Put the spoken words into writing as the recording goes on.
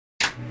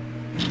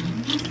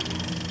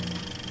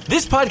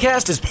This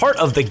podcast is part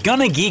of the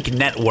Gonna Geek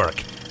Network.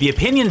 The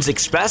opinions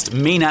expressed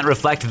may not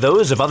reflect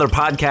those of other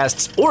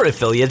podcasts or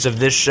affiliates of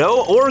this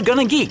show or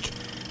Gonna Geek.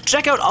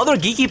 Check out other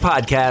geeky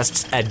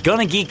podcasts at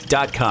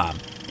GonnaGeek.com.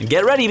 And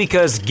get ready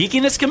because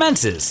geekiness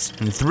commences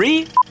in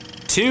 3,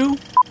 2,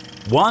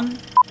 1.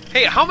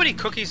 Hey, how many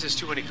cookies is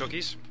too many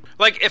cookies?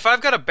 Like, if I've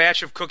got a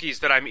batch of cookies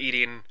that I'm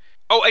eating...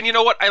 Oh, and you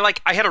know what?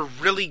 I had a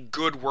really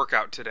good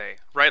workout today,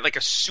 right? Like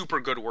a super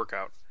good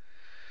workout.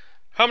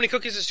 How many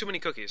cookies is too many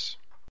cookies?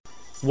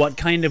 What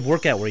kind of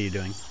workout were you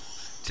doing?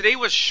 Today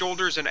was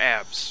shoulders and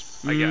abs,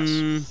 I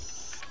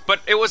guess. But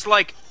it was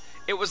like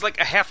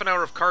a half an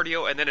hour of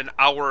cardio and then an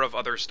hour of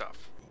other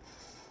stuff.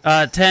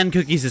 10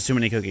 cookies is too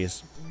many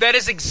cookies. That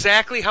is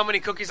exactly how many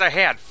cookies I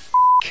had.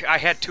 I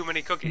had too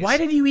many cookies. Why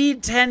did you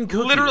eat 10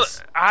 cookies? Literally,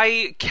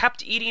 I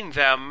kept eating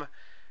them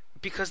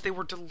because they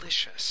were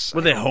delicious. Were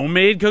they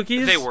homemade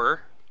cookies? They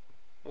were,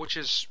 which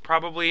is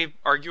probably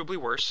arguably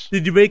worse.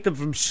 Did you make them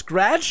from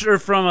scratch or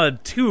from a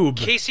tube?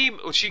 Casey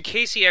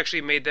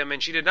actually made them,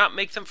 and she did not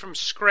make them from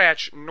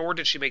scratch, nor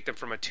did she make them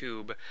from a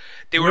tube.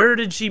 Where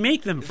did she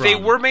make them from? They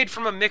were made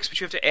from a mix,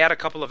 but you have to add a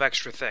couple of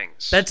extra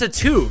things. That's a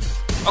tube.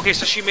 Okay,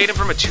 so she made them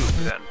from a tube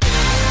then.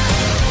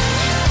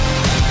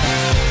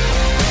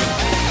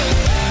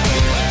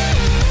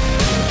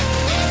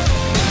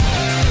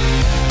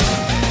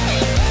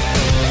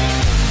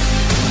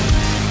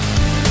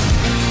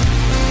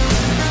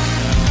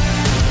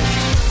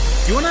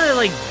 Do you want to,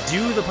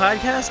 do the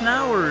podcast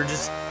now, or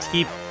just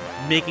keep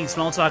making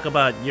small talk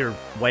about your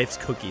wife's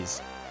cookies,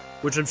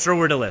 which I'm sure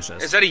were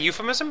delicious? Is that a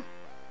euphemism?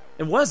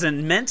 It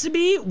wasn't meant to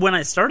be when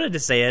I started to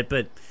say it,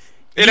 but...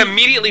 It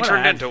immediately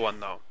turned into one,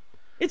 though.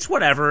 It's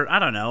whatever. I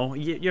don't know.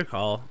 Your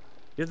call.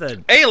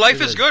 Hey, life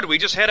is good. We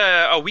just had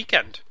a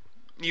weekend.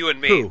 You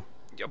and me. Who?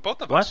 Yeah,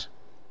 both of what? us.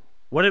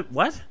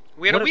 What?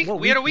 We had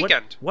a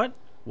weekend. What?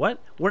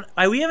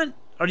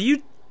 Are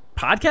you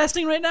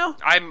podcasting right now?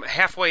 I'm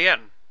halfway in.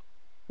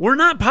 We're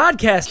not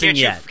podcasting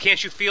yet.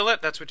 Can't you feel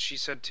it? That's what she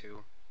said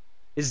too.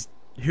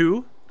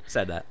 Who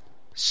said that?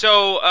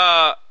 So,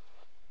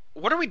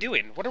 what are we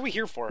doing? What are we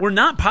here for? We're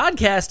not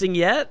podcasting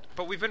yet.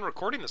 But we've been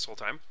recording this whole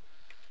time.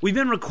 We've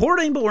been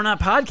recording, but we're not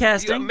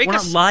podcasting. We're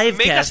not live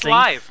casting. Make us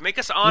live. Make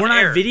us on air.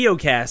 We're not video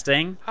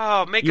casting.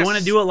 Oh, You want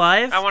to do it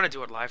live? I want to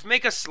do it live.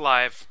 Make us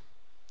live.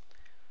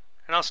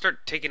 And I'll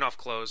start taking off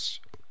clothes.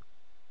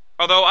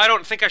 Although, I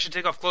don't think I should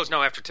take off clothes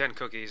now after 10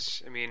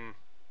 cookies. I mean...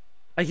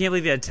 I can't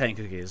believe you had 10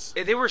 cookies.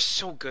 They were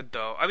so good,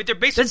 though. I mean, they're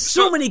basically... That's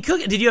so many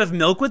cookies. Did you have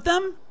milk with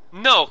them?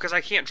 No, because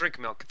I can't drink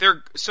milk.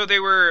 They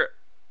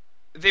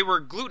were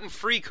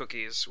gluten-free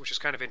cookies, which is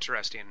kind of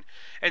interesting.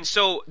 And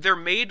so they're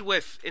made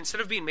with,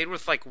 instead of being made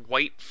with,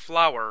 white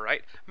flour,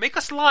 right? Make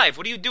us live.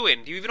 What are you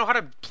doing? Do you even know how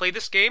to play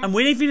this game? I'm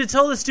waiting for you to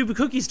tell this stupid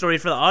cookie story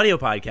for the audio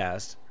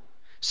podcast.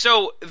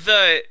 So,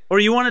 Or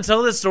you want to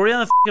tell this story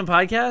on the fucking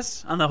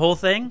podcast? On the whole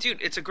thing?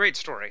 Dude, it's a great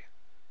story.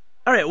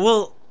 All right,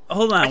 well...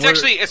 Hold on. It's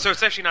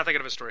actually not that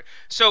good of a story.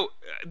 So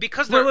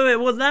because wait.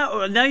 Well,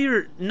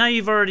 now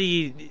you've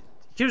already.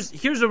 Here's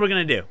what we're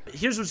gonna do.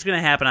 Here's what's gonna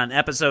happen on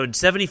episode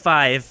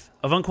 75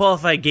 of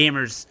Unqualified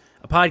Gamers,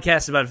 a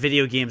podcast about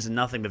video games and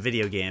nothing but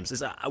video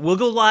games. We'll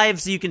go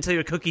live so you can tell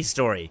your cookie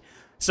story.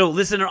 So,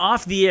 listener,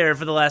 off the air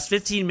for the last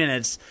 15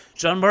 minutes,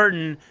 John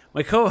Martin,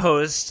 my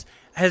co-host,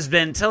 has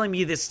been telling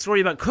me this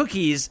story about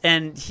cookies,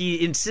 and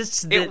he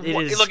insists that it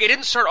is. Look, it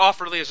didn't start off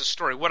really as a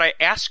story. What I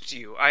asked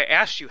you,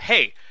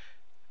 hey.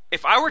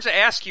 If I were to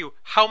ask you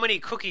how many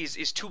cookies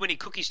is too many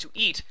cookies to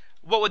eat,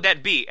 what would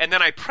that be? And then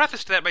I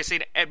prefaced that by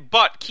saying,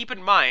 but keep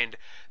in mind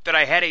that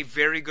I had a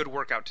very good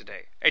workout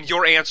today. And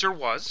your answer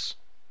was?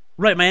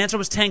 Right, my answer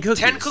was 10 cookies.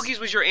 10 cookies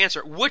was your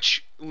answer,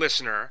 which,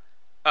 listener,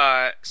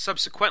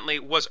 subsequently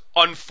was,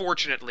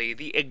 unfortunately,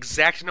 the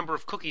exact number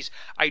of cookies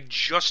I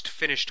just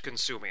finished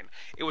consuming.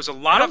 It was a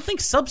lot I don't think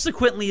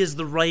subsequently is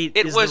the right...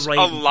 It was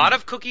a lot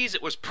of cookies.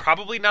 It was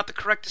probably not the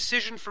correct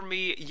decision for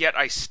me, yet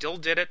I still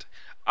did it.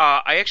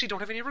 I actually don't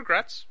have any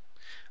regrets,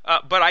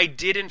 but I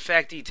did in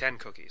fact eat 10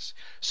 cookies.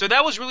 So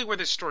that was really where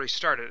this story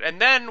started. And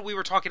then we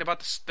were talking about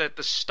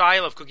the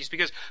style of cookies,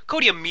 because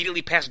Cody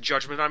immediately passed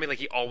judgment on me like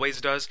he always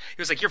does.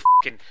 He was like,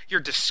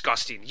 you're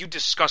disgusting. You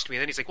disgust me.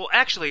 And then he's like, well,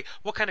 actually,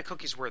 what kind of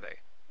cookies were they?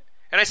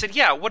 And I said,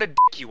 yeah, what a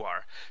dick you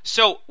are.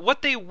 So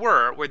what they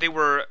were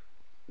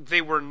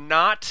they were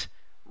not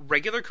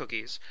regular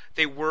cookies.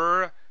 They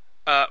were...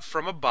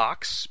 from a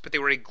box, but they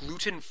were a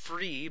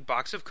gluten-free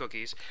box of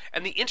cookies.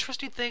 And the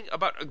interesting thing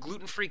about a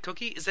gluten-free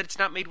cookie is that it's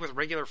not made with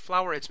regular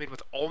flour, it's made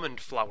with almond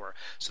flour.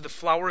 So the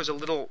flour is a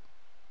little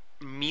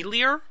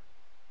mealier.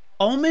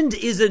 Almond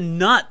is a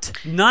nut,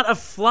 not a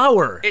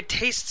flour. It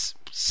tastes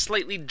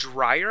slightly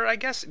drier, I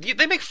guess.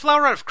 They make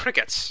flour out of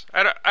crickets.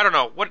 I don't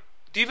know.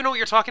 Do you even know what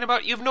you're talking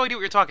about? You have no idea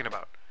what you're talking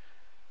about.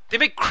 They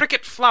make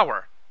cricket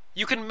flour.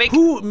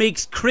 Who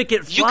makes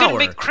cricket flour? You can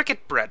make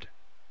cricket bread.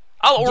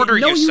 I'll order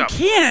you some. No, you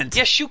can't.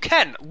 Yes, you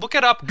can. Look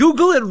it up.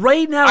 Google it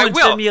right now and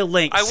send me a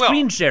link. I will.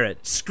 Screen share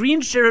it.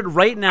 Screen share it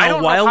right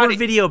now while we're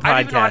video podcasting. I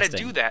don't even know how to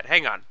do that.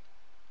 Hang on.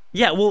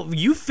 Yeah, well,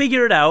 you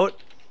figure it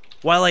out.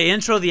 while I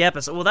intro the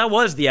episode. Well, that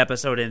was the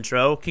episode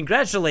intro.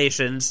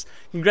 Congratulations,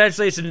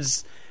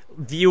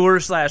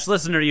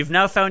 viewer/listener. You've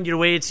now found your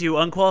way to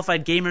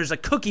Unqualified Gamers, a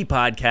cookie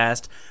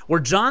podcast, where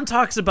John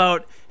talks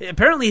about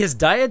apparently his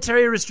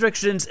dietary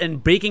restrictions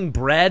and baking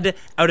bread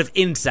out of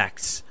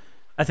insects.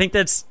 I think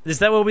is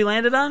that what we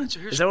landed on?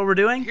 Is that what we're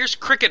doing? Here's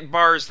cricket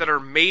bars that are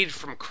made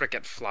from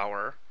cricket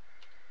flour.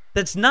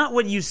 That's not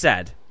what you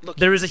said. Look,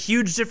 there is a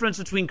huge difference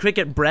between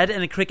cricket bread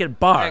and a cricket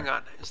bar. Hang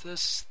on. Is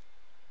this...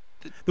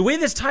 The way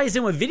this ties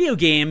in with video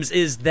games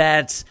is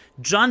that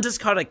John just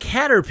caught a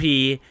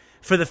Caterpie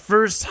for the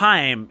first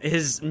time.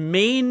 His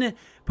main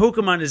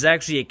Pokemon is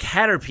actually a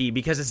Caterpie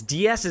because his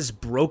DS is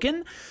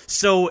broken,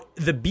 so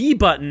the B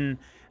button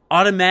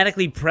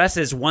automatically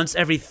presses once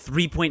every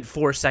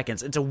 3.4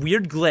 seconds. It's a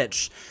weird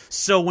glitch.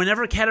 So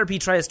whenever Caterpie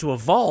tries to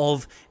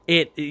evolve,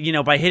 it,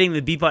 by hitting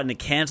the B button, it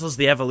cancels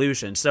the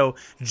evolution. So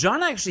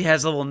John actually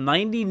has level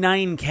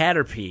 99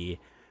 Caterpie,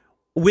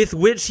 with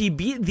which he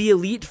beat the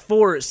Elite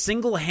Four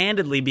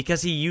single-handedly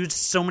because he used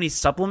so many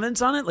supplements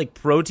on it, like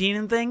protein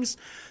and things.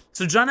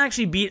 So John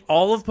actually beat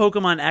all of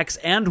Pokemon X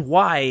and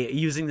Y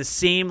using the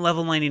same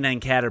level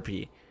 99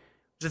 Caterpie,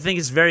 which I think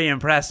is very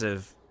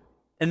impressive.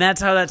 And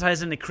that's how that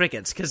ties into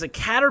crickets, because a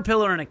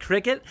caterpillar and a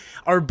cricket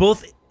are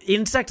both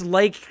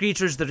insect-like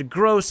creatures that are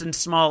gross and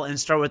small and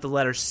start with the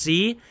letter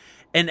C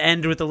and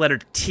end with the letter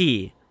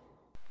T.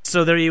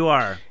 So there you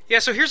are. Yeah,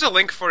 so here's a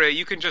link for you.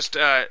 You can just,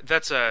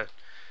 that's a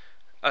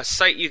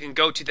site you can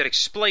go to that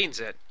explains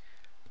it.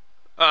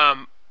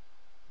 And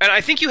I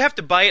think you have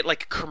to buy it,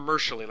 like,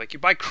 commercially. Like, you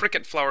buy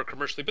cricket flour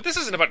commercially. But this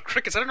isn't about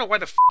crickets. I don't know why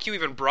the f*** you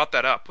even brought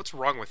that up. What's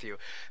wrong with you?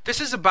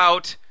 This is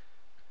about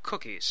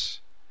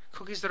cookies.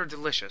 Cookies that are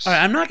delicious. All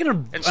right, I'm not gonna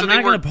pull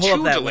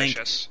up that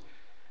delicious. link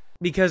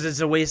because it's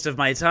a waste of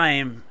my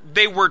time.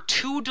 They were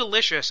too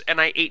delicious,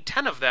 and I ate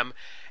 10 of them,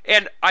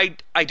 and I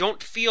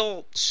don't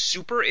feel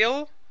super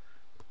ill.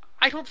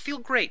 I don't feel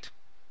great.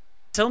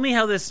 Tell me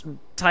how this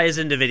ties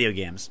into video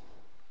games.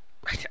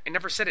 I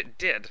never said it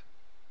did.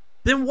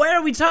 Then why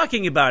are we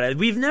talking about it?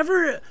 We've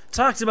never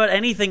talked about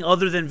anything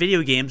other than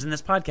video games in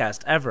this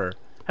podcast, ever.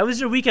 How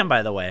was your weekend,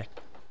 by the way?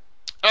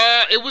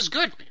 It was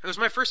good. It was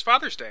my first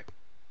Father's Day.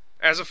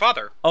 As a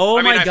father. Oh,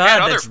 my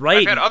God, that's right.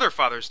 I've had other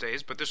Father's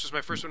Days, but this was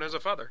my first one as a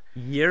father.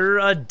 You're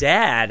a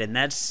dad, and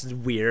that's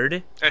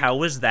weird. And how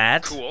was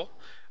that? Cool.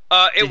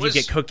 Did you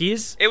get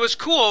cookies? It was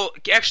cool.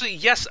 Actually,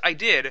 yes, I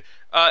did.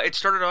 It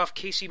started off,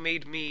 Casey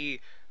made me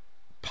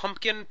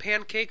pumpkin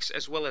pancakes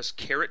as well as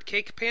carrot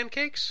cake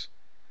pancakes,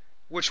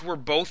 which were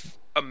both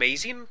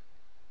amazing.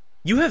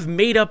 You have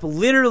made up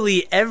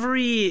literally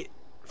every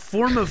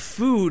form of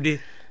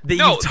food that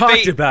you've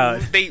talked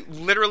about. They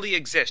literally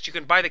exist. You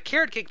can buy the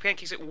carrot cake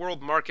pancakes at World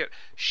Market.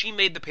 She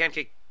made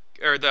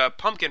the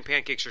pumpkin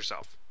pancakes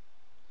herself.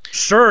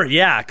 Sure,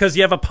 yeah, because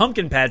you have a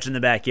pumpkin patch in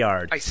the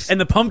backyard. And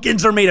the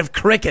pumpkins are made of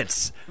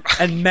crickets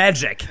and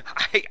magic.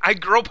 I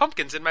grow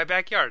pumpkins in my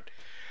backyard.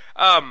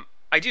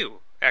 I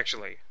do,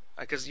 actually,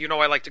 because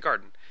I like to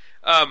garden.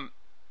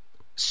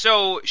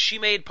 So she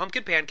made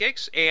pumpkin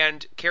pancakes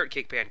and carrot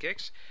cake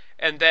pancakes,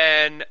 and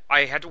then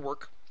I had to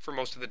work for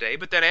most of the day.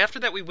 But then after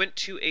that, we went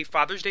to a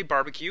Father's Day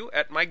barbecue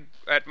at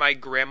my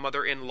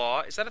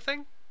grandmother-in-law. Is that a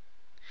thing?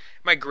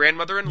 My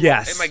grandmother-in-law.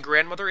 Yes. At my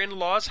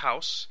grandmother-in-law's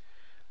house.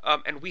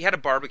 And we had a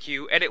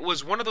barbecue, and it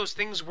was one of those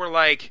things where,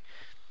 like,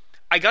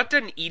 I got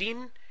done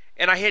eating,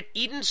 and I had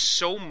eaten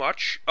so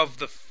much of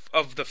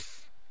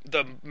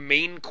the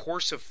main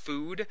course of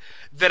food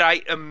that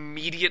I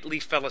immediately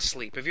fell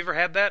asleep. Have you ever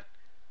had that?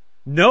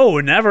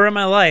 No, never in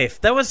my life.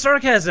 That was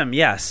sarcasm.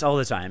 Yes, all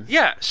the time.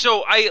 Yeah.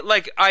 So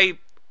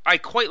I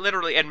quite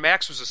literally, and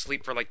Max was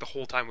asleep for like the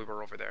whole time we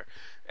were over there,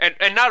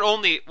 and not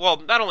only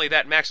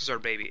that, Max is our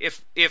baby.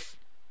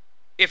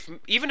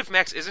 Even if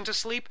Max isn't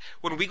asleep,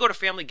 when we go to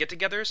family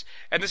get-togethers,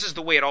 and this is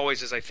the way it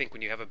always is, I think,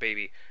 when you have a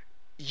baby,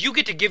 you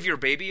get to give your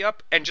baby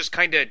up and just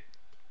kind of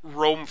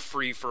roam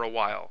free for a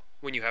while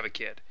when you have a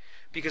kid,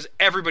 because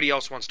everybody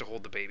else wants to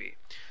hold the baby.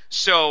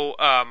 So,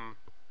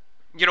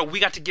 we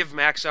got to give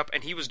Max up,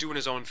 and he was doing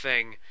his own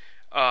thing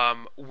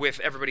with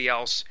everybody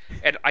else,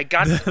 and I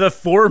got the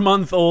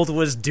 4-month-old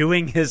was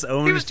doing his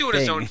own thing. He was doing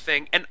his own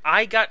thing, and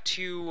I got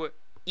to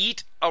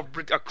eat a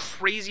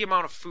crazy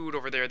amount of food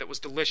over there that was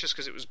delicious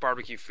because it was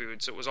barbecue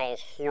food, so it was all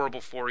horrible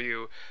for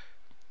you,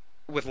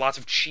 with lots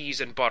of cheese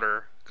and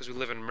butter, because we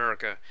live in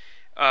America.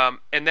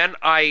 And then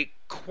I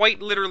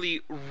quite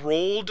literally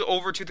rolled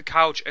over to the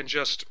couch and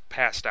just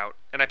passed out.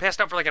 And I passed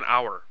out for like an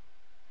hour.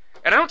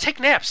 And I don't take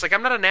naps. Like,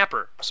 I'm not a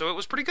napper, so it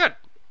was pretty good.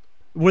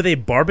 Were they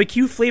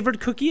barbecue-flavored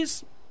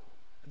cookies?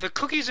 The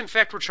cookies, in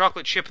fact, were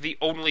chocolate chip, the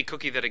only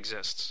cookie that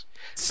exists.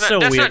 That's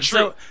weird. Not true.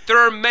 So, there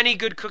are many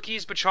good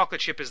cookies, but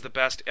chocolate chip is the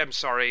best. I'm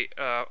sorry,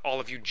 all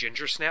of you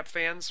Ginger Snap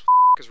fans.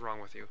 What is wrong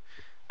with you?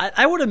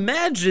 I would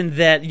imagine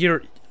that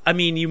your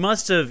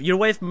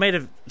wife might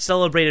have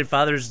celebrated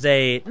Father's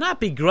Day, not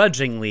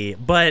begrudgingly,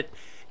 but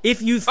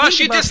if you think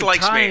she about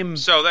dislikes the time, me,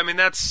 so I mean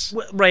that's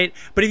right.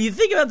 But if you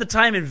think about the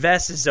time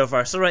invested so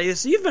far, so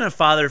you've been a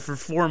father for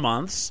 4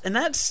 months, and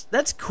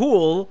that's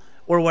cool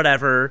or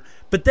whatever.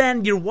 But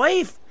then your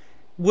wife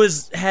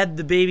had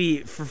the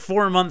baby for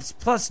 4 months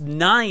plus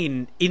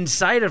 9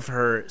 inside of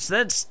her.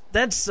 So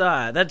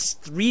that's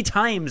 3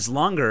 times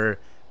longer,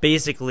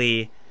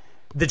 basically,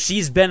 that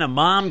she's been a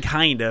mom,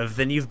 kind of,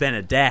 than you've been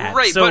a dad.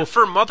 Right, so, but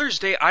for Mother's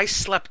Day, I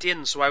slept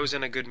in, so I was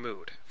in a good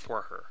mood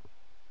for her.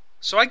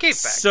 So I gave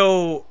back.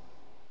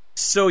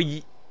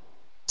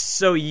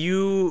 So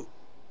you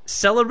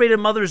celebrated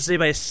Mother's Day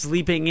by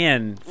sleeping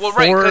in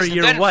for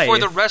your then wife. For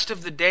the rest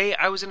of the day,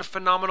 I was in a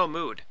phenomenal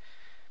mood.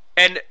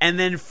 And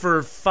then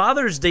for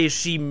Father's Day,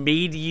 she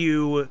made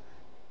you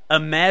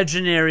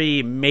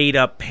imaginary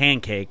made-up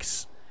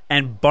pancakes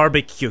and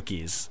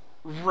barbecues.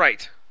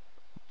 Right.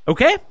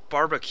 Okay?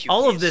 Barbecue.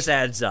 All of this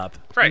adds up.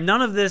 Right.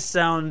 None of this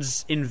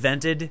sounds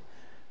invented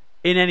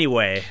in any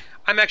way.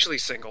 I'm actually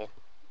single.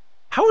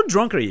 How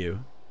drunk are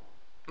you?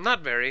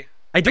 Not very.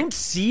 I don't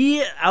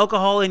see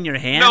alcohol in your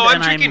hand. No,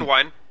 I'm drinking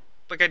wine,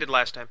 like I did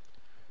last time.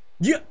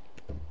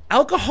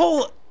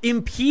 Alcohol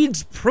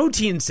impedes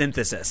protein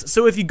synthesis.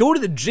 So if you go to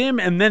the gym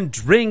and then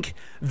drink,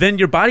 then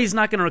your body's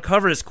not going to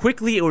recover as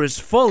quickly or as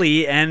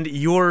fully, and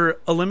you're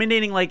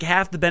eliminating like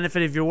half the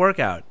benefit of your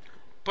workout.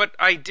 But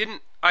I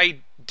didn't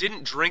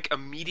drink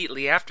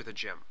immediately after the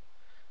gym.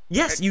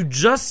 Yes, you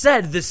just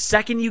said the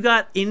second you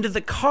got into the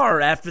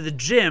car after the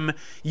gym,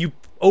 you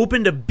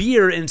opened a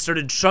beer and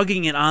started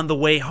chugging it on the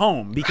way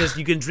home because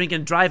you can drink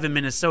and drive in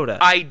Minnesota.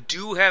 I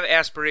do have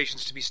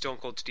aspirations to be Stone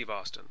Cold Steve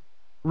Austin.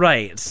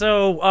 Right,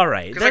 so, all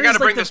right. Because I got to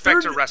bring this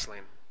back to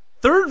wrestling.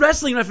 Third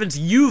wrestling reference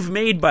you've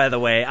made, by the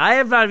way. I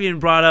have not even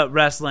brought up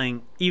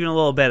wrestling even a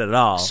little bit at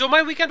all. So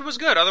my weekend was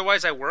good.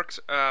 Otherwise, I worked,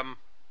 and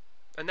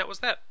that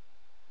was that.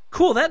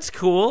 Cool, that's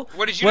cool.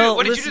 What did you do?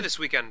 What did you do this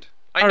weekend?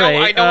 I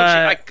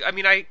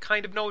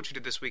kind of know what you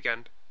did this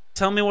weekend.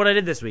 Tell me what I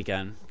did this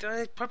weekend.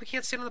 I probably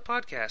can't say it on the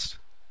podcast.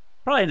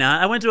 Probably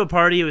not. I went to a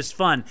party. It was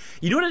fun.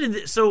 You know what I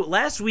did? So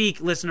last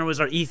week, listener, was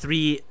our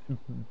E3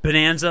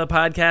 Bonanza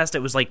podcast. It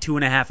was like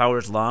 2.5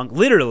 hours long,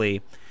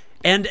 literally.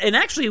 And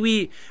actually,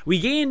 we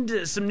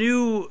gained some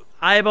new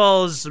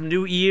eyeballs, some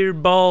new ear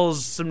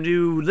balls, some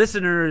new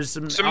listeners,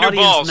 some audience new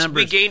balls.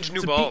 members. We gained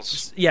new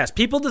balls. Yes,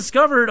 people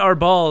discovered our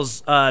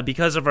balls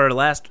because of our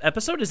last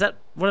episode. Is that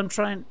what I'm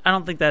trying? I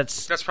don't think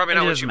that's... That's probably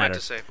not what you meant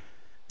to say.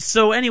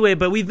 So anyway,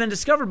 but we've been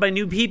discovered by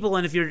new people,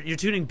 and if you're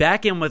tuning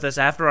back in with us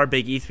after our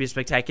big E3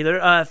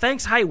 spectacular,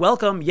 thanks, hi,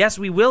 welcome. Yes,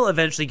 we will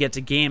eventually get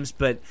to games,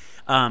 but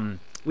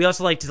we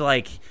also like to,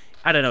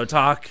 I don't know,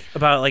 talk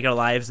about our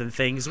lives and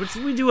things, which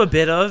we do a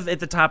bit of at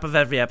the top of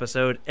every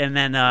episode, and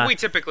then we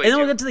typically and then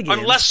do. We'll get to the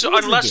games.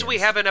 Unless we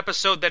have an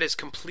episode that is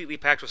completely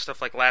packed with stuff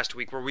like last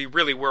week, where we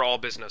really were all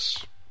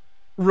business.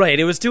 Right,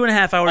 it was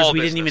 2.5 hours. All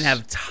we business. Didn't even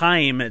have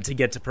time to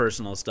get to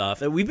personal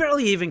stuff. We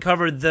barely even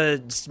covered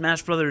the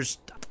Smash Brothers.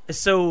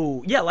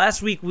 So yeah,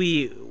 last week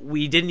we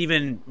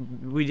didn't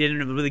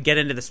really get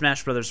into the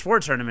Smash Brothers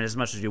 4 tournament as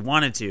much as we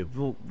wanted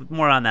to.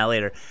 More on that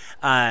later,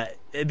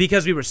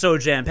 because we were so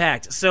jam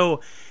packed.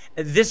 So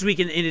this week,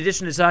 in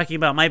addition to talking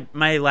about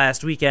my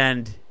last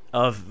weekend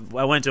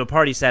I went to a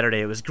party Saturday.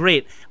 It was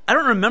great. I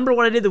don't remember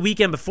what I did the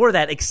weekend before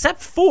that,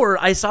 except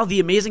for I saw The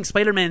Amazing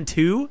Spider-Man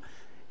 2.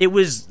 It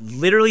was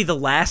literally the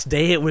last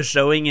day it was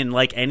showing in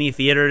any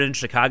theater in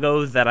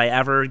Chicago that I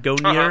ever go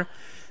near.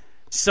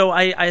 So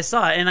I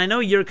saw it, and I know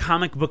you're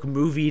comic book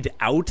movied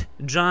out,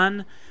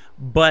 John,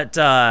 but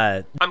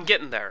I'm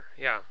getting there,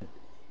 yeah.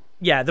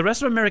 Yeah, the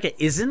rest of America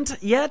isn't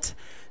yet,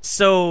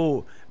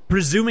 so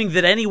presuming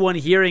that anyone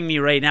hearing me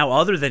right now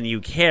other than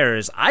you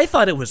cares, I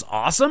thought it was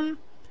awesome,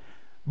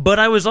 but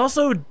I was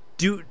also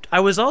the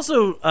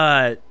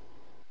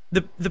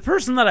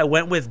person that I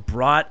went with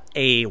brought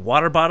a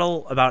water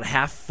bottle about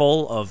half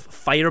full of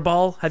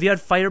Fireball. Have you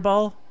had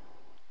Fireball?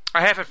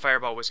 I have had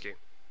Fireball whiskey.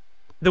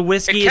 The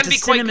whiskey, it can be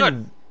quite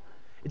good.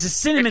 It's a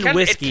cinnamon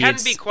whiskey. It can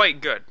be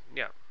quite good,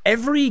 yeah.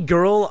 Every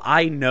girl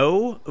I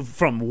know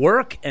from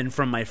work and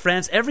from my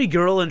friends, every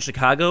girl in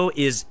Chicago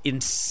is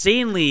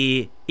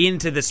insanely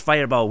into this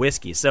Fireball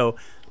whiskey. So,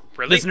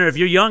 really? Listener, if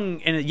you're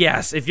young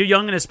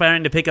and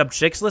aspiring to pick up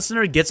chicks,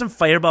 listener, get some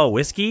Fireball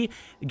whiskey.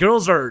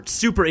 Girls are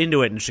super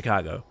into it in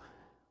Chicago.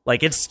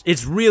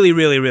 It's really,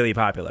 really, really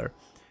popular.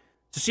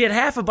 So she had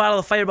half a bottle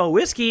of Fireball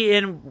whiskey,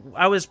 and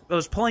I was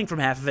pulling from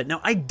half of it. Now,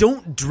 I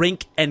don't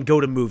drink and go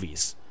to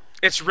movies.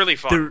 It's really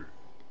fun.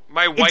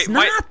 It's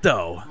not,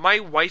 though. My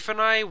wife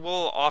and I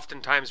will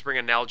oftentimes bring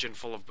a Nalgene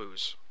full of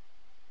booze.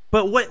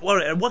 But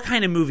what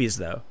kind of movies,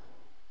 though?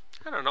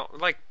 I don't know,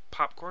 like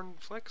popcorn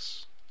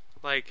flicks?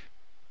 Flicks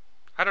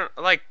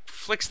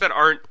that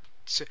aren't...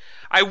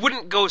 I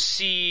wouldn't go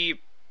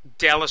see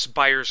Dallas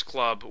Buyers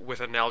Club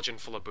with a Nalgene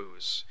full of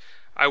booze.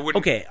 I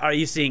wouldn't... Okay, are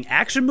you seeing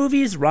action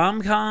movies,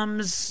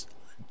 rom-coms,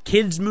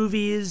 kids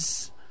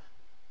movies?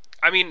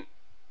 I mean...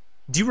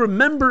 Do you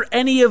remember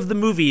any of the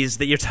movies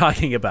that you're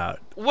talking about?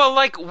 Well,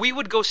 we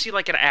would go see,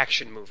 an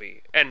action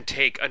movie and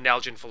take a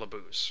Nalgene full of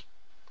booze.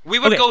 We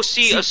would go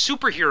see a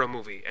superhero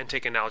movie and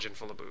take a Nalgene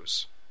full of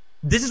booze.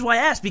 This is why I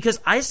asked, because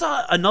I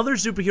saw another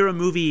superhero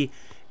movie,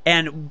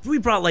 and we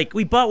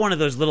bought one of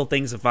those little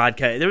things of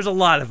vodka. There was a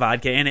lot of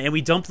vodka in it, and we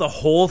dumped the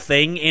whole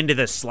thing into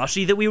the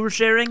slushie that we were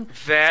sharing.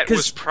 That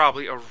was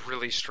probably a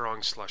really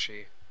strong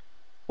slushie.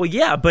 Well,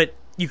 yeah, but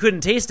you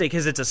couldn't taste it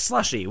because it's a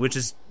slushie, which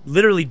is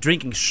literally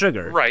drinking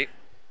sugar. Right.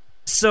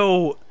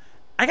 So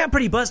I got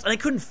pretty buzzed, and I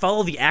couldn't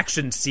follow the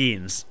action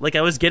scenes. Like,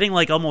 I was getting,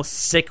 like, almost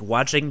sick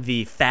watching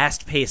the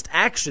fast-paced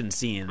action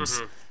scenes.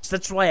 Mm-hmm. So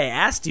that's why I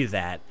asked you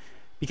that,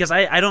 because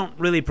I don't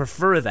really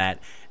prefer that.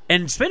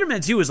 And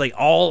Spider-Man 2 was, like,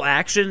 all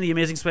action. The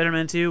Amazing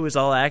Spider-Man 2 was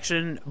all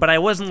action, but I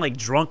wasn't, like,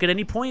 drunk at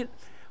any point.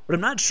 But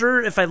I'm not sure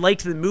if I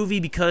liked the movie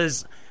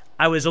because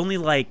I was only,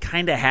 like,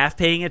 kind of half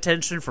paying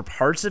attention for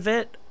parts of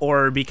it,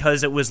 or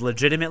because it was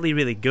legitimately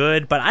really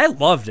good. But I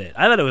loved it.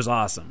 I thought it was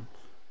awesome.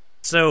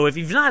 So if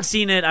you've not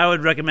seen it, I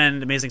would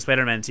recommend Amazing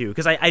Spider-Man 2,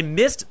 because I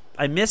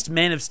missed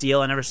Man of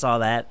Steel. I never saw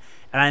that.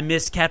 And I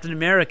missed Captain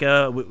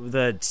America,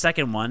 the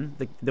second one,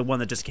 the one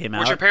that just came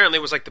out. Which apparently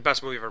was, like, the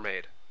best movie ever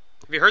made.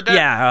 Have you heard that?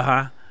 Yeah,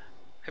 uh-huh.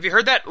 Have you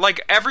heard that?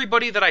 Like,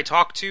 everybody that I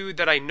talk to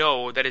that I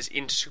know that is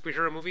into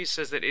superhero movies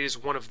says that it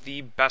is one of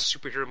the best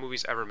superhero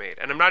movies ever made.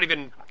 And I'm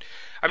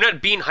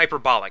not being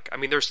hyperbolic. I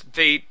mean,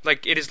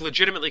 it is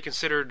legitimately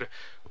considered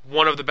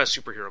one of the best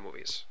superhero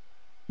movies.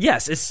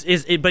 Yes,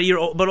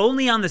 but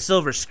only on the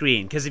silver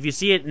screen, because if you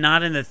see it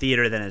not in the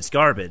theater, then it's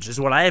garbage, is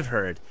what I've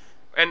heard.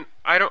 And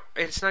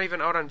it's not even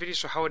out on video,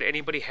 so how would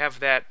anybody have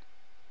that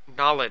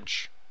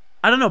knowledge?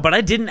 I don't know, but I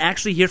didn't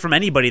actually hear from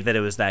anybody that it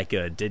was that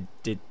good. Did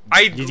you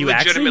legitimately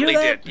actually hear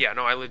that? did. Yeah,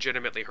 no, I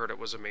legitimately heard it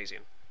was amazing.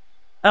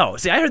 Oh,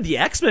 see, I heard the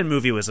X-Men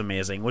movie was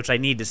amazing, which I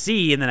need to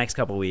see in the next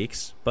couple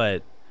weeks,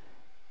 but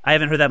I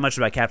haven't heard that much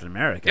about Captain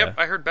America. Yep,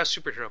 I heard best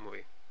superhero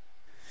movie.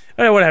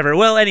 All right, whatever.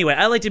 Well, anyway,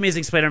 I liked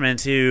Amazing Spider-Man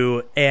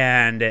 2,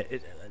 and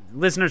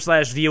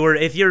listener/viewer,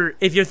 if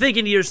you're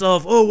thinking to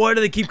yourself, oh, why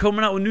do they keep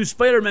coming out with new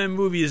Spider-Man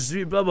movies,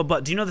 blah, blah,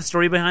 blah, do you know the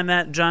story behind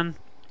that, John?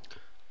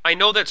 I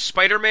know that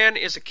Spider-Man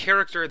is a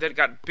character that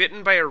got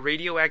bitten by a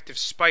radioactive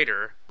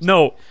spider.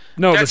 No,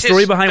 the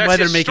story behind why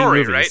they're making story,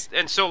 movies. Right?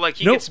 And so, like,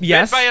 he gets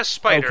bit by a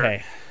spider,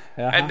 okay.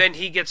 And then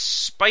he gets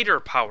spider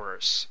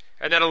powers,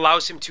 and that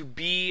allows him to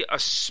be a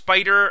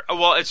spider.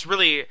 Well,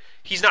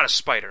 he's not a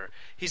spider.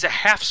 He's a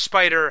half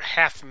spider,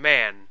 half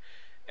man.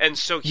 And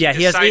so he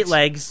has 8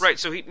 legs. Right,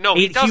 so he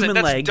doesn't.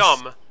 That's legs.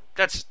 Dumb.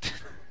 That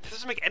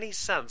doesn't make any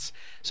sense.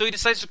 So he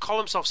decides to call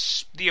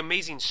himself the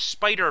Amazing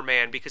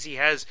Spider-Man because he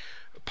has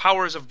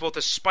powers of both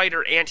a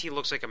spider and he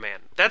looks like a man.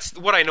 That's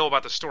what I know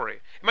about the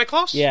story. Am I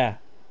close? Yeah.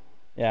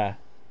 Am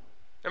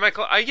I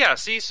close? Yeah,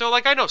 see? So,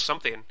 like, I know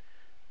something.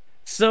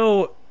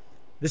 So,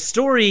 the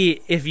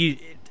story,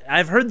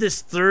 I've heard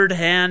this third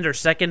hand or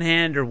second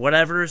hand or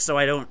whatever, so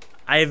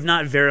I have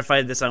not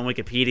verified this on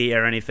Wikipedia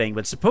or anything,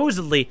 but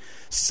supposedly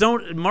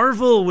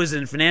Marvel was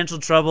in financial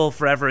trouble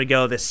forever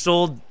ago. They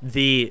sold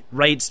the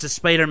rights to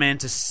Spider-Man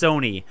to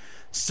Sony.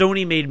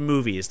 Sony made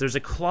movies. There's a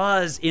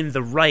clause in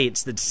the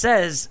rights that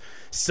says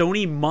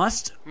Sony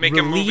must make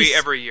a movie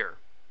every year.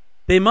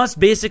 They must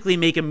basically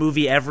make a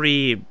movie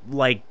every,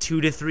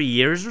 2 to 3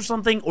 years or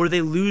something, or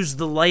they lose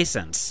the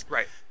license.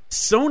 Right.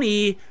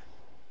 Sony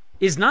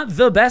is not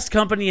the best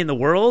company in the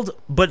world,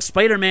 but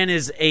Spider-Man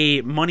is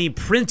a money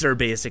printer,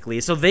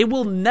 basically, so they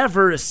will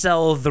never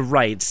sell the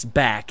rights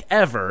back,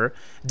 ever.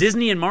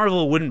 Disney and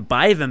Marvel wouldn't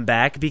buy them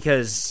back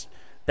because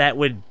it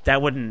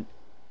wouldn't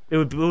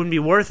be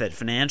worth it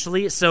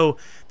financially. So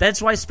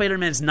that's why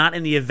Spider-Man's not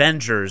in the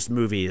Avengers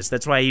movies.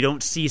 That's why you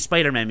don't see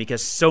Spider-Man,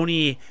 because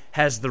Sony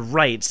has the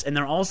rights, and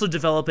they're also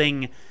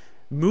developing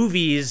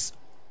movies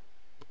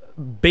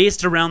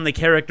based around the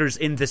characters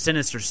in the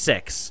Sinister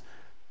Six,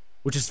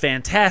 which is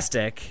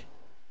fantastic,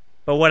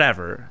 but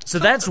whatever. So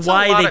that's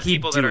why they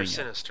keep doing it.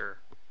 Sinister.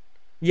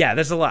 Yeah,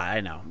 there's a lot. I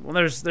know. Well,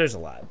 there's a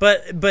lot,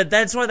 but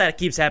that's why that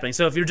keeps happening.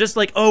 So if you're just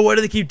like, oh, why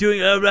do they keep doing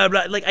it? Blah,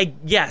 blah,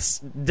 yes,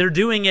 they're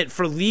doing it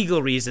for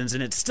legal reasons,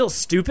 and it's still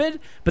stupid.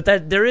 But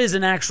that there is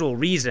an actual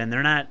reason.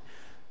 They're not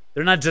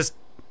just.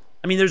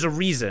 I mean, there's a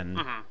reason.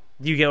 Mm-hmm.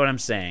 You get what I'm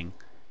saying?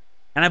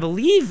 And I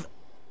believe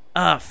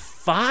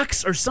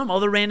Fox or some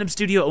other random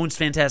studio owns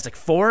Fantastic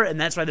Four, and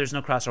that's why there's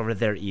no crossover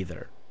there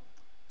either.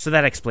 So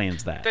that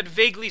explains that. That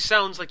vaguely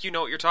sounds like you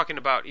know what you're talking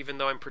about, even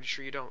though I'm pretty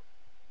sure you don't.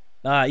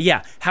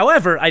 Yeah.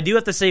 However, I do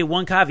have to say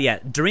one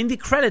caveat. During the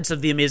credits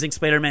of The Amazing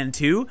Spider-Man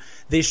 2,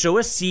 they show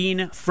a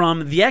scene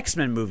from the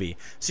X-Men movie.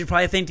 So you're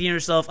probably thinking to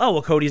yourself, oh,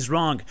 well, Cody's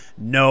wrong.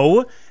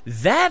 No,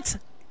 that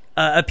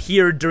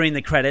appeared during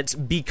the credits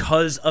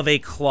because of a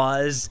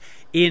clause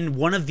in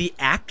one of the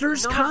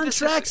actors'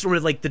 contracts or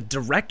the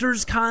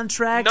director's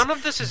contract. None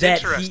of this is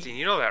interesting.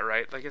 You know that,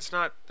 right? Like, it's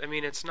not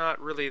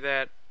really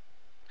that...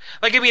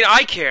 Like, I mean,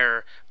 I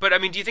care, but, I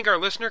mean, do you think our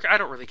listener... I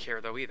don't really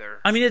care, though, either.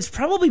 I mean, it's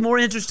probably more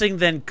interesting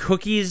than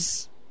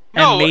cookies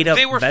and made-up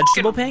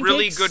vegetable pancakes.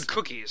 Really good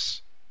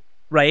cookies.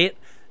 Right?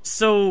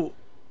 So,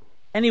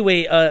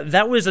 anyway,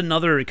 that was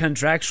another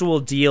contractual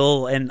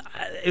deal, and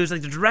it was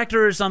like the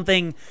director or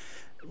something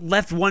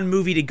left one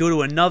movie to go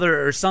to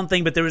another or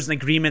something, but there was an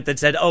agreement that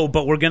said, oh,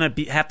 but we're going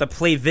to have to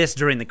play this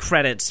during the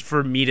credits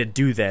for me to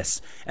do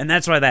this. And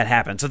that's why that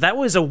happened. So that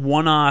was a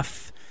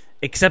one-off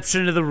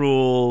exception to the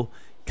rule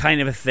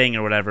kind of a thing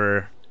or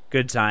whatever.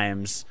 Good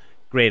times.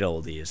 Great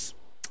oldies.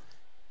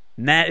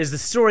 And that is the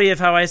story of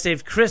how I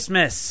saved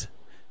Christmas.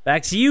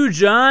 Back to you,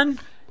 John.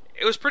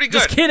 It was pretty good.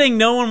 Just kidding.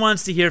 No one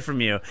wants to hear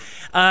from you.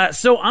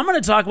 So I'm going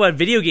to talk about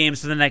video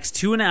games for the next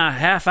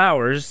 2.5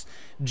 hours.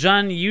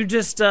 John, you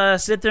just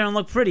sit there and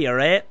look pretty, all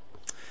right?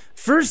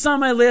 First on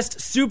my list,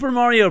 Super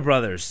Mario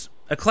Brothers,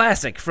 a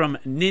classic from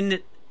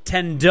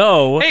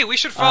Nintendo. Hey, we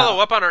should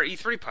follow up on our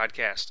E3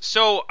 podcast.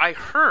 So I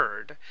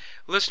heard,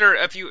 listener,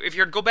 if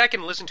you go back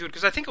and listen to it,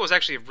 because I think it was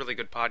actually a really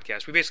good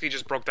podcast. We basically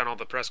just broke down all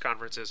the press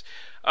conferences.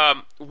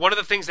 One of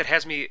the things that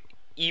has me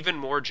even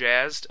more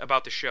jazzed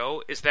about the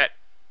show is that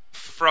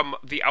from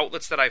the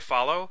outlets that I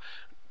follow,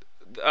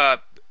 a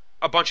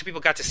bunch of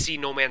people got to see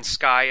No Man's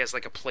Sky as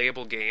like a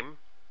playable game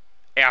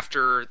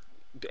after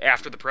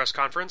the press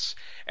conference,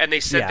 and they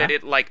said that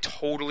it like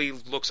totally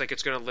looks like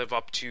it's going to live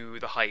up to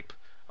the hype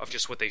of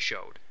just what they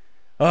showed.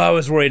 Oh, I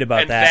was worried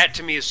about that. And that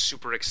to me is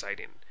super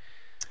exciting.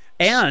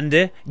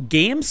 And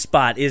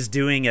GameSpot is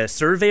doing a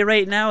survey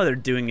right now. They're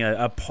doing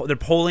they're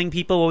polling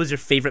people. What was your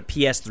favorite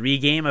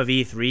PS3 game of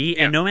E3?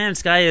 Yeah. And No Man's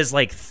Sky is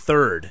like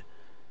third.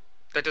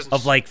 That doesn't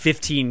of like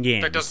 15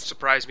 games. That doesn't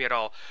surprise me at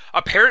all.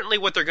 Apparently,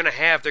 what they're going to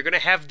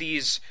have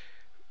these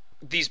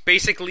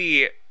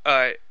basically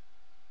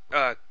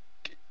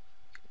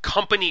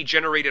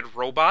company-generated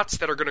robots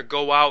that are going to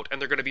go out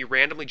and they're going to be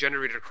randomly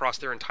generated across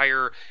their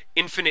entire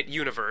infinite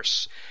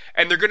universe,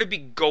 and they're going to be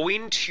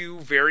going to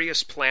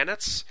various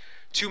planets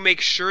to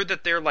make sure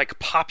that they're like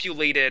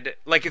populated,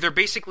 like they're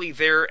basically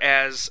there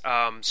as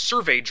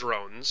survey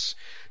drones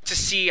to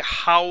see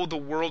how the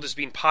world is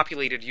being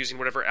populated using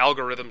whatever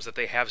algorithms that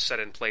they have set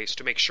in place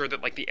to make sure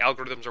that like the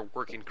algorithms are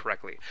working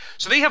correctly.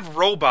 So they have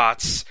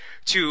robots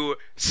to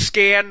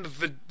scan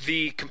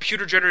the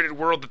computer-generated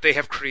world that they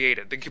have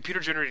created, the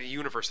computer-generated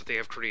universe that they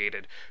have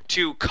created,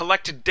 to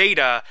collect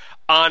data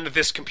on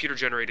this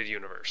computer-generated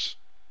universe.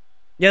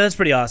 Yeah, that's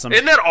pretty awesome.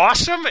 Isn't that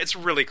awesome? It's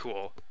really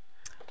cool.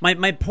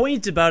 My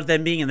point about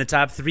them being in the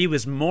top 3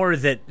 was more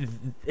that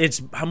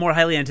it's more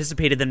highly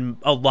anticipated than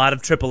a lot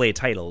of AAA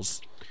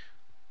titles.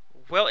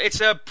 Well, it's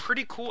a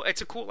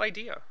cool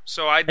idea.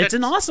 So it's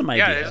an awesome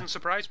idea. Yeah, it doesn't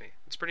surprise me.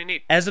 It's pretty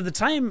neat. As of the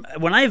time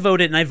when I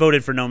voted, and I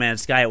voted for No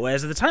Man's Sky,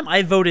 as of the time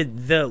I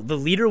voted, the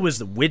leader was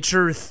The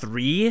Witcher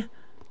 3.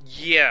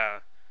 Yeah.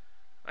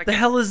 The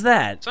hell is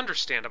that? It's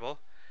understandable.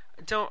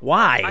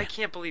 Why? I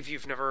can't believe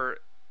you've never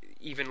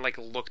even like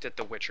looked at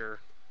The Witcher.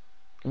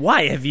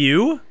 Why have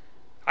you?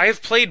 I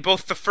have played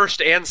both the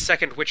first and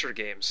second Witcher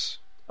games.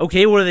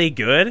 Okay, were they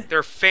good?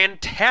 They're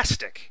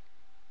fantastic.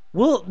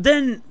 Well,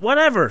 then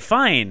whatever.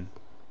 Fine.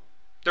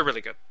 They're really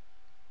good.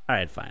 All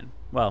right, fine.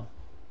 Well,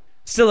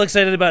 still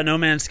excited about No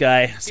Man's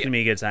Sky. It's gonna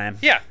be a good time.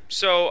 Yeah.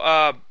 So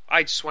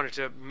I just wanted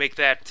to make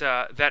that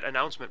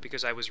announcement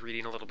because I was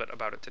reading a little bit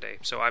about it today.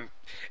 So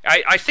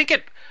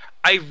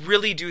I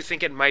really do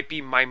think it might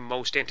be my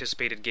most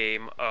anticipated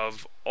game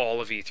of all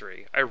of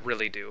E3. I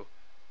really do.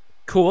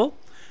 Cool.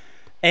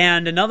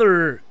 And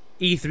another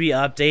E3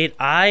 update.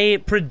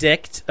 I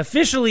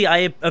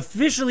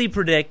officially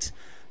predict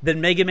that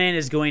Mega Man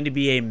is going to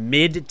be a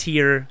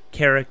mid-tier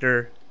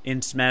character in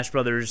Smash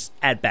Brothers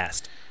at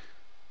best.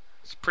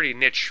 It's pretty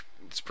niche.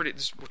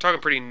 We're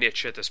talking pretty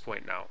niche at this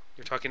point now.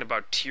 You're talking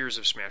about tiers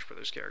of Smash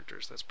Brothers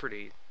characters. That's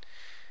pretty.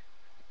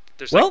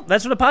 That's what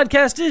a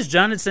podcast is,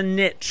 John. It's a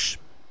niche.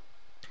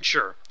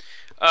 Sure.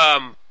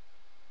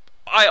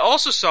 I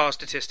also saw a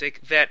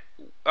statistic that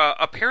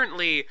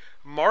apparently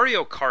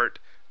Mario Kart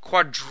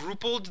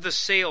quadrupled the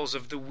sales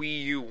of the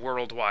Wii U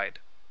worldwide.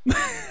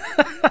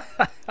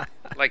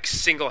 Like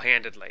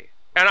single-handedly.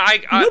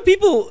 And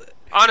people.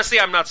 Honestly,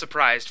 I'm not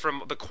surprised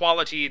from the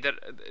quality that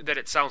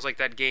it sounds like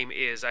that game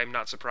is. I'm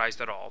not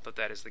surprised at all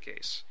that is the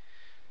case.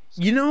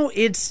 You know,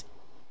 it's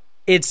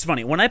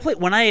funny when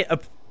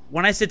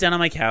I sit down on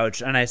my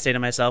couch and I say to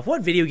myself,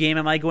 "What video game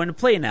am I going to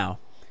play now?"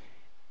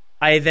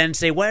 I then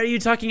say, "Why are you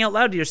talking out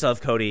loud to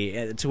yourself,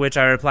 Cody?" To which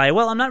I reply,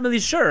 "Well, I'm not really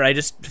sure. I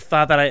just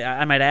thought that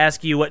I might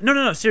ask you what."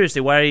 No,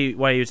 seriously. Why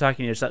are you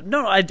talking to yourself?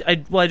 No, I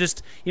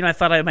just I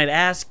thought I might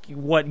ask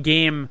what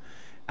game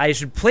I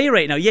should play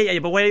right now. Yeah,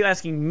 but why are you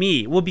asking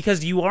me? Well,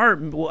 because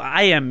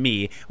I am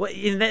me. Well,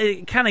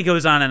 it kind of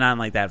goes on and on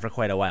like that for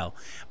quite a while.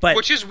 But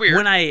which is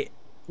weird.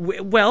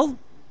 Well,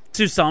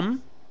 to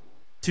some,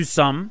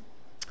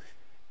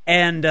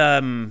 and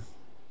I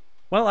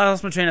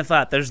lost my train of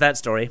thought. There's that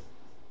story.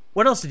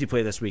 What else did you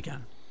play this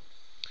weekend?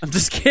 I'm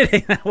just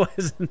kidding. That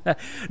wasn't that.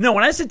 No,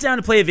 when I sit down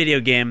to play a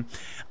video game,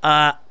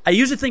 I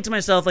usually think to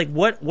myself, like,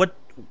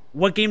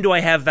 what game do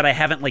I have that I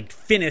haven't like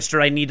finished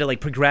or I need to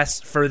like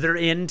progress further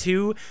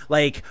into?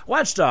 Like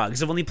Watch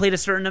Dogs, I've only played a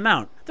certain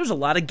amount. There's a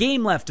lot of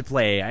game left to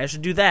play. I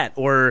should do that.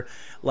 Or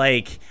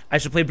like I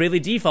should play Bravely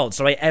Default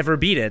so I ever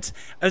beat it.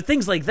 Or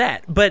things like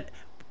that. But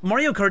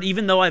Mario Kart,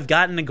 even though I've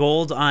gotten a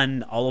gold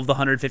on all of the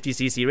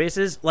 150cc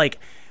races, like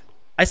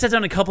I sat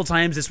down a couple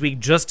times this week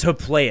just to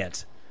play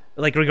it.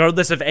 Like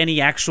regardless of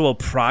any actual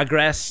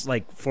progress,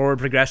 like forward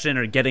progression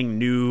or getting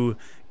new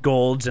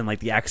golds and like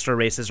the extra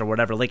races or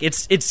whatever. Like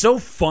it's so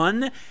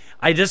fun.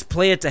 I just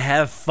play it to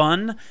have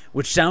fun,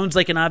 which sounds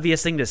like an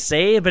obvious thing to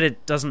say, but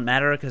it doesn't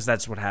matter because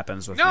that's what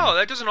happens with me.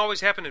 That doesn't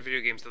always happen in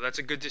video games though. That's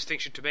a good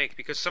distinction to make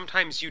because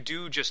sometimes you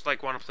do just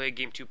like want to play a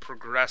game to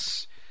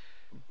progress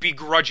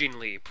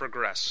begrudgingly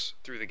progress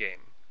through the game.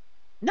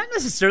 Not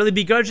necessarily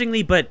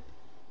begrudgingly, but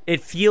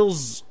it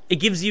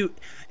gives you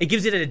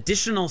an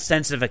additional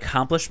sense of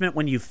accomplishment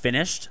when you've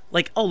finished.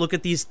 Like, oh, look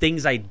at these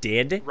things I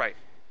did. Right.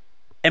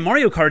 And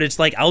Mario Kart, it's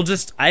like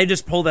I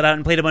just pulled it out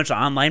and played a bunch of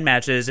online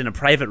matches in a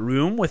private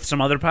room with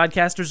some other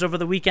podcasters over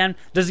the weekend.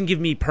 Doesn't give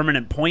me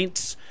permanent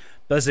points.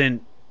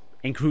 Doesn't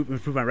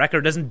improve my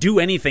record. Doesn't do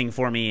anything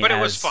for me. But it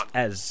was fun.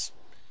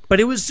 But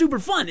it was super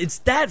fun. It's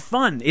that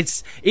fun.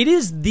 It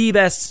is the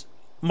best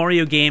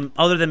Mario game,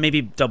 other than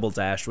maybe Double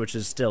Dash, which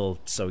is still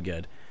so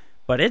good.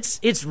 But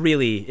it's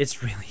really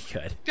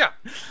good. Yeah.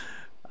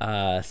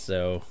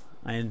 So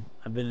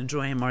I've been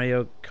enjoying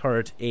Mario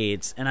Kart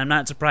 8, and I'm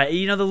not surprised.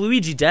 You know, the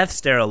Luigi Death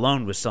Stare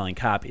alone was selling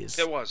copies.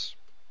 It was.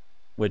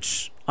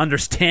 Which,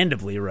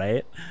 understandably,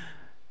 right?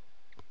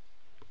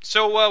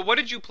 So, what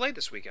did you play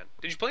this weekend?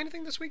 Did you play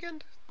anything this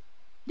weekend?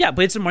 Yeah, I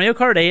played some Mario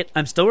Kart 8.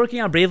 I'm still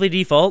working on Bravely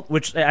Default,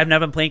 which I've now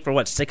been playing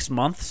for, 6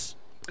 months?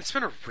 It's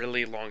been a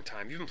really long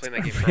time. You've been playing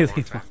that game for a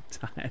long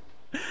time.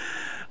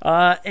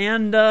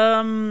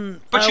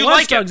 But you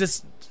like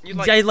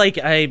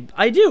it.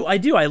 I do.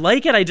 I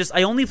like it.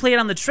 I only play it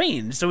on the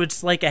train, so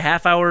it's like a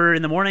half hour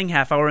in the morning,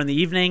 half hour in the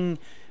evening,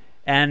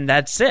 and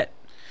that's it.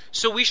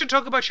 So we should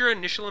talk about your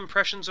initial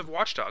impressions of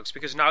Watch Dogs,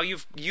 because now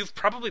you've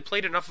probably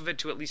played enough of it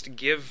to at least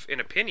give an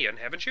opinion,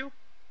 haven't you?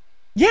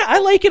 Yeah, I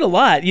like it a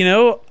lot. You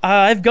know,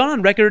 I've gone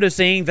on record as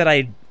saying that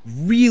I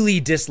really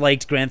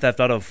disliked Grand Theft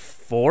Auto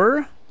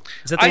 4.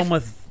 Is that the one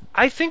with?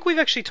 I think we've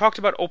actually talked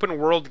about open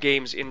world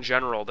games in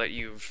general that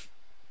you've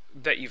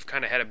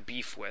kind of had a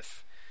beef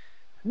with.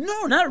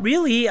 No, not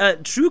really.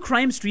 True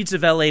Crime Streets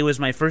of LA was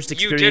my first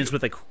experience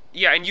with a...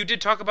 Yeah, and you did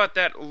talk about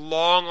that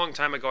long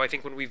time ago, I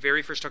think, when we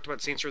very first talked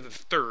about Saints Row the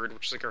Third,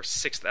 which is like our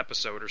 6th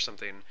episode or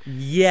something.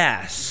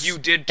 Yes. You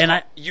did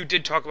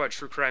talk about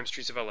True Crime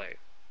Streets of LA.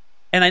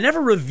 And I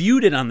never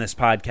reviewed it on this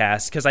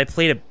podcast, because I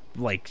played it,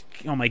 like,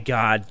 oh my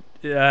god,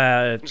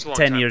 10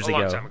 years ago.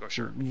 A long time ago,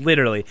 sure.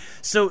 Literally.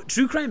 So,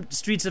 True Crime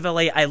Streets of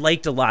LA, I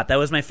liked a lot. That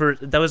was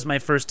my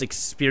first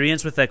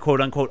experience with a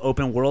quote-unquote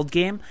open-world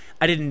game.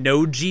 I didn't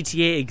know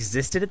GTA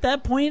existed at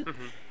that point,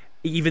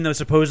 even though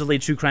supposedly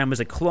True Crime was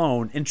a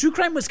clone. And True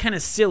Crime was kind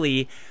of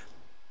silly.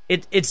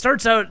 It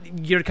starts out,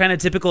 you're kind of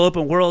typical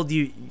open world.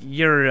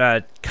 You're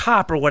a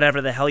cop or whatever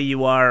the hell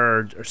you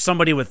are, or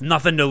somebody with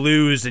nothing to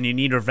lose and you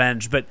need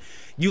revenge. But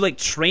you like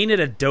train at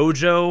a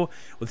dojo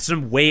with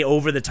some way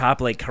over the top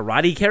like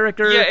karate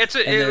character. Yeah,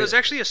 it was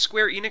actually a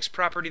Square Enix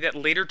property that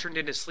later turned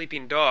into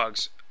Sleeping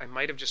Dogs. I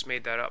might have just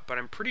made that up, but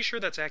I'm pretty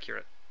sure that's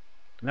accurate.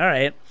 All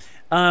right.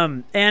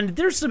 And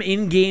there's some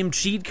in-game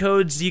cheat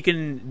codes you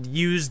can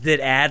use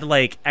that add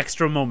like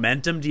extra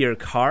momentum to your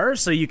car,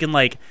 so you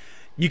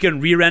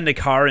can rear-end a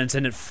car and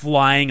send it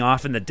flying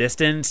off in the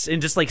distance,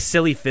 and just like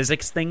silly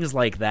physics things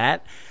like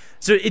that.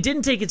 So it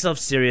didn't take itself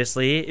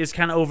seriously. It was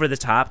kind of over the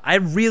top. I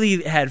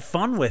really had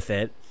fun with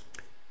it.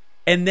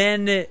 And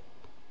then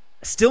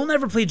still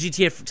never played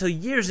GTA until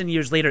years and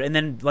years later. And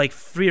then like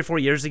 3 or 4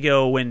 years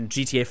ago when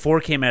GTA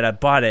 4 came out, I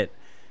bought it,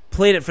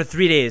 played it for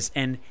 3 days,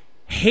 and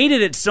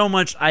hated it so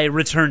much I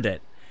returned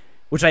it.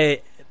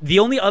 The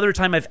only other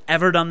time I've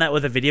ever done that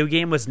with a video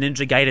game was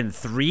Ninja Gaiden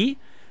 3,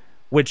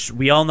 which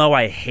we all know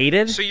I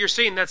hated. So you're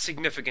saying that's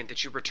significant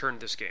that you returned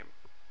this game?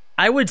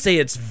 I would say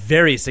it's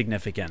very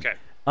significant. Okay.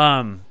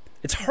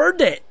 It's hard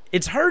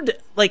to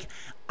like,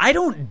 I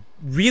don't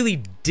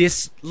really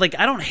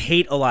I don't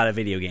hate a lot of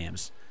video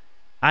games.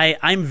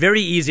 I'm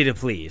very easy to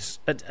please.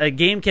 A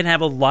game can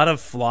have a lot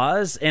of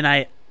flaws, and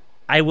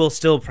I will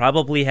still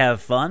probably have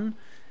fun.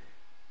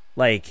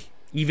 Like,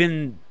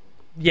 even,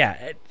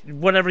 yeah,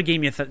 whatever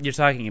game you're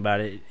talking about,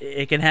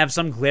 it can have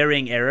some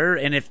glaring error,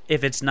 and if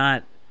it's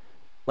not,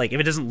 like, if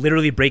it doesn't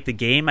literally break the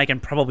game, I can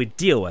probably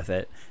deal with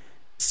it.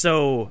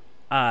 So,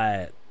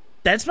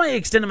 that's my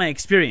extent of my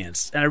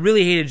experience, and I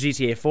really hated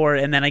GTA 4,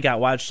 and then I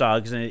got Watch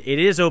Dogs, and it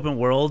is open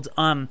world.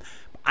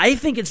 I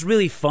think it's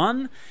really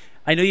fun.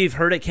 I know you've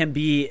heard it can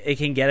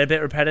get a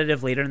bit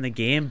repetitive later in the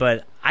game,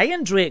 but I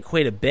enjoy it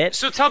quite a bit.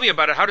 So tell me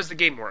about it. How does the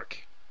game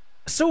work?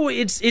 So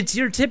it's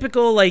your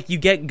typical, like, you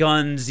get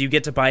guns, you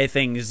get to buy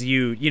things,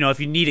 you know,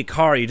 if you need a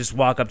car, you just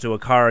walk up to a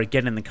car,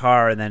 get in the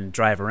car, and then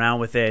drive around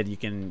with it. You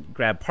can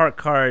grab parked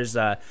cars.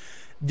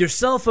 Your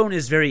cell phone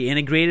is very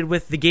integrated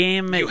with the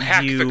game. You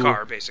hack the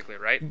car, basically,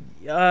 right?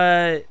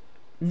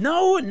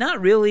 No,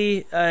 not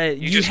really.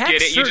 You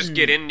just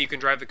get in and you can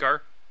drive the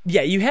car?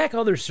 Yeah, you hack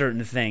other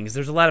certain things.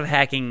 There's a lot of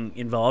hacking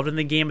involved in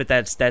the game, but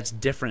that's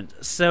different.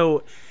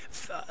 So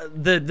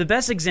the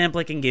best example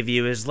I can give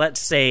you is, let's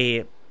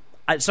say,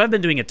 so I've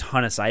been doing a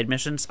ton of side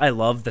missions. I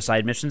love the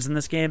side missions in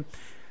this game.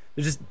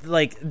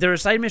 There are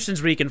side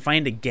missions where you can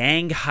find a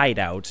gang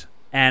hideout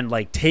and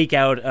like take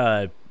out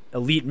a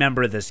elite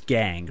member of this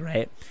gang,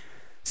 right?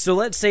 So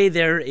let's say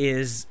there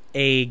is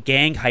a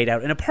gang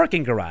hideout in a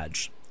parking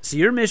garage. So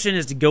your mission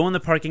is to go in the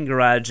parking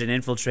garage and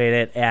infiltrate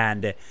it,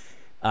 and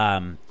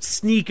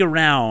sneak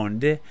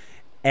around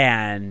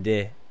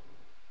and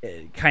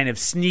kind of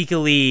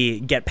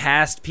sneakily get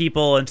past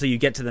people until you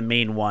get to the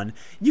main one.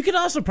 You could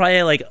also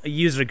probably like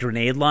use a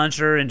grenade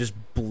launcher and just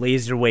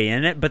blaze your way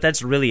in it, but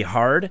that's really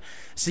hard.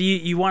 So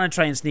you want to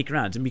try and sneak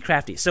around and be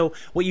crafty. So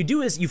what you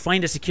do is you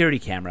find a security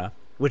camera,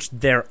 which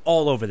they're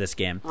all over this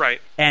game. Right.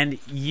 And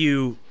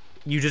you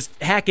just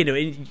hack into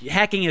it.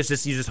 Hacking is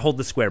just you just hold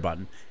the square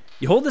button.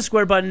 You hold the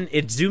square button,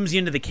 it zooms you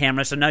into the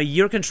camera, so now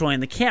you're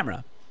controlling the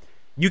camera.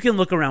 You can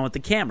look around with the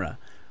camera.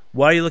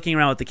 While you're looking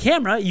around with the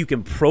camera, you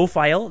can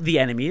profile the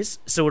enemies,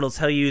 so it'll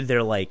tell you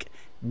their like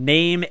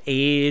name,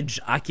 age,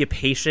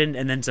 occupation,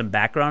 and then some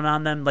background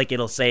on them. Like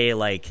it'll say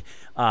like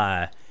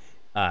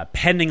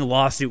pending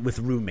lawsuit with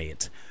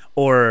roommate,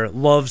 or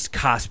loves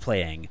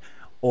cosplaying,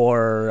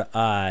 or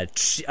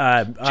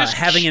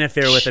having an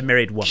affair with a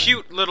married woman.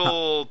 Cute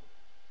little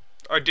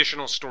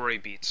additional story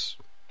beats.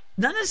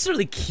 Not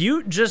necessarily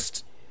cute,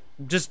 just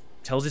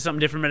tells you something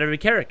different about every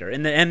character,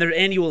 and their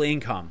annual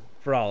income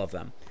for all of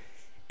them.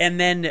 And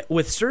then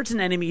with certain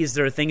enemies,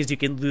 there are things you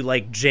can do,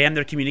 like jam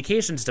their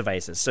communications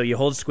devices. So you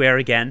hold square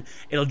again,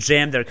 it'll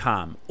jam their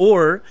comm.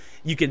 Or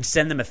you can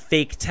send them a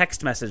fake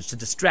text message to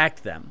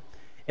distract them.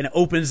 And it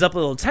opens up a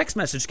little text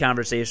message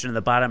conversation at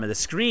the bottom of the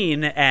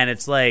screen, and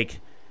it's like,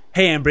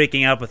 hey, I'm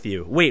breaking up with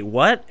you. Wait,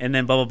 what? And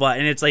then blah, blah, blah.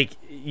 And it's like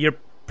you're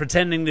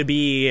pretending to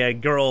be a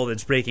girl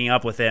that's breaking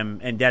up with him,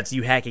 and that's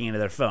you hacking into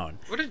their phone.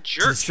 What a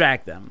jerk. To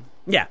distract them.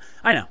 Yeah,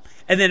 I know.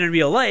 And then in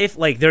real life,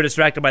 like, they're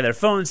distracted by their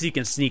phones, so you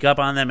can sneak up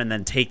on them and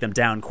then take them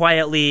down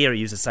quietly or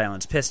use a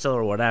silenced pistol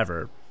or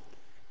whatever.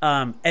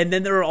 And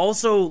then there are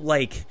also,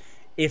 like,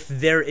 if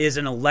there is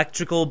an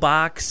electrical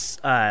box,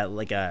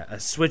 like a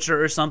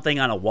switcher or something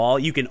on a wall,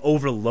 you can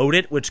overload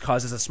it, which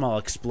causes a small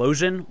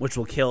explosion, which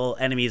will kill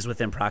enemies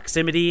within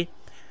proximity.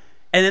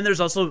 And then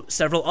there's also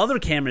several other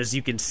cameras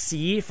you can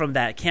see from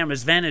that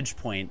camera's vantage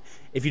point.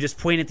 If you just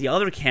point at the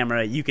other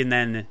camera, you can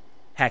then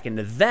hack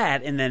into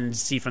that and then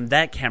see from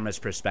that camera's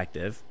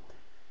perspective.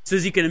 So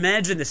as you can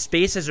imagine, the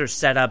spaces are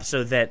set up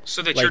so that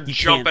like, you're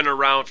jumping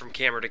around from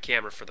camera to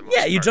camera for the most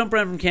part. Yeah, you jump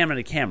around from camera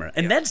to camera.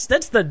 And that's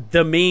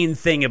the main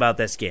thing about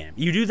this game.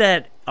 You do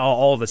that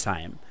all the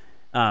time.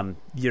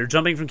 You're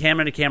jumping from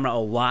camera to camera a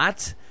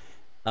lot.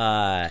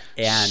 And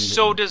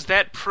so does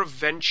that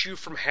prevent you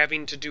from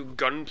having to do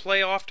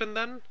gunplay often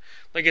then?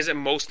 Like, is it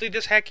mostly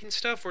this hacking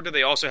stuff, or do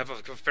they also have a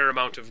fair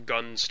amount of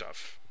gun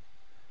stuff?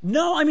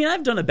 No, I mean,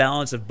 I've done a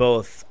balance of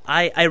both.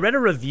 I read a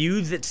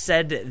review that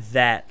said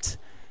that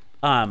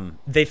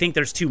they think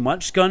there's too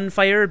much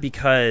gunfire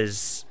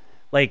because,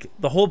 like,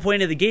 the whole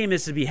point of the game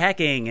is to be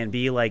hacking and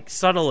be, like,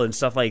 subtle and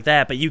stuff like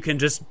that, but you can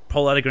just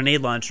pull out a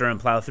grenade launcher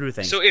and plow through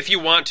things. So if you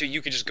want to, you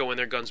could just go in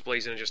there guns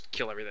blazing and just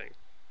kill everything.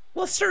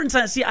 Well, certain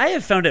times, see, I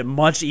have found it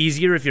much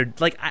easier if you're,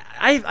 like,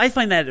 I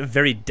find that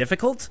very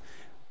difficult.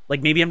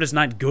 Like, maybe I'm just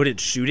not good at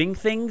shooting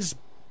things,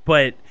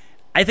 but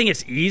I think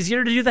it's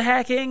easier to do the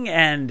hacking,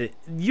 and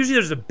usually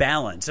there's a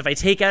balance. If I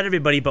take out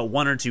everybody but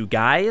one or two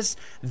guys,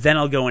 then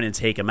I'll go in and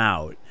take them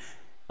out.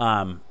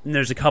 And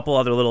there's a couple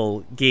other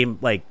little game,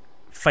 like,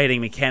 fighting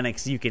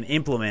mechanics you can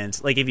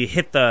implement. Like, if you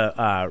hit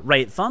the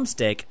right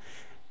thumbstick,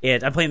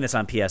 I'm playing this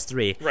on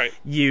PS3. Right.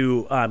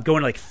 You go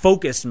into, like,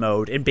 focus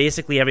mode, and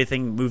basically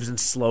everything moves in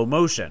slow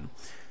motion.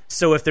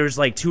 So if there's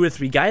like two or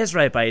three guys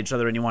right by each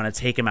other and you want to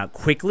take them out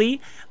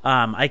quickly,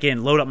 I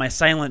can load up my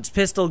silenced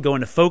pistol, go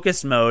into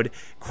focus mode,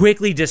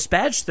 quickly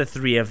dispatch the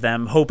three of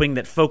them, hoping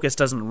that focus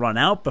doesn't run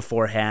out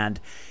beforehand,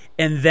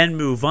 and then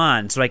move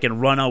on. So I can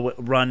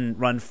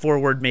run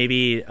forward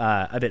maybe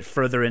a bit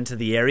further into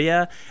the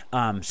area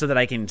so that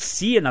I can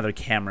see another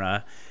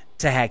camera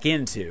to hack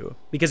into,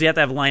 because you have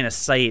to have line of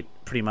sight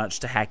pretty much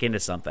to hack into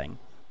something.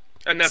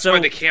 And that's why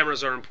the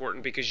cameras are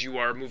important, because you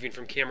are moving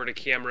from camera to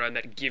camera, and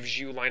that gives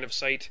you line of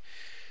sight.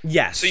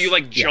 Yes. So you,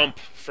 like, jump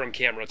from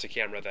camera to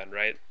camera then,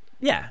 right?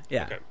 Yeah.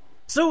 Okay.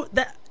 So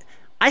that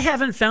I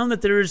haven't found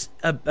that there's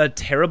a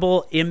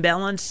terrible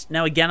imbalance.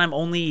 Now, again, I'm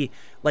only,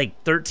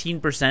 like,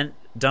 13%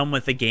 done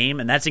with the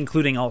game, and that's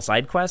including all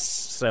side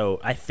quests.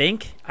 So I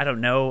don't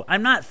know.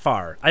 I'm not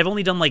far. I've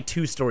only done, like,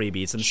 2 story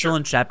beats. I'm still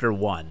in chapter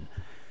 1.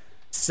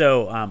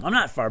 So I'm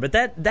not far, but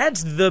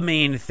that's the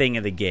main thing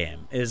of the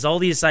game, is all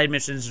these side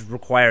missions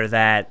require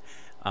that.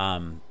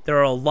 There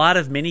are a lot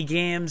of mini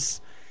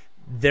games.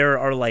 There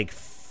are like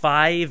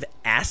 5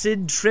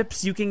 acid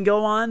trips you can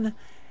go on,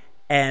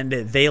 and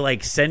they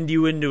like send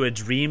you into a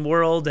dream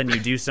world, and you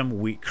do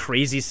some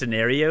crazy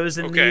scenarios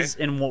in these.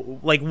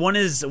 And like one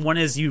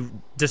is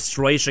you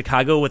destroy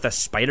Chicago with a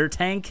spider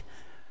tank,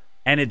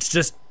 and it's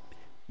just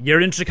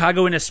you're in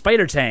Chicago in a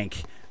spider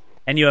tank.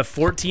 And you have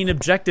 14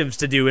 objectives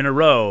to do in a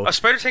row. A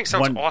spider tank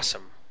sounds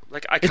awesome.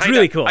 Like it's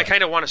really cool. I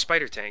kind of want a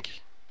spider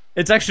tank.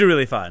 It's actually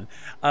really fun.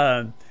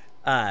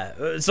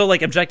 So,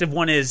 like, objective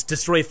 1 is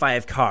destroy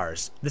 5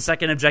 cars. The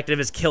second objective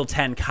is kill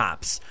 10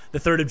 cops. The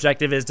third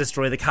objective is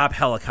destroy the cop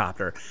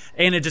helicopter.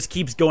 And it just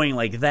keeps going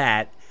like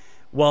that.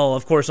 Well,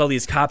 of course, all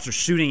these cops are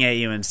shooting at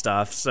you and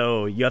stuff.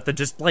 So you have to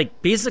just,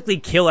 like, basically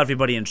kill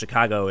everybody in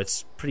Chicago.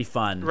 It's pretty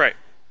fun. Right.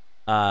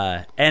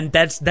 And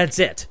that's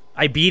it.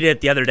 I beat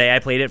it the other day. I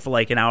played it for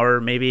like an hour,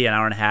 maybe an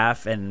hour and a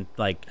half, and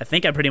like I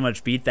think I pretty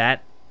much beat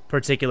that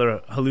particular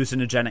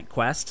hallucinogenic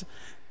quest.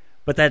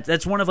 But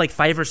that's one of like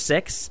 5 or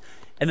 6.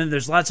 And then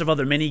there's lots of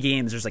other mini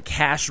games. There's a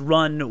cash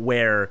run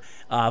where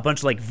a bunch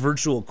of like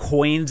virtual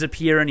coins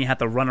appear and you have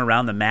to run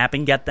around the map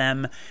and get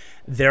them.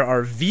 There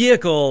are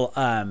vehicle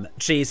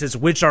chases,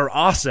 which are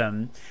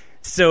awesome.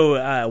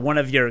 So one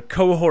of your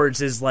cohorts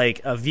is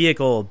like a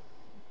vehicle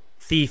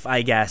thief,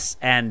 I guess,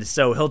 and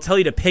so he'll tell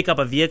you to pick up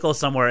a vehicle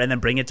somewhere and then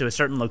bring it to a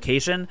certain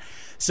location.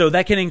 So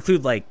that can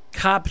include like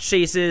cop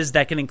chases,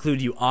 that can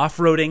include you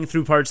off-roading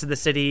through parts of the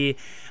city,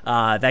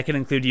 that can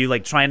include you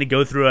like trying to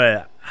go through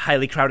a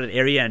highly crowded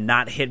area and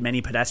not hit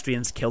many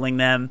pedestrians, killing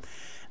them.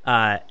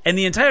 And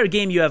the entire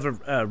game you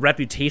have a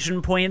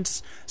reputation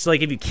points, so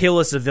like if you kill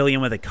a civilian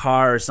with a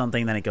car or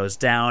something, then it goes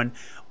down,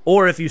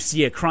 or if you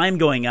see a crime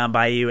going on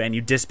by you and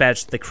you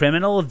dispatch the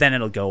criminal, then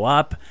it'll go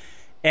up.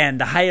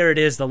 And the higher it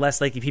is, the less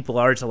likely people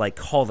are to like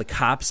call the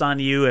cops on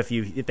you if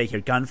they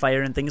hear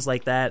gunfire and things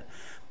like that.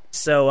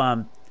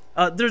 So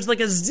there's like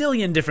a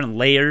zillion different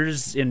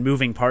layers and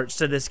moving parts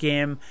to this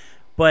game,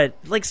 but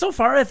like so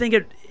far, I think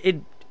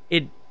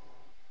it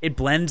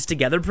blends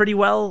together pretty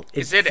well.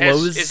 Is it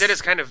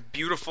as kind of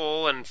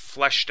beautiful and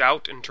fleshed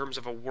out in terms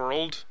of a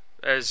world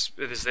as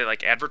they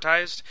like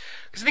advertised?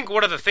 Because I think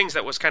one of the things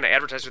that was kind of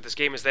advertised with this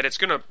game is that it's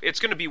gonna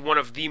be one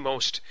of the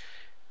most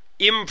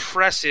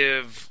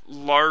impressive,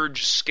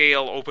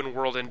 large-scale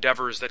open-world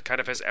endeavors that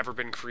kind of has ever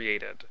been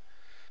created.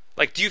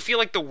 Like, do you feel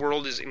like the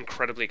world is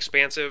incredibly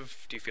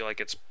expansive? Do you feel like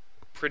it's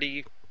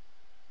pretty?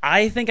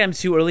 I think I'm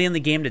too early in the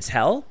game to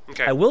tell.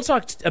 Okay. I will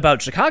talk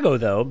about Chicago,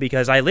 though,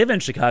 because I live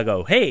in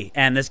Chicago. Hey,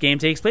 and this game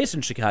takes place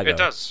in Chicago. It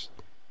does.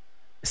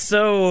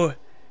 So,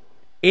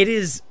 it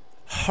is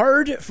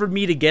hard for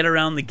me to get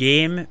around the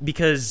game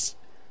because...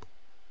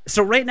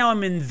 So right now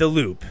I'm in The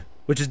Loop,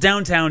 which is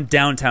downtown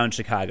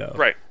Chicago.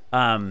 Right.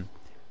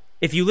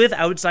 If you live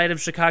outside of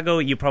Chicago,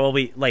 you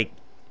probably like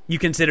you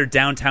consider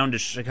downtown to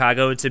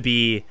Chicago to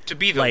be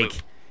the like Loop.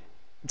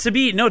 to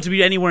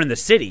be anywhere in the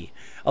city.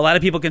 A lot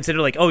of people consider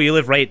like, oh, you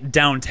live right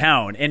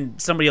downtown,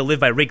 and somebody will live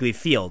by Wrigley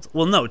Field.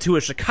 Well, no, to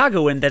a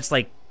Chicagoan, that's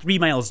like 3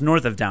 miles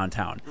north of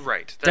downtown.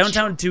 Right.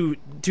 Downtown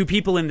to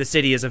people in the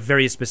city is a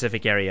very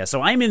specific area.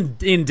 So I'm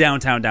in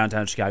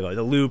downtown Chicago.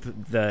 The Loop,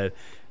 the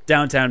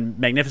downtown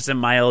Magnificent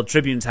Mile,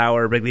 Tribune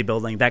Tower, Wrigley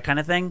Building, that kind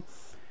of thing.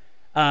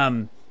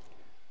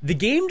 The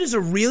game does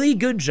a really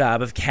good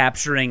job of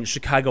capturing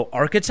Chicago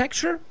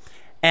architecture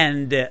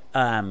and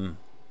the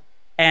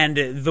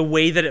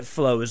way that it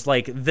flows,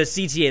 like the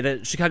CTA,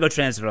 the Chicago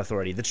Transit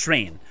Authority, the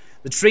train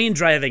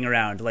driving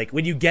around. Like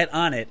when you get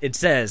on it, it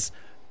says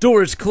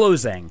doors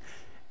closing,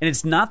 and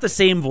it's not the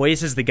same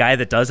voice as the guy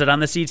that does it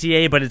on the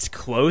CTA, but it's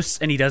close,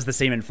 and he does the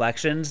same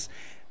inflections,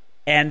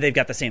 and they've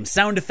got the same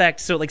sound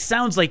effects, so it like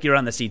sounds like you're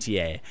on the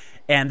CTA,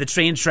 and the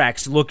train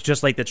tracks look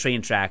just like the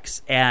train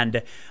tracks,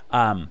 and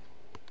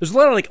there's a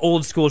lot of like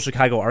old school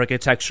Chicago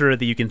architecture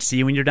that you can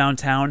see when you're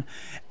downtown.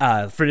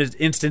 For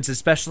instance,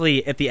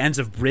 especially at the ends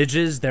of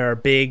bridges, there are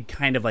big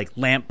kind of like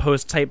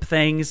lamppost type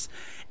things,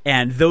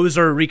 and those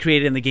are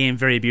recreated in the game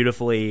very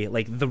beautifully.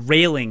 Like the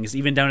railings,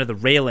 even down to the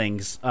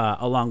railings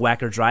along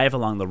Wacker Drive,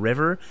 along the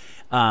river.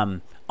 All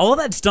of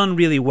that's done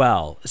really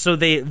well. So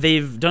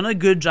they've done a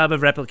good job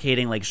of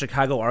replicating like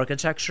Chicago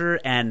architecture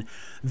and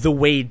the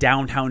way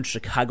downtown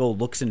Chicago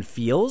looks and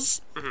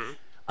feels. Mm-hmm.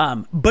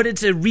 But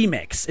it's a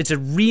remix. It's a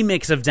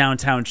remix of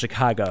downtown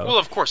Chicago. Well,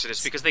 of course it is,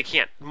 because they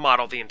can't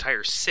model the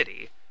entire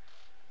city.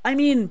 I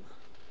mean,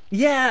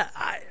 yeah,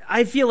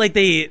 I feel like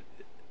they...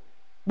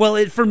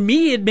 Well, for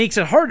me, it makes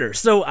it harder.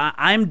 So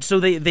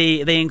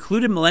they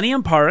included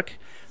Millennium Park,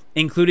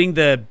 including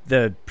the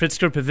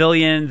Pritzker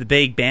Pavilion, the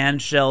big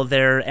band shell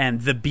there,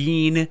 and the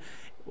Bean,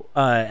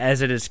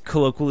 as it is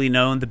colloquially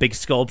known, the big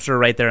sculpture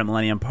right there at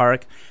Millennium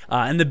Park.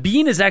 And the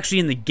Bean is actually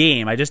in the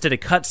game. I just did a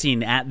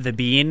cutscene at the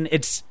Bean.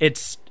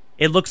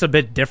 It looks a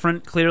bit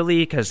different, clearly,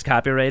 because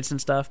copyrights and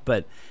stuff,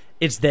 but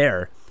it's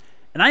there.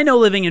 And I know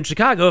living in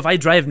Chicago, if I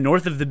drive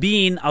north of the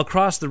Bean, I'll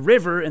cross the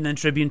river, and then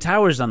Tribune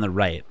Tower's on the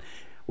right.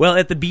 Well,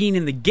 at the Bean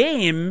in the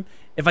game,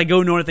 if I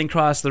go north and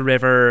cross the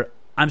river,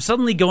 I'm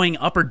suddenly going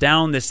up or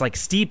down this like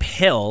steep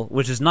hill,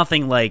 which is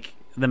nothing like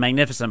the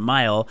Magnificent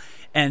Mile,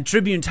 and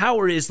Tribune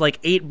Tower is like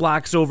 8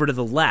 blocks over to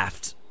the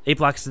left, 8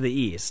 blocks to the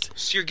east.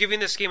 So you're giving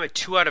this game a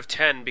 2 out of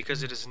 10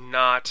 because it is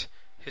not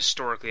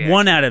historically accurate.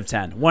 1 out of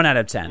 10. 1 out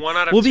of 10. 1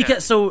 out of 10. Well,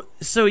 because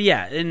so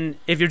yeah, and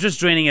if you're just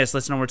joining us,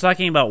 listener, we're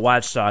talking about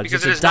Watch Dogs.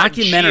 Because it's a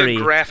documentary, not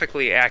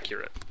geographically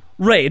accurate.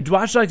 Right,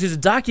 Watch Dogs is a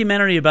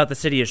documentary about the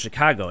city of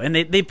Chicago, and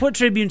they put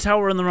Tribune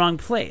Tower in the wrong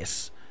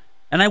place.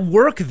 And I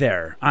work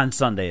there on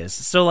Sundays,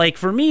 so like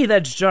for me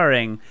that's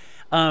jarring.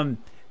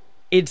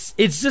 It's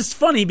just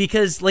funny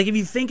because like if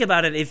you think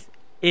about it,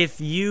 if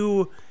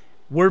you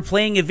were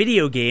playing a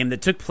video game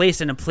that took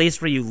place in a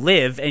place where you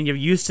live and you're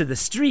used to the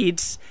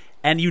streets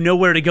and you know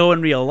where to go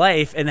in real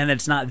life, and then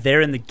it's not there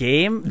in the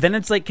game, then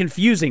it's like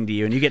confusing to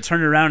you and you get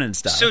turned around and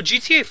stuff. So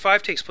GTA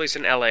 5 takes place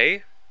in LA,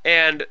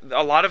 and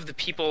a lot of the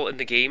people in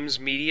the game's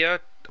media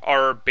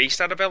are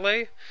based out of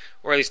LA,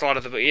 or at least a lot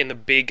of in the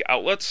big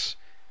outlets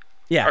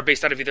are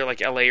based out of either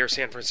like LA or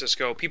San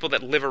Francisco. People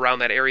that live around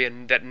that area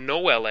and that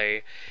know LA.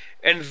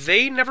 And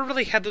they never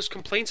really had those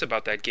complaints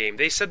about that game.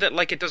 They said that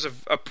like it does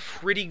a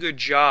pretty good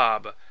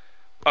job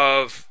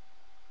of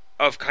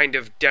kind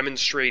of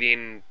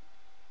demonstrating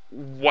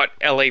what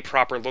LA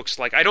proper looks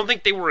like. I don't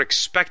think they were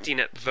expecting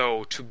it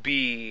though to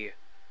be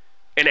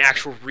an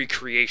actual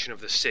recreation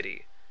of the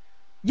city.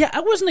 Yeah,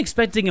 I wasn't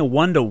expecting a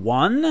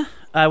 1-to-1.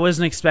 I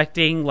wasn't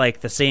expecting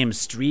like the same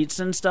streets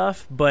and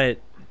stuff, but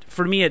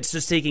for me it's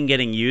just taking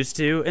getting used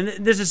to. And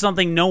this is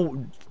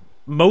something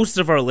most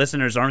of our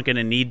listeners aren't going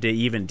to need to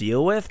even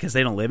deal with because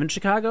they don't live in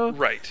Chicago.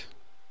 Right.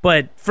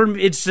 But for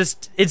me,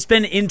 it's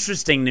been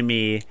interesting to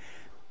me.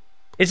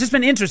 It's just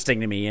been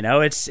interesting to me, you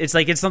know. It's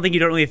like it's something you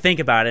don't really think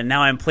about, and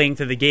now I'm playing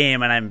through the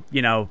game, and I'm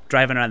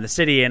driving around the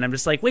city, and I'm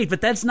just like, wait,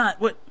 but that's not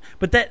what.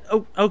 But that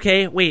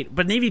okay, wait,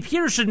 but Navy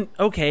Pier shouldn't.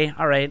 Okay,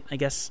 all right, I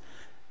guess.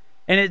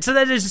 And so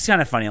that is just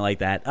kind of funny like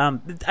that.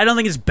 I don't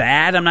think it's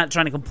bad. I'm not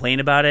trying to complain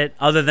about it,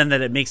 other than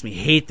that it makes me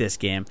hate this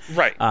game.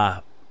 Right.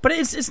 But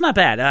it's not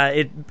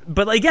bad.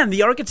 But again,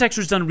 the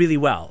architecture's done really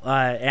well,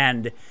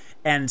 and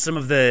some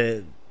of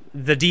the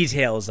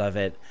details of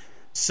it.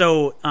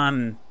 So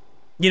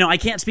I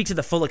can't speak to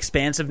the full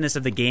expansiveness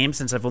of the game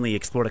since I've only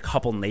explored a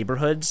couple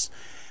neighborhoods,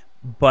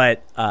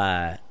 but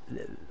I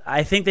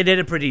think they did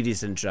a pretty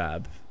decent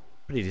job.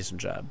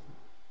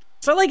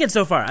 So I like it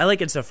so far.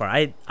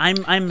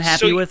 I'm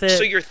happy with it.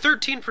 So you're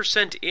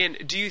 13% in.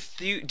 Do you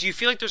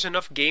feel like there's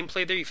enough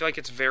gameplay there? You feel like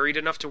it's varied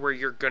enough to where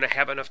you're going to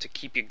have enough to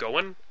keep you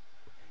going?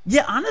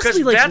 Yeah,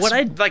 honestly,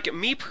 like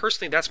me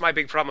personally, that's my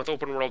big problem with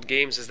open world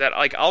games is that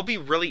like I'll be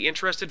really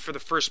interested for the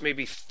first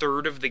maybe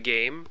third of the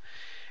game,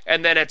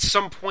 and then at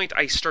some point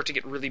I start to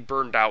get really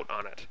burned out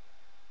on it.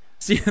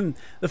 See,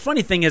 the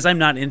funny thing is I'm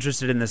not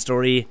interested in the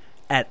story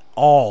at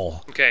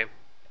all. Okay.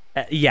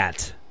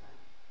 Yet.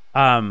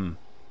 The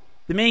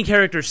main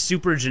character's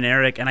super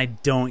generic and I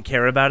don't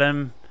care about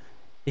him.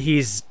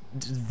 He's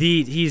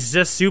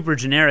just super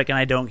generic and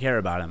I don't care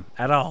about him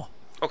at all.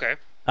 Okay.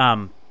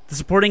 The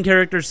supporting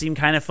characters seem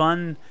kind of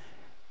fun.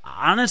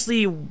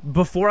 Honestly,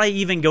 before I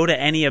even go to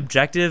any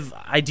objective,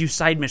 I do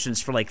side missions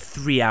for like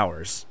 3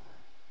 hours.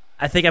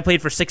 I think I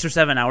played for 6 or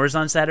 7 hours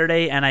on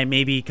Saturday, and I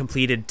maybe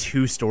completed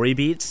 2 story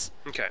beats.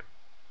 Okay.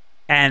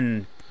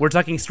 And we're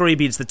talking story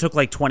beats that took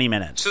like 20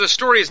 minutes. So the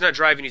story is not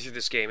driving you through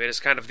this game. It is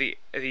kind of the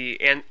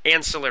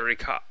ancillary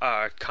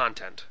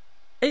content.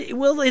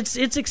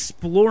 It's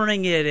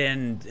exploring it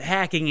and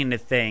hacking into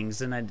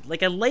things, and I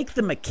like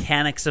the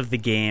mechanics of the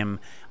game.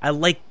 I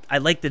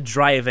like the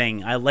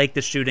driving. I like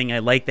the shooting. I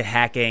like the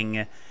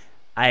hacking.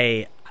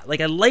 I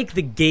like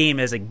the game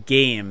as a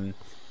game.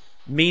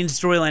 Main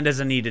storyline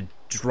doesn't need to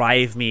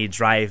drive me.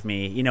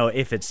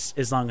 If it's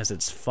as long as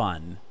it's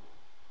fun.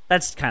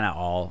 That's kind of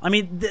all. I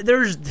mean,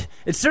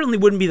 it certainly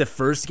wouldn't be the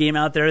first game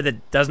out there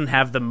that doesn't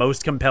have the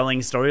most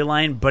compelling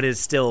storyline, but is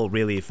still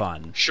really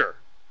fun. Sure.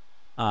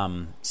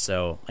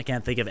 So I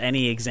can't think of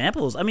any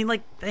examples. I mean,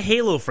 like the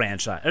Halo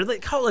franchise or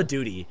like Call of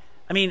Duty.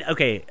 I mean,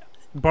 okay,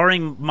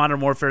 barring Modern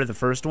Warfare, the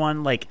first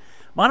one, like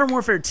Modern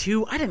Warfare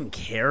 2, I didn't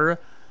care.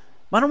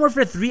 Modern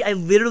Warfare 3, I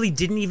literally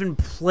didn't even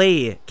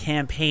play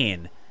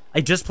campaign. I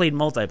just played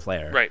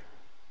multiplayer. Right.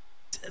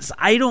 So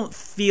I don't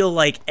feel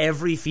like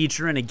every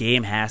feature in a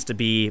game has to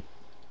be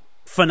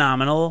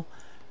phenomenal.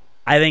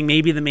 I think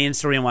maybe the main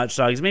story in Watch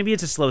Dogs, maybe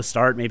it's a slow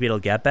start, maybe it'll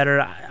get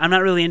better. I'm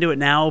not really into it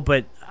now,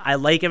 but I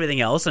like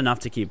everything else enough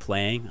to keep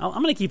playing.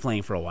 I'm going to keep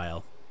playing for a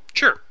while.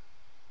 Sure.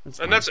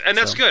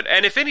 That's good.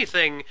 And if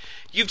anything,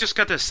 you've just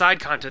got the side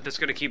content that's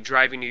going to keep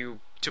driving you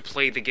to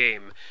play the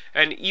game.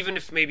 And even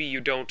if maybe you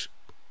don't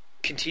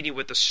continue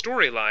with the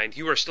storyline,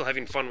 you are still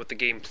having fun with the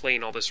game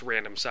playing all this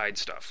random side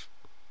stuff.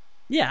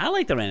 Yeah, I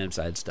like the random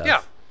side stuff.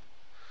 Yeah.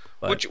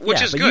 But,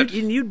 which is good.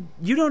 You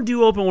don't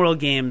do open world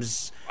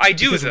games. I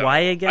do, though. Why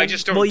again? I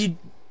just don't. Well,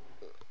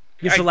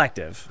 you're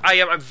selective.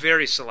 I'm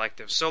very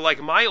selective. So,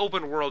 like, my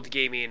open world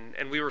gaming,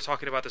 and we were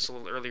talking about this a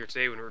little earlier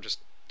today when we were just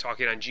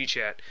talking on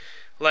GChat.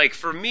 Like,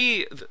 for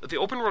me, the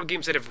open world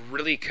games that have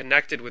really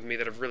connected with me,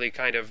 that have really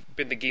kind of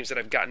been the games that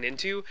I've gotten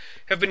into,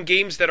 have been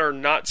games that are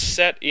not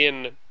set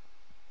in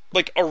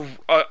like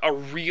a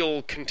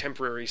real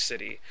contemporary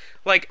city.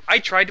 Like, I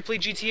tried to play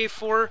GTA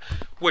 4,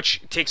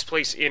 which takes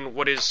place in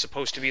what is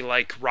supposed to be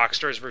like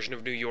Rockstar's version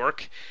of New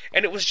York,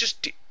 and it was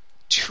just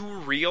too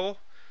real.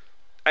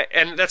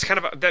 And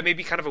that may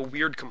be kind of a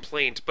weird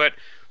complaint, but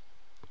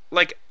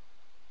like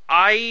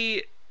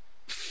I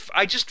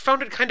just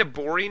found it kind of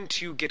boring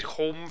to get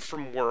home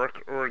from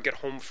work, or get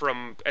home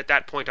from, at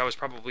that point I was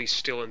probably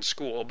still in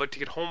school, but to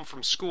get home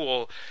from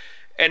school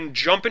and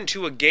jump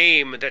into a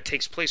game that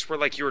takes place where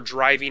like you're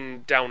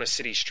driving down a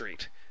city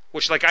street,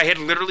 which like I had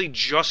literally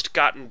just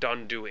gotten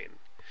done doing.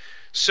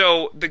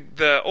 So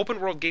the open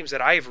world games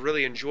that I have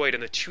really enjoyed,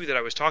 and the two that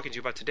I was talking to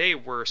you about today,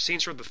 were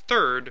Saints Row the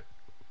Third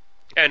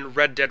and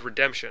Red Dead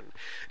Redemption.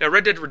 Now,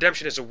 Red Dead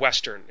Redemption is a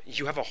Western.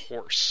 You have a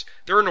horse.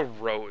 There are no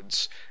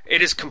roads.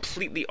 It is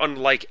completely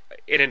unlike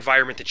an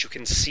environment that you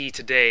can see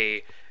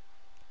today,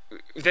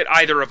 that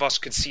either of us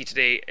could see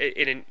today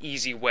in an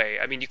easy way.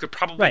 I mean, you could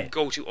probably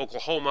go to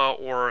Oklahoma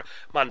or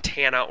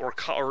Montana or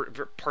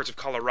parts of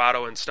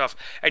Colorado and stuff,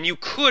 and you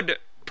could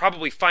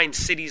probably find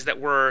cities that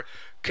were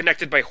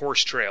connected by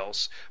horse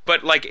trails.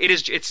 But like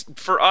it's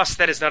for us,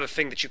 that is not a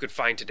thing that you could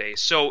find today.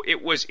 So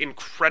it was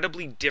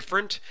incredibly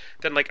different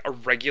than like a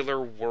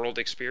regular world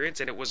experience,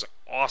 and it was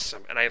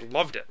awesome, and I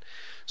loved it.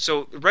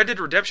 So Red Dead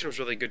Redemption was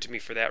really good to me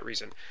for that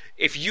reason.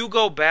 If you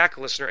go back,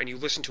 listener, and you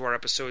listen to our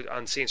episode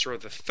on Saints Row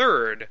the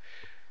Third,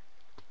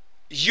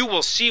 you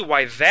will see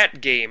why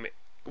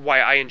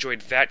I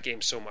enjoyed that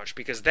game so much,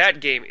 because that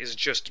game is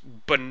just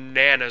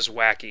bananas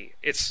wacky.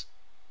 It's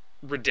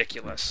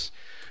ridiculous.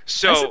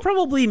 So I should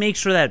probably make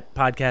sure that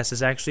podcast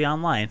is actually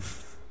online.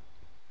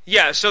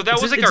 Yeah, so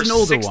that was like it's our an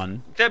older sixth,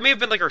 one. That may have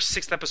been like our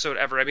 6th episode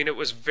ever. I mean, it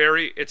was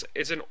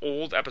it's an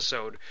old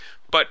episode,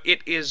 but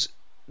it is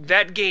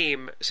that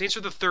game. Saints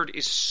Row the Third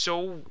is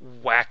so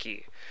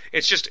wacky.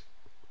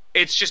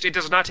 It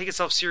does not take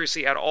itself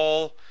seriously at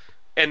all,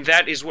 and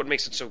that is what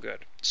makes it so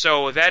good.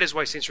 So that is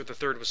why Saints Row the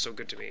Third was so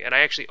good to me. And I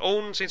actually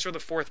own Saints Row the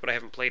Fourth, but I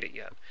haven't played it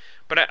yet.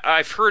 But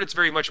I've heard it's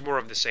very much more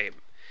of the same.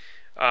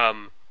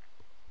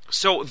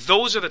 So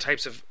those are the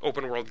types of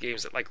open world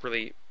games that like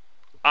really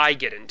I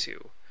get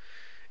into.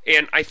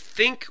 And I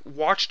think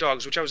Watch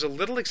Dogs, which I was a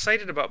little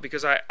excited about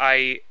because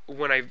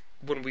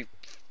when we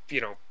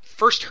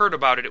first heard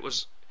about it,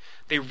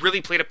 they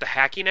really played up the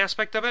hacking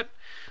aspect of it.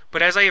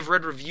 But as I have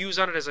read reviews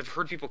on it, as I've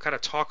heard people kind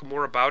of talk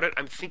more about it,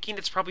 I'm thinking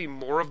it's probably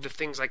more of the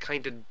things I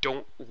kind of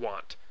don't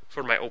want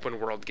for my open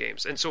world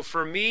games. And so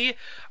for me,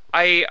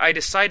 I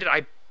decided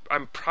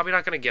I'm probably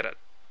not going to get it.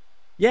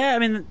 Yeah, I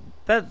mean,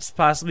 that's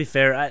possibly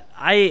fair.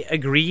 I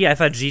agree. I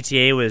thought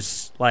GTA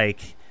was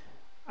like,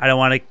 I don't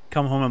want to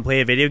come home and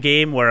play a video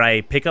game where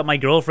I pick up my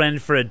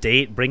girlfriend for a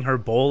date, bring her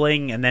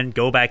bowling, and then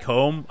go back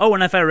home. Oh,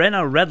 and if I ran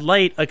a red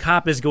light, a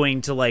cop is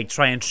going to like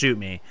try and shoot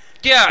me.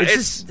 Yeah,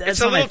 it's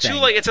a little too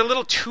like it's a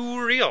little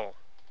too real.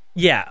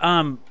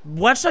 Yeah,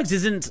 Watch Dogs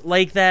isn't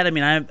like that. I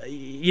mean,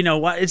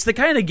 it's the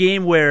kind of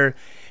game where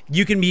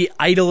you can be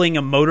idling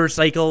a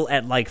motorcycle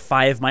at like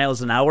 5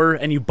 miles an hour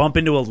and you bump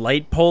into a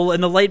light pole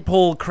and the light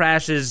pole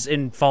crashes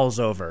and falls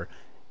over.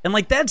 And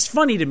like that's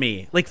funny to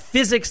me. Like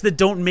physics that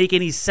don't make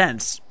any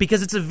sense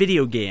because it's a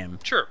video game.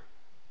 Sure.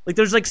 Like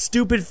there's like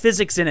stupid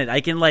physics in it.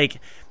 I can like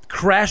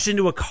crash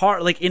into a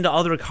car, like into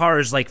other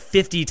cars like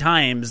 50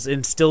 times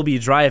and still be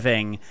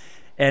driving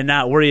and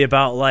not worry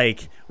about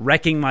like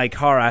wrecking my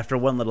car after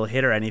one little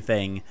hit or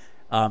anything.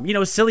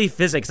 Silly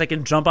physics. I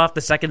can jump off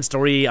the second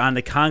story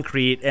onto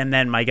concrete and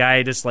then my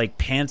guy just like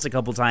pants a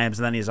couple times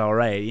and then he's all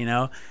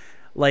right,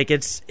 Like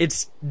it's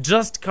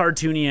just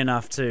cartoony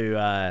enough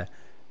to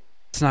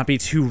not be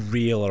too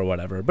real or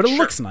whatever, but it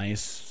looks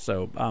nice.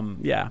 So,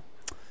 yeah.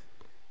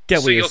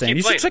 Get what you're saying.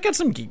 You should check out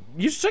some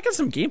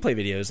gameplay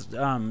videos.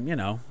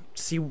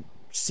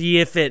 See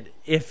if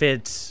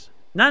it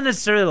not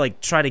necessarily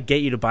like try to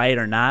get you to buy it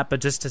or not,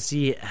 but just to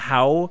see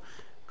how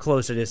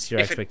close it is to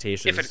your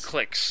expectations. If it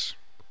clicks.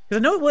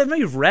 Because I know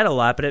you've read a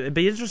lot, but it'd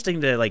be interesting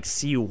to like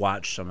see you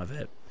watch some of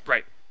it.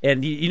 Right.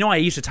 And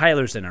Aisha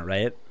Tyler's in it,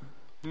 right?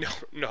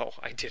 No,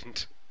 I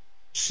didn't.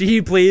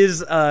 She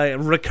plays a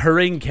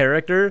recurring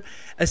character.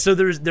 So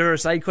there are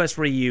side quests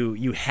where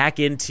you hack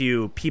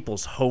into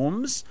people's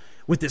homes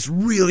with this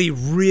really,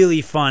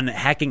 really fun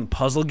hacking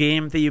puzzle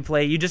game that you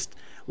play. You just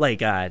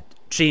like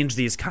change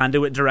these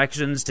conduit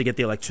directions to get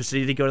the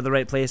electricity to go to the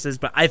right places.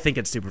 But I think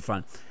it's super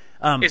fun.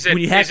 Is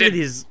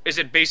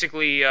it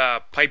basically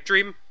Pipe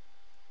Dream?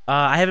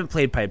 I haven't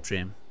played Pipe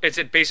Dream. Is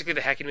it basically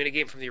the hacking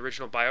minigame from the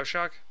original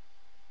BioShock?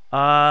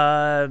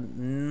 I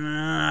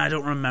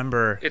don't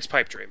remember. It's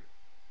Pipe Dream.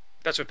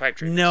 That's what Pipe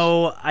Dream is.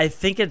 No, I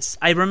think it's...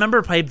 I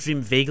remember Pipe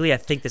Dream vaguely. I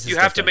think this is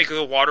different. You have to make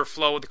the water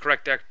flow with the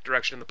correct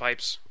direction in the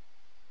pipes.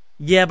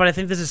 Yeah, but I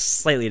think this is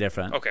slightly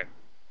different. Okay.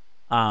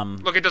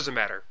 Look, it doesn't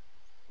matter.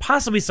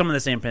 Possibly some of the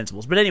same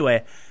principles. But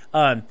anyway,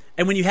 and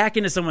when you hack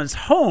into someone's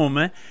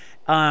home...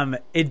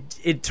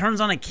 it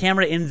turns on a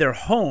camera in their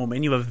home,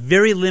 and you have a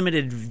very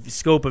limited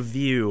scope of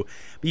view.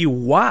 But you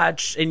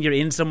watch, and you're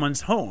in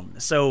someone's home.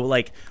 So,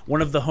 like,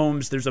 one of the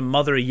homes, there's a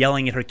mother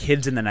yelling at her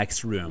kids in the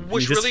next room.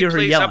 Which you just really hear her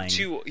plays yelling. up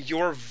to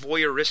your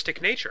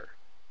voyeuristic nature.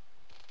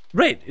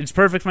 Right. It's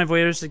perfect for my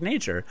voyeuristic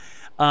nature.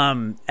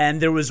 And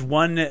there was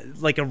one,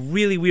 like, a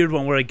really weird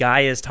one where a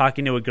guy is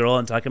talking to a girl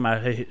and talking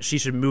about how she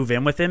should move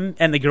in with him,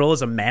 and the girl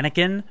is a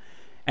mannequin.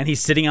 And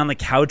he's sitting on the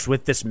couch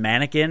with this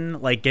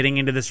mannequin, like getting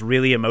into this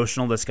really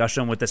emotional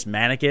discussion with this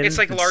mannequin. It's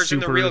like Lars and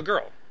the Real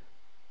Girl.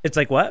 It's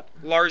like what?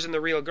 Lars and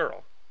the Real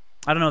Girl.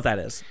 I don't know what that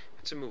is.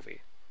 It's a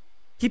movie.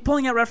 Keep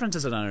pulling out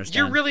references I don't understand.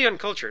 You're really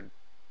uncultured.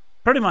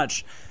 Pretty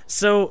much.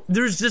 So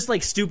there's just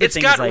like stupid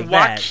things like that. It's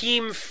got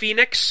Joaquin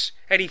Phoenix,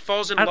 and he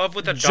falls in love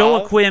with a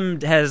doll.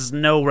 Joaquin has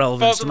no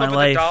relevance to my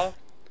life. Falls in love with a doll.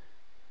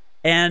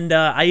 And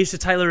Aisha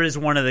Tyler is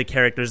one of the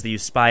characters that you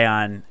spy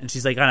on, and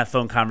she's like on a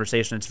phone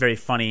conversation. It's very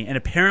funny, and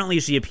apparently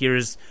she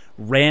appears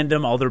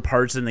random other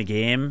parts in the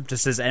game,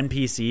 just as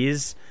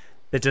NPCs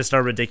that just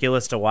are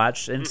ridiculous to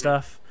watch and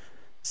stuff.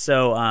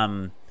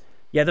 So,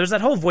 yeah, there's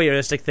that whole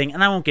voyeuristic thing,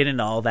 and I won't get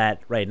into all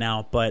that right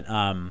now. But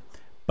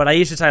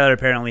Aisha Tyler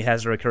apparently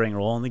has a recurring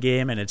role in the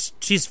game, and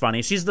she's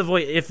funny. She's the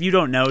voice. If you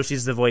don't know,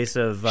 she's the voice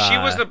of.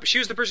 She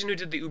was the person who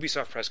did the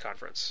Ubisoft press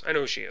conference. I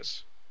know who she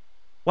is.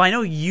 Well, I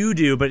know you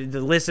do, but the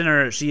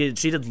listener, she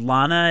did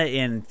Lana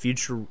in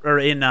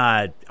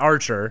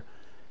Archer,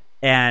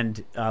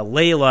 and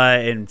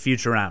Layla in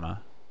Futurama.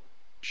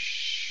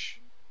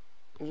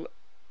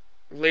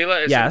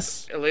 Layla is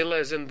yes. Layla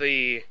is in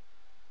the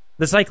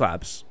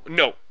Cyclops.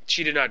 No,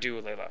 she did not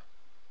do Layla.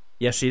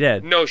 Yes, she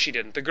did. No, she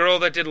didn't. The girl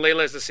that did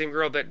Layla is the same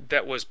girl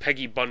that was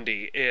Peggy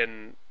Bundy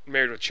in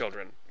Married with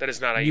Children. That is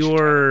not Aisha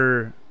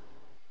Tyler.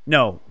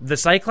 No, the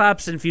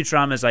Cyclops in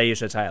Futurama is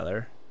Aisha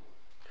Tyler.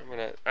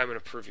 I'm gonna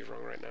prove you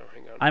wrong right now.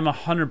 Hang on. I'm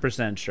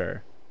 100%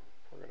 sure.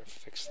 We're gonna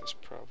fix this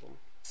problem.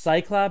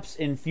 Cyclops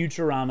in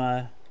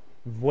Futurama,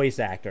 voice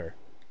actor.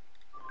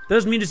 That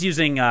was me just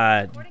using.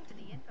 According to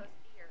the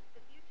Infosphere, the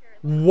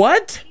future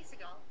What? Katie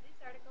Sagal. This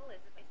article is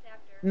by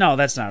actor. No,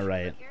 that's not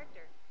right.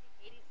 Character.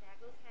 Katie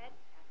Sagal's head.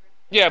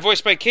 Yeah,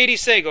 voiced by Katie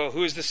Sagal,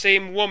 who is the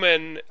same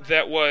woman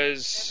that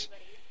was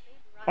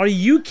Are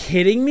you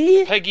kidding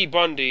me? Peggy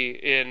Bundy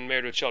in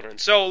Married with Children.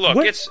 So look,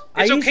 What? it's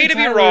Aisha okay to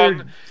be Tyler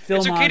wrong.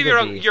 It's okay to be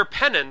wrong. filmography. Your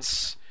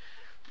penance.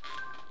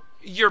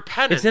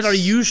 It said, "Are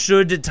you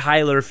should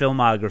Tyler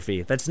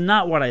filmography?" That's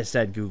not what I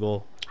said,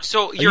 Google.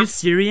 So Are you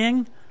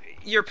serious?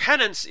 your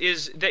penance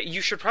is that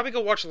you should probably go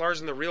watch Lars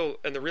and the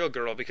Real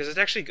Girl, because it's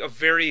actually a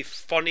very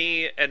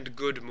funny and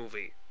good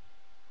movie,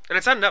 and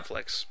it's on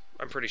Netflix.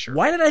 I'm pretty sure.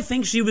 Why did I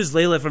think she was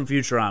Layla from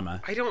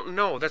Futurama? I don't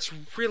know. That's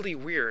really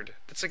weird.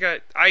 That's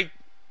like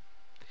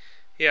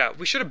Yeah,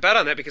 we should have bet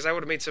on that, because I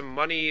would have made some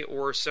money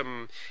or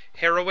some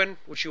heroin,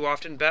 which you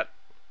often bet.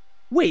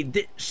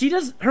 Wait, she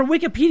does. Her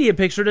Wikipedia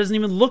picture doesn't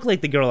even look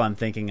like the girl I'm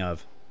thinking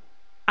of.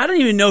 I don't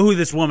even know who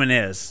this woman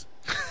is.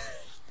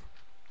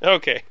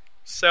 Okay,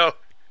 so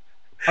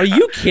are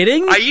you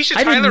kidding? Aisha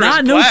I did Tyler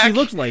not is know black, she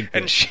looked like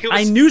this. and she was,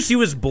 I knew she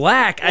was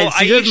black. Well,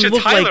 she doesn't Aisha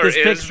look Tyler like this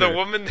is picture. the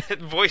woman that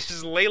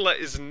voices Layla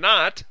is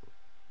not.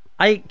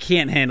 I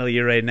can't handle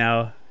you right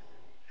now.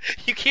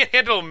 You can't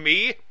handle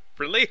me,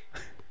 really?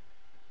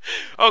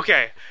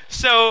 Okay,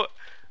 so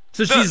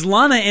she's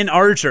Lana in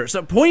Archer.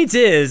 So point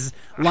is,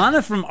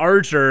 Lana from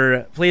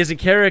Archer plays a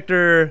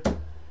character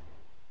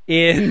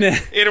in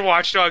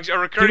Watch Dogs, a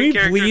Can recurring we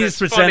character please that's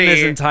pretend funny.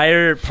 this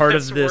entire part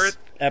That's of this worth-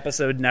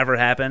 episode never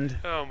happened?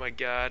 Oh my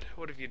god,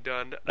 what have you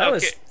done? That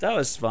Okay,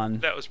 was fun.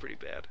 that was pretty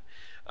bad.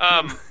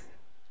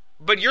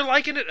 But you're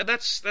liking it.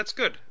 That's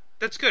good.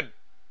 That's good.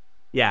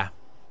 Yeah.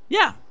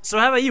 So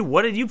how about you?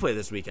 What did you play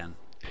this weekend?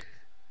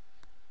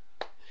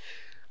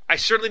 I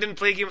certainly didn't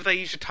play a game with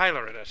Aisha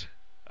Tyler in it.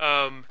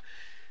 I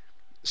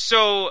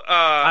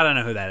don't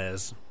know who that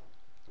is.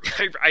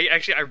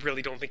 I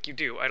really don't think you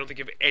do. I don't think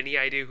you have any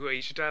idea who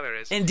Aisha Tyler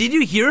is. And did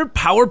you hear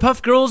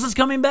Powerpuff Girls is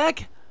coming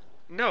back?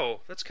 No,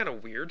 that's kind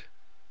of weird.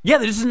 Yeah,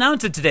 they just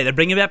announced it today. They're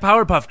bringing back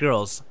Powerpuff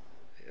Girls.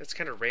 That's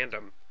kind of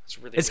random.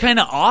 It's kind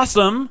of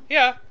awesome.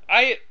 Yeah,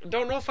 I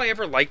don't know if I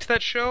ever liked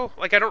that show.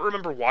 Like, I don't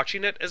remember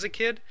watching it as a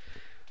kid.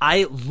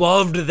 I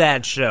loved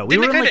that show.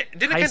 Didn't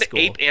it kind of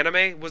ape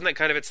anime? Wasn't that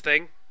kind of its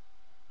thing?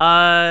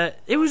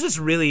 It was just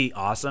really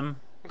awesome.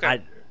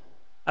 Okay.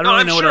 I don't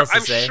really know what else to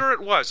I'm say. I'm sure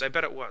it was. I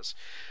bet it was.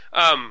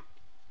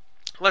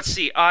 Let's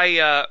see.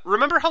 I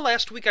remember how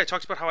last week I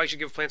talked about how I should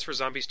give Plants vs.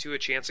 Zombies 2 a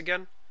chance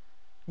again?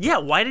 Yeah,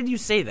 why did you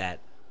say that?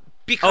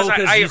 Because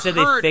you said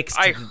they fixed.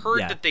 I heard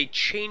yeah. that they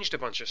changed a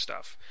bunch of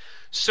stuff.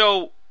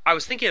 So I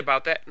was thinking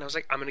about that, and I was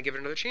like, I'm going to give it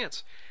another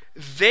chance.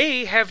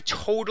 They have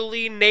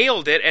totally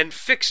nailed it and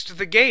fixed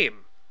the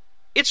game.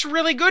 It's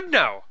really good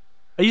now.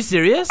 Are you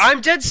serious?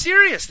 I'm dead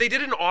serious. They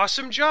did an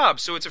awesome job.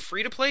 So it's a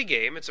free-to-play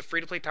game. It's a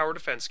free-to-play tower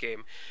defense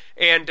game.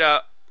 And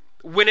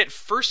when it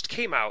first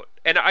came out,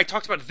 and I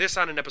talked about this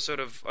on an episode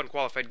of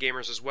Unqualified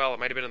Gamers as well. It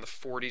might have been in the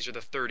 40s or the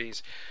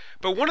 30s.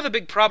 But one of the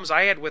big problems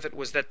I had with it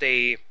was that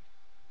they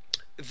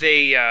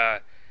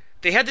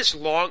had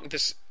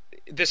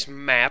this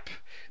map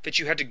that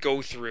you had to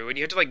go through, and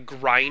you had to like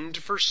grind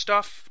for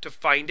stuff to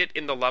find it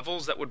in the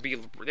levels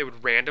they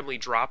would randomly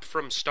drop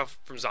from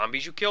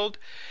zombies you killed,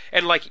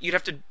 and like you'd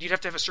have to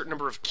have a certain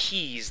number of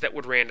keys that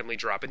would randomly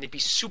drop, and they'd be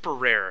super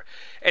rare,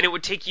 and it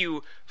would take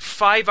you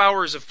 5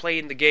 hours of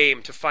playing the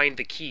game to find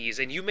the keys,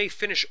 and you may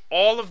finish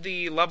all of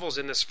the levels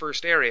in this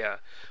first area,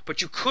 but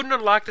you couldn't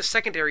unlock the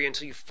second area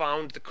until you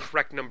found the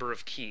correct number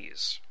of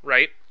keys,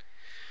 right?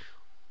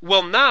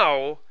 Well,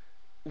 now,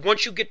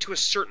 once you get to a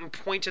certain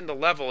point in the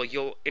level,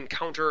 you'll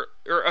encounter,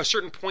 or a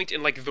certain point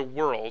in, like, the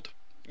world,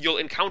 you'll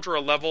encounter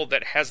a level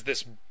that has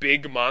this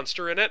big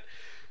monster in it,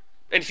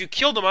 and if you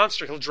kill the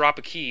monster, he'll drop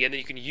a key, and then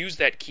you can use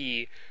that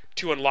key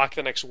to unlock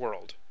the next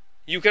world.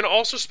 You can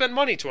also spend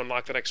money to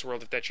unlock the next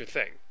world if that's your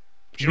thing.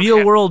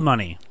 Real world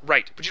money.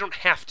 Right, but you don't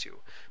have to,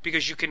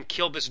 because you can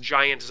kill this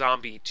giant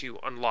zombie to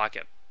unlock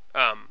it.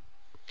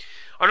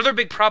 Another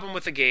big problem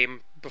with the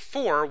game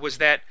before was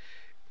that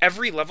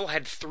every level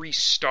had 3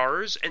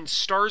 stars, and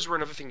stars were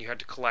another thing you had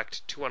to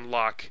collect to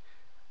unlock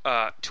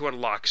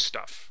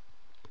stuff.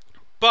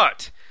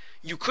 But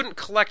you couldn't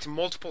collect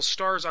multiple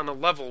stars on a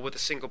level with a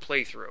single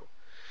playthrough.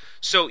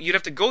 So you'd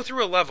have to go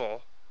through a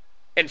level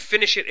and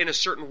finish it in a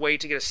certain way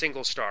to get a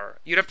single star.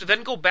 You'd have to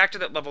then go back to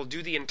that level,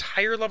 do the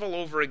entire level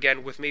over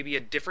again with maybe a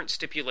different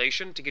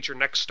stipulation to get your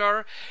next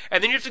star,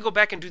 and then you have to go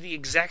back and do the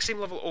exact same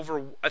level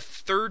over a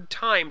third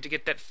time to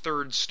get that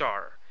third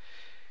star.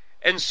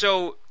 And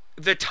so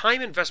the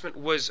time investment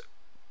was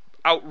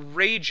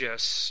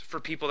outrageous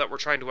for people that were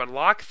trying to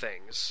unlock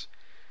things.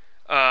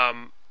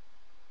 And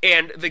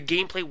the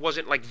gameplay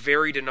wasn't like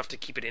varied enough to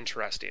keep it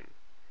interesting.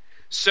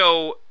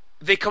 So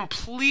they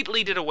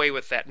completely did away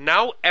with that.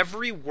 Now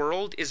every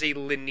world is a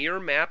linear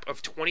map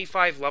of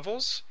 25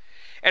 levels,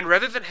 and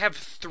rather than have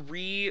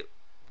 3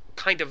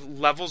 kind of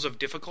levels of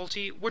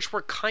difficulty, which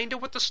were kind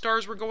of what the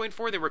stars were going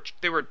for, they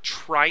were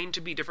trying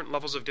to be different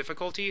levels of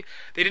difficulty.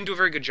 They didn't do a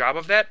very good job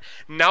of that.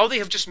 Now they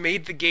have just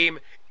made the game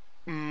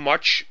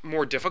much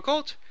more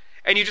difficult,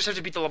 and you just have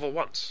to beat the level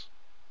once.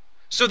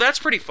 So that's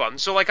pretty fun.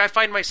 So like I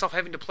find myself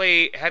having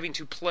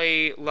to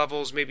play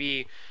levels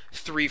maybe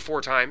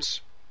 3-4 times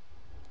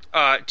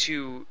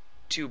to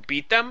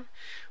beat them,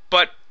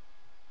 but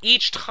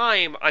each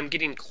time I'm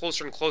getting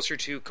closer and closer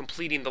to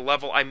completing the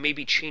level, I may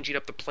be changing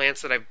up the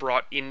plants that I've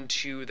brought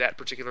into that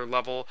particular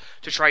level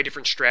to try a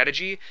different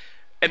strategy,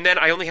 and then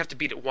I only have to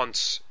beat it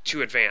once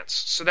to advance.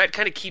 So that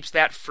kind of keeps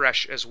that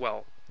fresh as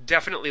well.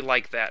 Definitely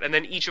like that. And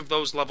then each of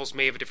those levels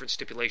may have a different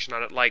stipulation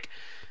on it, like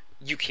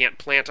you can't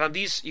plant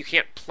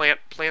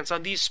plants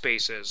on these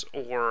spaces,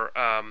 or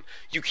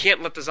you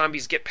can't let the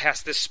zombies get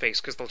past this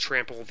space because they'll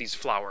trample these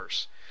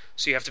flowers.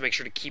 So you have to make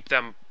sure to keep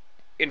them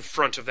in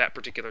front of that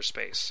particular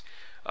space.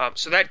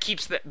 So that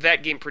keeps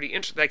that game pretty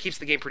keeps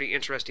the game pretty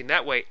interesting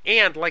that way.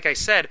 And like I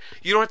said,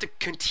 you don't have to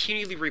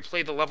continually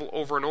replay the level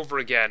over and over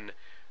again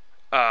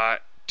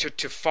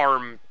to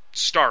farm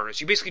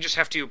stars. You basically just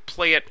have to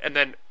play it, and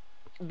then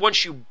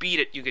once you beat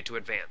it, you get to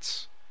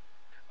advance.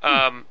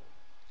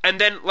 And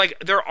then, like,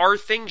 there are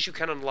things you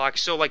can unlock.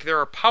 So, like, there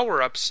are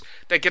power-ups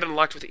that get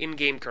unlocked with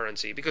in-game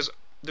currency, because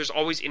there's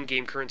always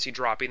in-game currency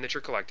dropping that you're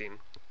collecting.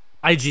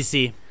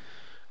 IGC.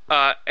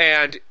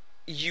 And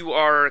you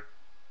are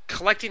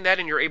collecting that,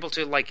 and you're able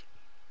to, like,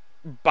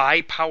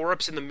 buy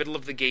power-ups in the middle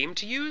of the game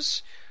to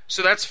use.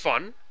 So that's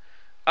fun.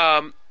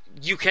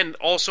 You can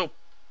also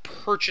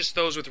purchase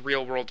those with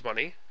real-world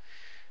money.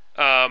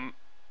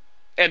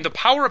 And the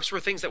power-ups were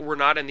things that were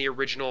not in the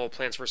original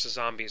Plants vs.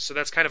 Zombies, so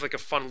that's kind of like a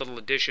fun little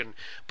addition.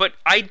 But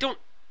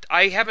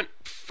I haven't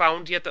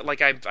found yet that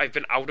like I've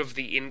been out of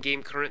the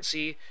in-game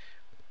currency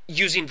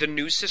using the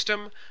new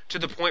system to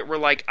the point where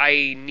like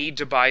I need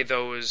to buy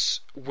those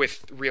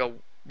with real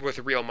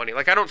money.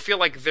 Like I don't feel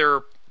like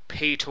they're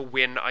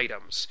pay-to-win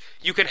items.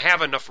 You can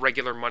have enough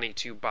regular money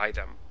to buy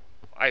them.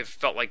 I've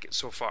felt like it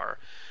so far.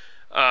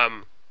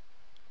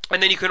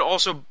 And then you can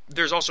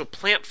there's also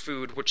plant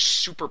food, which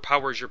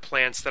superpowers your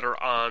plants that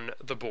are on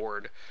the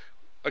board.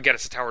 Again,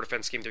 it's a tower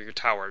defense game, they're your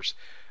towers.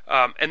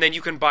 And then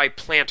you can buy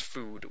plant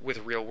food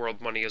with real-world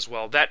money as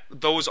well.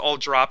 Those all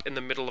drop in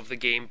the middle of the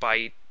game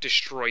by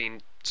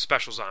destroying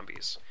special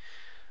zombies.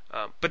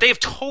 But they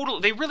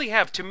really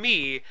have, to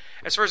me,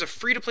 as far as a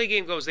free-to-play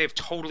game goes, they have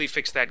totally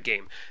fixed that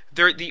game.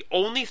 The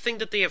only thing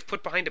that they have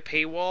put behind a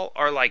paywall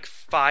are like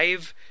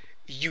 5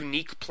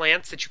 unique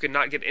plants that you could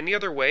not get any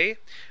other way,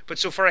 but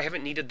so far I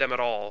haven't needed them at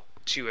all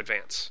to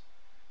advance.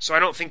 So I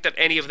don't think that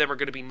any of them are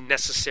going to be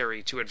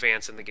necessary to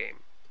advance in the game.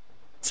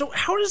 So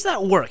how does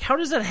that work? How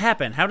does that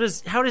happen? How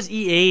does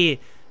EA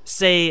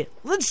say,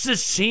 let's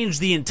just change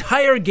the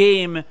entire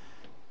game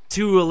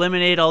to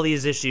eliminate all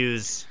these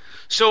issues?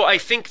 So I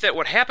think that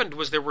what happened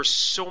was there were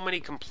so many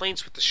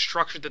complaints with the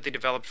structure that they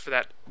developed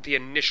for the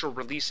initial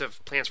release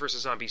of Plants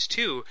vs. Zombies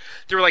 2.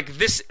 They were like,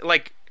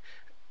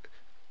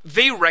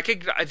 They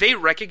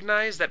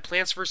recognize that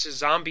Plants vs.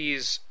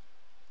 Zombies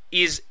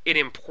is an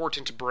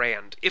important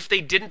brand. If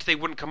they didn't, they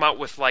wouldn't come out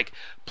with like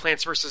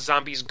Plants vs.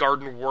 Zombies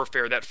Garden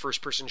Warfare, that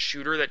first-person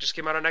shooter that just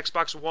came out on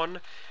Xbox One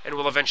and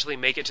will eventually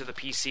make it to the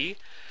PC.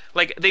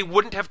 Like, they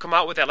wouldn't have come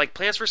out with that. Like,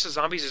 Plants vs.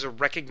 Zombies is a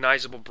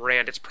recognizable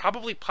brand. It's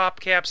probably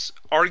PopCap's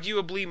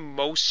arguably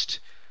most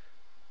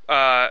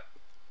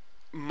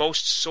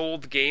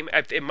sold game.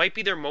 It might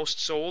be their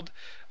most sold.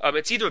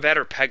 It's either that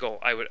or Peggle,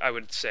 I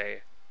would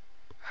say.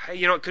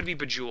 You know, it could be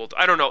Bejeweled.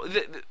 I don't know.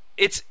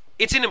 It's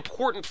an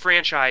important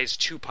franchise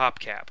to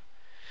PopCap.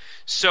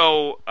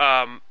 So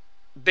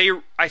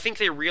I think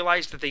they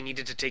realized that they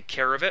needed to take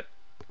care of it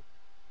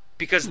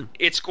because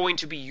it's going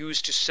to be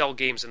used to sell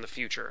games in the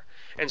future.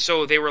 And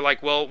so they were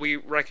like, well, we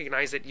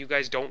recognize that you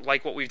guys don't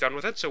like what we've done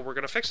with it, so we're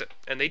going to fix it.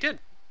 And they did.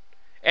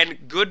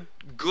 And good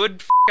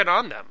f***ing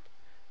on them.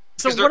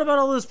 So what about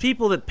all those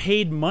people that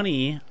paid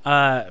money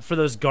for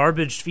those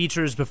garbage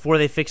features before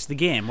they fixed the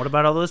game? What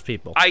about all those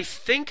people? I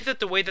think that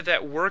the way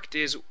that worked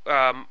is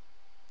some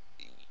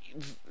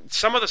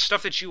of the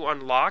stuff that you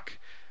unlock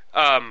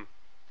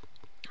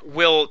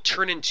will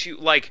turn into,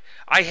 like,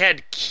 I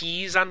had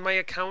keys on my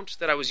account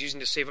that I was using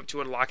to save up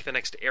to unlock the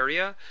next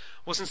area.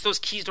 Well, since those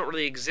keys don't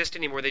really exist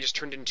anymore, they just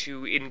turned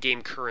into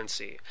in-game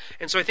currency.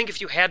 And so I think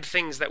if you had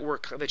things that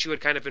you had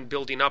kind of been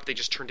building up, they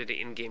just turned into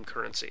in-game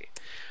currency.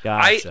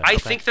 Gotcha. I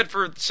think that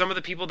for some of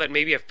the people that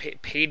maybe have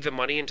paid the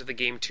money into the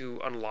game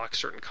to unlock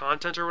certain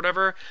content or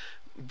whatever,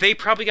 they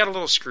probably got a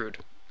little screwed.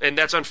 And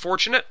that's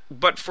unfortunate,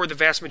 but for the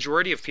vast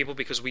majority of people,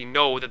 because we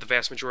know that the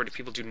vast majority of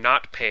people do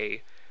not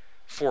pay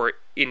for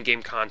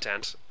in-game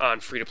content on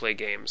free-to-play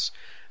games,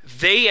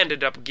 they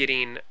ended up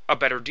getting a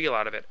better deal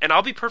out of it. And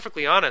I'll be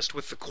perfectly honest,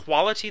 with the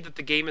quality that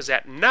the game is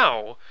at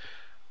now,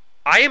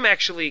 I am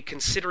actually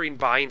considering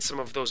buying some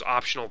of those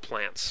optional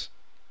plans,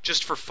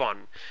 just for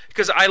fun.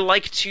 Because I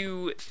like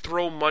to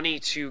throw money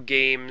to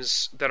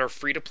games that are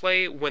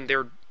free-to-play when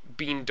they're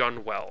being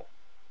done well.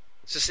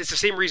 It's the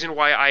same reason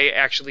why I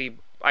actually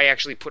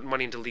put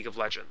money into League of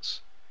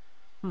Legends.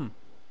 And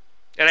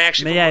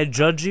I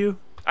judge you?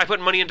 I put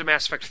money into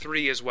Mass Effect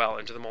 3 as well,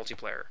 into the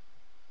multiplayer.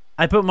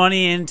 I put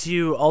money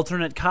into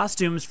alternate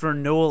costumes for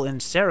Noel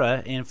and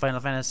Sarah in Final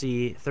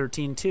Fantasy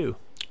 13-2.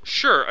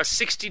 Sure, a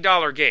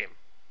 $60 game.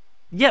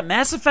 Yeah,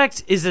 Mass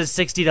Effect is a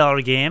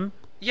 $60 game.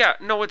 Yeah,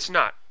 no, it's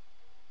not.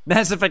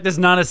 Mass Effect is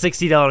not a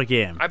 $60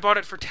 game. I bought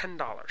it for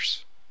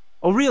 $10.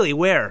 Oh, really?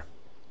 Where?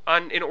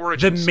 In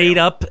Origin. The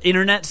made-up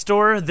internet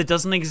store that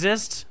doesn't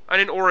exist? On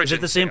an Origin. Is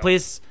it the same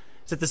place?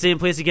 Is it the same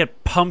place you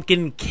get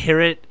pumpkin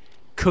carrot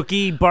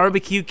cookie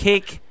barbecue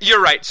cake?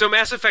 You're right. So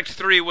Mass Effect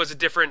 3 was a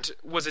different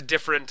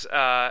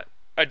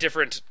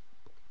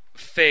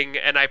thing,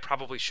 and I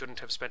probably shouldn't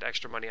have spent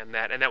extra money on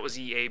that. And that was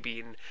EA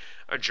being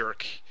a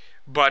jerk.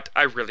 But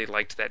I really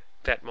liked that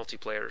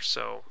multiplayer,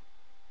 so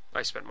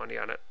I spent money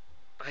on it.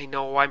 I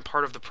know I'm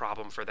part of the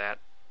problem for that.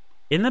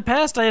 In the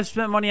past, I have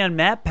spent money on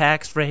map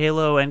packs for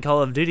Halo and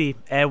Call of Duty,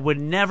 and would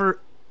never,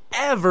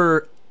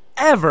 ever,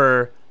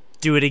 ever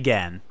do it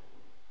again.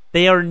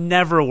 They are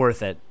never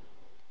worth it.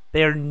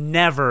 They are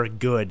never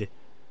good.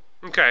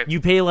 Okay. You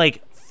pay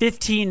like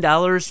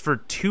 $15 for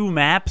 2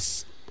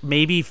 maps,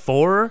 maybe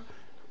 4,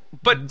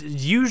 but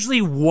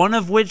usually one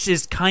of which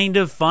is kind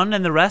of fun,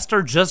 and the rest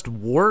are just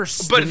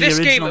worse. But than this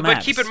the game, maps.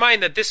 but keep in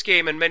mind that this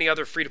game and many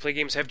other free-to-play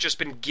games have just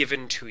been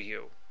given to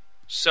you.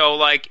 So,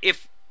 like,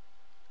 if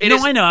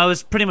I know. I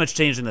was pretty much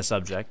changing the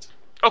subject.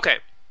 Okay.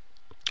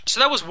 So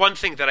that was one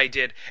thing that I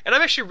did, and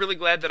I'm actually really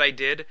glad that I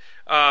did.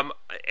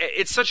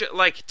 It's such a,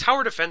 like,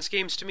 tower defense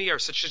games to me are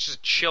such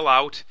a chill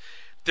out.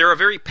 They're a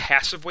very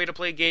passive way to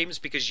play games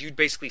because you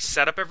basically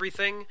set up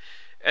everything,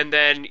 and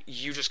then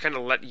you just kind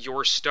of let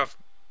your stuff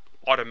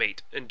automate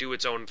and do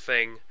its own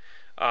thing.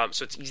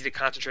 So it's easy to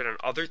concentrate on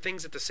other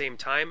things at the same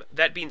time.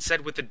 That being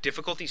said, with the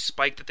difficulty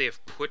spike that they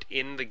have put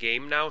in the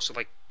game now, so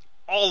like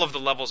all of the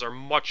levels are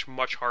much,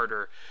 much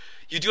harder.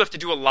 You do have to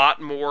do a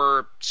lot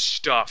more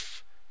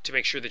stuff to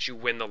make sure that you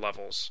win the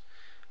levels.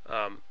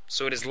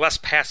 So it is less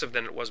passive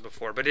than it was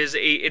before, but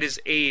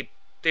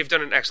they've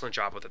done an excellent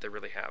job with it. They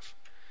really have.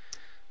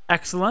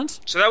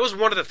 Excellent. So that was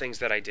one of the things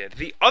that I did.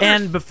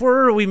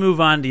 Before we move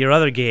on to your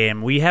other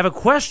game, we have a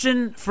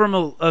question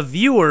from a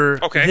viewer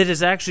that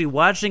is actually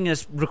watching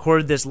us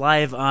record this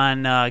live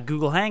on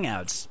Google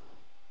Hangouts.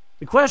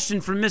 The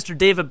question from Mr.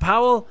 David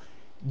Powell: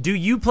 do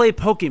you play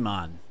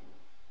Pokemon?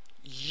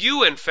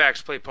 You, in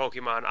fact, play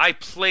Pokemon. I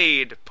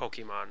played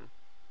Pokemon.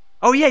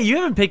 Oh, yeah, you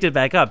haven't picked it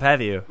back up,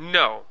 have you?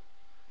 No.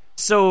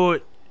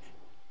 So,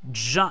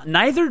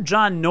 neither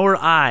John nor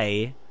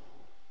I...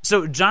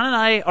 So, John and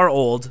I are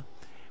old.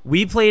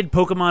 We played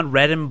Pokemon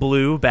Red and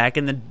Blue back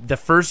in the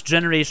first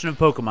generation of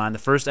Pokemon, the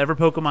first ever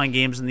Pokemon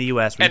games in the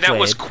U.S. And that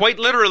was quite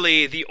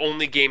literally the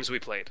only games we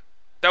played.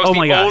 That was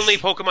the only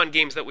Pokemon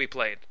games that we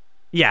played.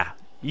 Yeah.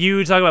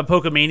 You talk about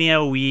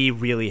Pokemania, we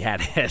really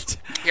had it.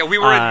 Yeah, we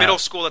were in middle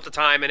school at the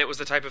time, and it was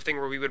the type of thing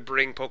where we would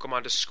bring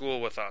Pokemon to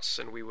school with us,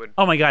 and we would...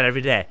 Oh my god,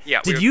 every day.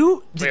 Yeah, play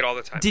it all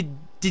the time.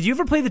 Did you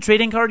ever play the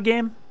trading card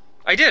game?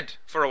 I did,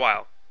 for a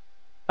while.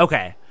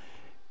 Okay.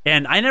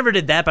 And I never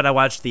did that, but I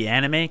watched the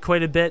anime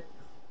quite a bit.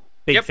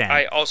 Big fan.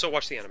 I also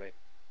watched the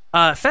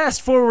anime.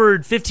 Fast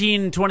forward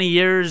 15, 20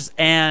 years,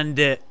 and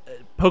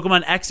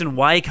Pokemon X and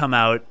Y come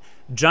out.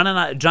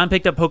 John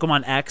picked up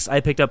Pokemon X,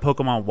 I picked up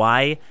Pokemon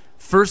Y.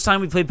 First time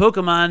we played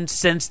Pokemon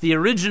since the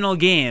original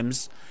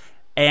games,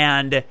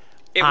 and it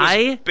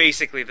was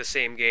basically the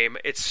same game.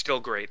 It's still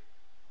great.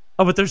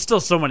 Oh, but there's still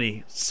so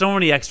many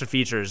extra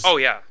features. Oh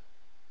yeah.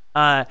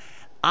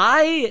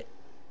 I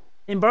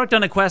embarked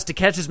on a quest to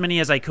catch as many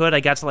as I could.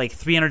 I got to like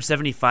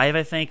 375,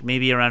 I think,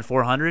 maybe around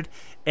 400,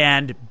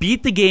 and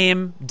beat the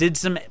game. Did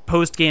some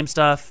post-game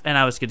stuff, and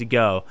I was good to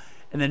go.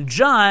 And then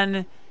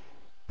John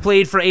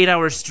played for 8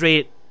 hours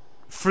straight,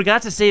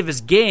 forgot to save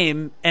his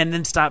game, and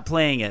then stopped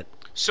playing it.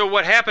 So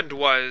what happened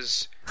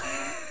was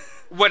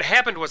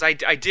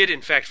I did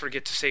in fact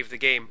forget to save the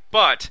game,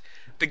 but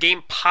the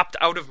game popped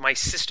out of my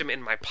system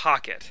in my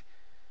pocket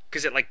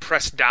because it like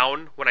pressed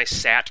down when I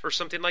sat or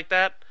something like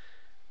that,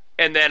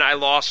 and then I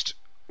lost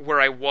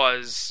where I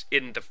was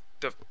in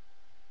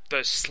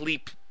the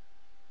sleep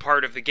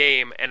part of the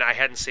game, and I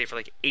hadn't saved for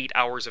like 8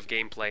 hours of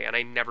gameplay, and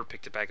I never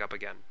picked it back up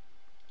again.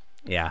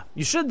 Yeah,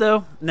 you should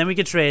though, and then we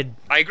could trade.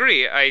 I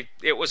agree.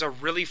 It was a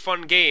really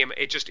fun game.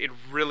 It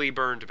really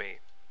burned me.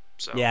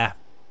 So. Yeah.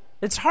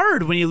 It's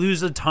hard when you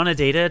lose a ton of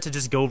data to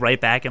just go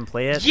right back and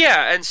play it.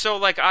 Yeah, and so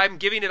like I'm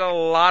giving it a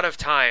lot of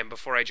time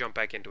before I jump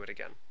back into it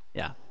again.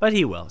 Yeah, but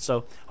he will.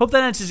 So hope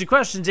that answers your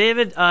question,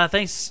 David.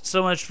 Thanks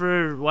so much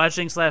for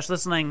watching /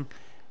 listening,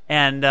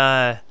 and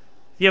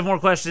you have more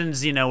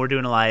questions, we're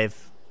doing it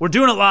live. We're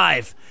doing it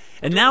live.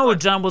 And now,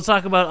 John, we'll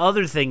talk about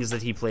other things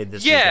that he played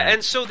this weekend. Yeah,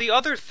 and so the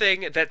other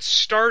thing that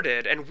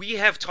started, and we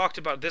have talked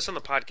about this on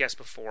the podcast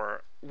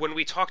before, when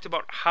we talked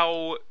about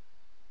how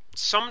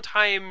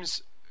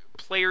sometimes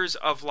players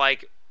of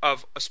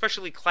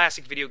especially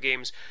classic video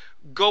games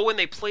go and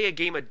they play a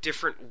game a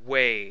different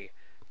way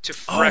to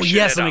freshen it up. Oh,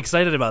 yes, I'm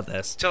excited about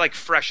this. To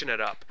freshen it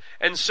up.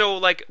 And so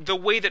the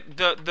way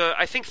that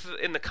I think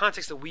in the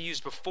context that we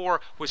used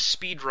before was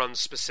speedruns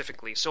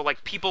specifically. So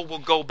people will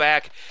go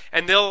back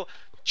and they'll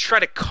try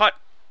to cut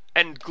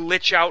and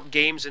glitch out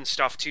games and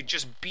stuff to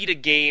just beat a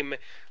game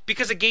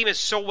because a game is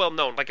so well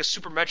known. Like a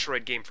Super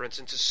Metroid game, for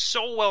instance, is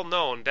so well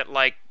known that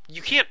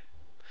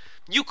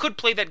you could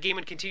play that game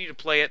and continue to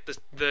play it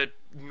the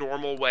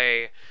normal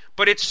way,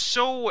 but it's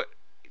so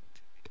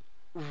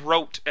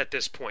rote at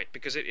this point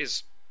because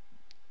it's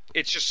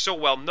just so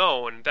well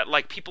known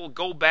that people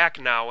go back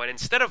now, and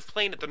instead of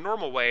playing it the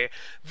normal way,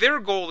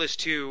 their goal is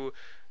to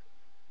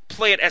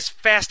play it as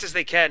fast as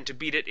they can to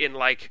beat it in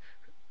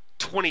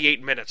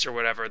 28 minutes or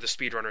whatever the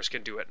speedrunners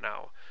can do it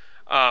now.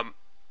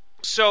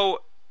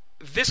 So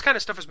this kind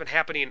of stuff has been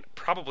happening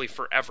probably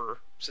forever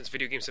since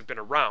video games have been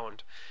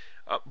around,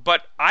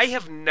 but I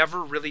have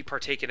never really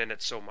partaken in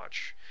it so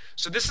much.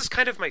 So this is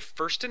kind of my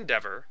first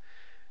endeavor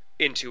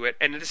into it,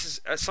 and this is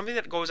something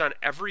that goes on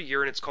every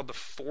year, and it's called the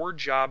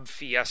 4-Job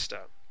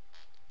Fiesta.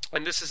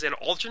 And this is an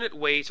alternate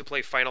way to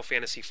play Final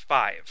Fantasy V.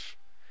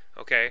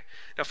 Okay?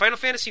 Now, Final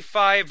Fantasy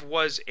V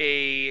was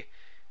a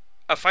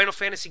Final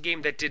Fantasy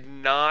game that did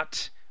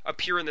not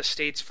appear in the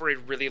States for a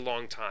really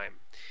long time.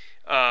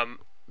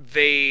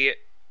 The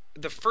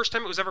first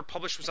time it was ever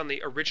published was on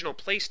the original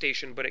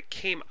PlayStation, but it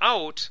came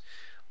out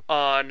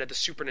on the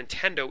Super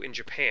Nintendo in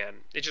Japan.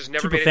 It just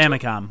never made it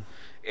Famicom.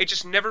 It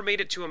just never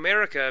made it to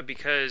America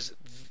because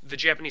the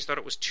Japanese thought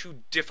it was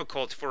too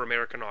difficult for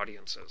American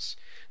audiences.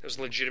 That was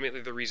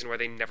legitimately the reason why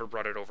they never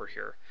brought it over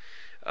here.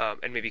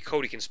 And maybe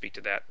Cody can speak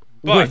to that.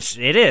 Which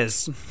it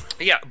is.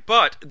 Yeah,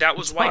 but that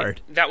was why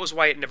hard.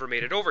 it never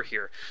made it over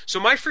here. So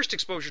my first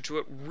exposure to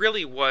it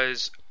really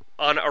was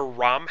on a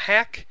ROM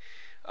hack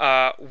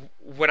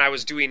when I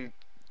was doing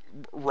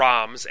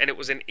ROMs, and it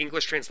was an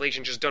English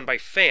translation just done by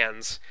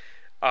fans.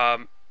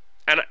 And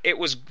it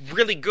was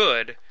really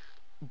good.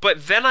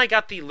 But then I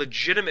got the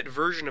legitimate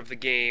version of the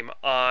game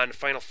on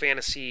Final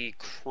Fantasy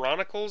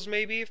Chronicles,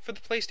 maybe, for the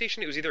PlayStation.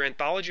 It was either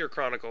Anthology or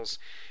Chronicles,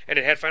 and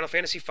it had Final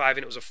Fantasy V, and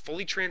it was a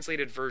fully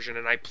translated version,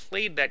 and I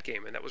played that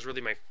game, and that was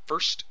really my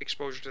first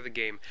exposure to the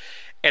game.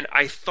 And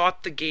I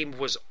thought the game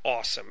was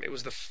awesome. It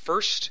was the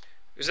first...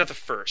 It was not the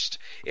first.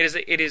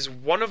 It is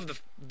one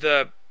of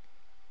the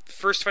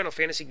first Final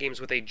Fantasy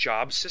games with a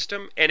job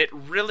system, and it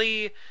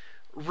really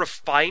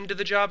refined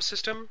the job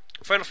system.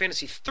 Final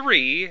Fantasy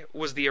III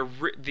was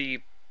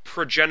the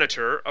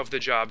progenitor of the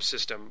job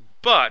system,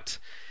 but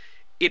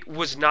it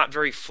was not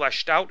very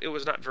fleshed out. It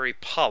was not very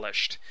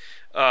polished.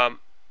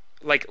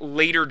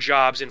 Later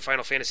jobs in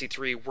Final Fantasy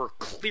III were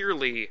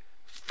clearly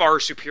far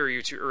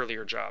superior to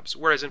earlier jobs,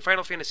 whereas in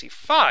Final Fantasy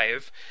V,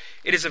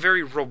 it is a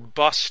very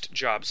robust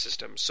job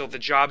system. So the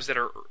jobs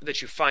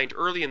that you find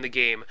early in the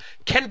game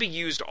can be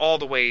used all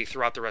the way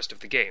throughout the rest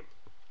of the game.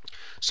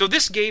 So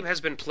this game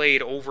has been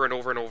played over and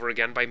over and over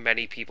again by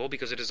many people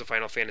because it is a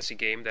Final Fantasy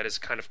game that is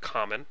kind of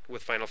common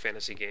with Final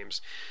Fantasy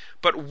games.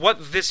 But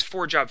what this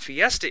 4-Job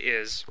Fiesta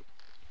is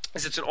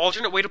it's an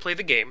alternate way to play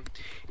the game.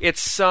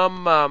 It's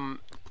some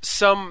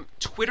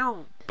Twitter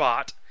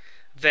bot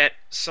that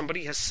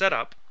somebody has set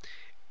up,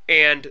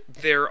 and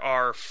there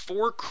are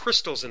 4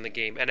 crystals in the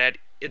game, and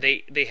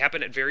they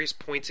happen at various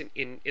points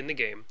in the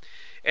game.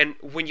 And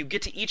when you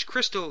get to each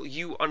crystal,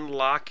 you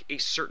unlock a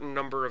certain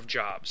number of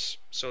jobs.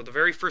 So the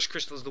very first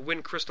crystal is the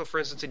Wind Crystal, for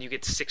instance, and you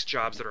get 6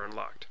 jobs that are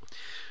unlocked.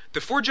 The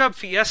 4-Job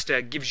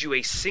Fiesta gives you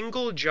a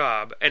single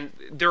job, and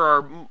there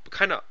are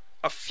kind of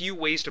a few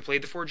ways to play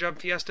the 4-Job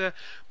Fiesta,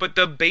 but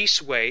the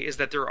base way is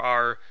that there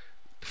are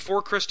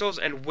 4 crystals,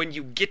 and when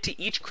you get to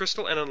each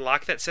crystal and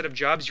unlock that set of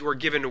jobs, you are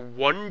given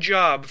 1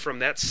 job from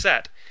that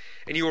set,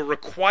 and you are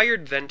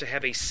required then to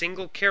have a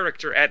single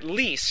character at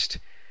least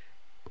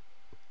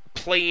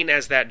playing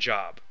as that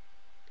job.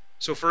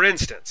 So for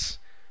instance,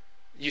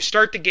 you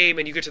start the game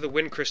and you get to the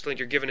Wind Crystal and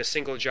you're given a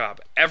single job.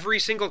 Every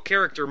single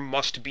character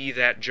must be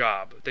that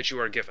job that you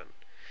are given.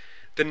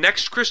 The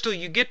next crystal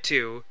you get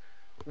to,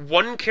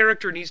 1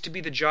 character needs to be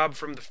the job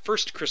from the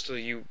first crystal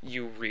you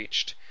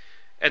reached.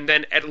 And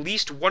then at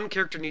least 1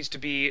 character needs to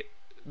be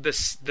the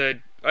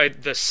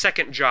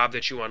second job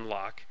that you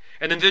unlock.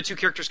 And then the 2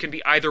 characters can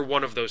be either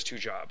one of those 2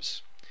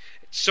 jobs.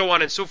 So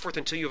on and so forth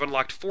until you've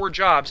unlocked 4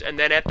 jobs, and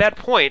then at that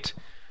point,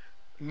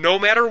 no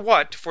matter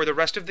what, for the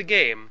rest of the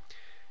game,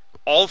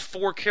 all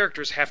 4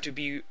 characters have to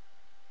be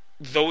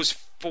those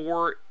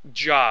 4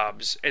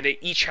 jobs, and they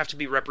each have to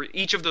be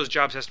each of those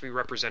jobs has to be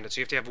represented.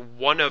 So you have to have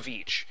 1 of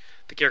each.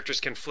 The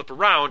characters can flip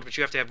around, but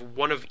you have to have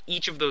 1 of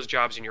each of those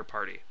jobs in your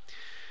party.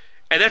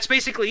 And that's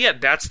basically it.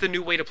 That's the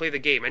new way to play the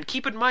game. And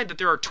keep in mind that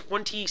there are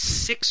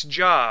 26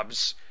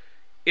 jobs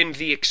in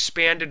the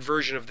expanded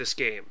version of this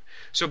game.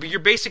 So you're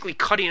basically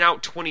cutting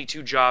out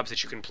 22 jobs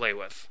that you can play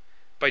with.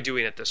 by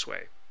doing it this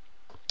way.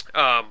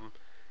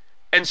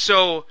 And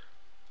so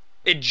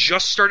it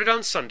just started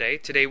on Sunday.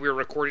 Today we were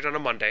recording on a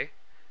Monday,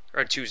 or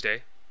on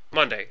Tuesday.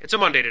 Monday. It's a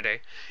Monday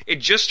today. It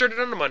just started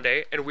on a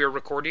Monday, and we are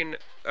recording.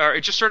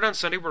 It just started on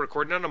Sunday. We're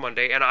recording on a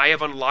Monday, and I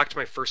have unlocked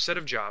my first set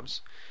of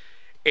jobs.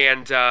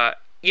 And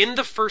in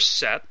the first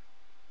set,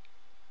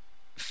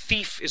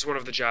 Thief is one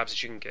of the jobs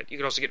that you can get. You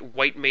can also get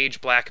White Mage,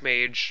 Black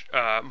Mage,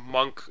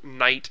 Monk,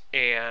 Knight,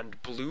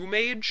 and Blue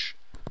Mage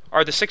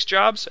are the 6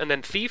 jobs, and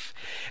then Thief.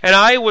 And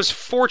I was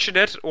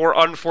fortunate, or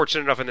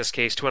unfortunate enough in this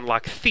case, to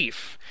unlock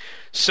Thief.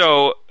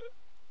 So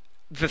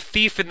the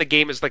Thief in the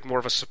game is like more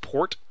of a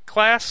support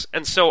class,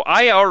 and so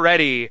I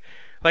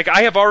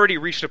have already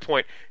reached a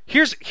point.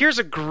 Here's just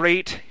a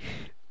great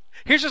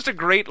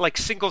like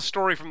single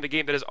story from the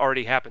game that has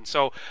already happened.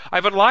 So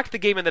I've unlocked the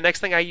game, and the next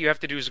thing you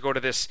have to do is go to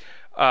this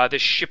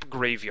ship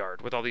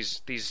graveyard with all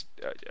these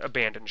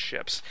abandoned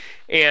ships,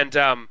 and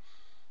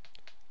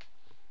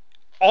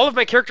all of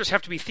my characters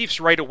have to be thieves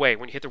right away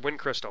when you hit the Wind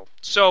Crystal.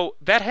 So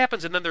that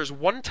happens, and then there's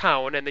one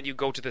town, and then you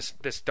go to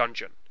this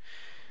dungeon.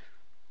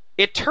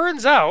 It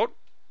turns out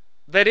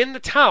that in the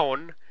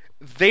town,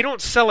 they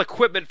don't sell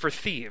equipment for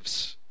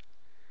thieves.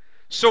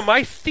 So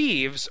my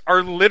thieves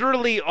are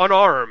literally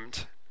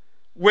unarmed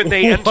when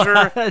they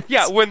enter.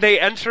 Yeah, when they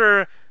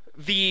enter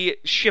the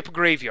ship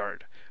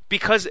graveyard,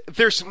 because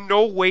there's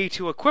no way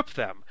to equip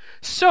them.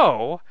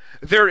 So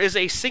there is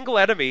a single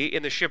enemy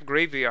in the ship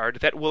graveyard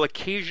that will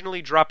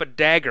occasionally drop a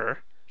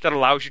dagger that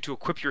allows you to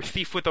equip your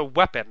thief with a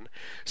weapon.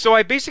 So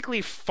I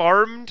basically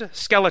farmed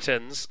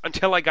skeletons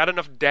until I got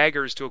enough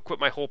daggers to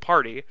equip my whole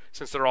party,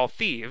 since they're all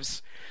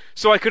thieves,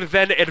 so I could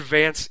then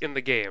advance in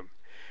the game.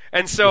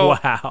 And so,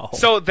 wow.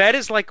 So that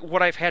is like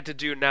what I've had to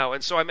do now.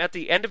 And so I'm at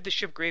the end of the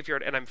ship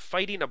graveyard, and I'm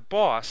fighting a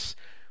boss.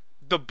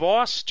 The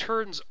boss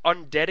turns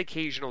undead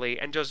occasionally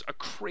and does a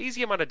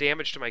crazy amount of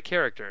damage to my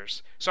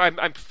characters. So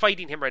I'm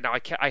fighting him right now.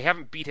 I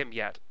haven't beat him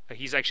yet.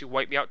 He's actually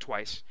wiped me out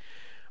twice.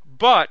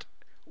 But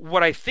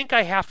what I think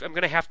I'm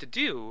going to have to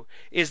do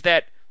is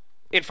that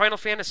in Final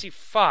Fantasy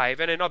V,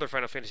 and in other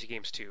Final Fantasy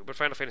games too, but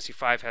Final Fantasy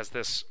V has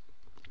this,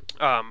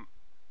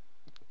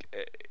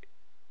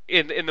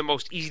 in the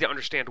most easy to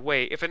understand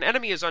way, if an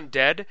enemy is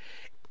undead,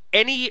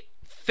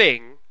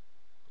 anything,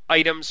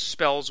 items,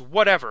 spells,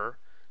 whatever,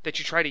 that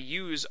you try to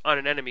use on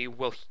an enemy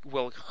will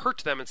hurt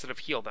them instead of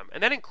heal them.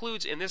 And that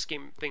includes, in this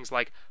game, things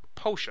like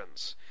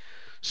potions.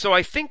 So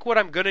I think what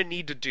I'm going to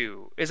need to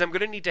do is I'm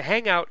going to need to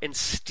hang out and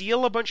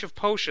steal a bunch of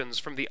potions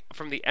from the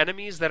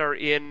enemies that are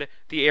in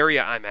the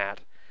area I'm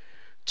at,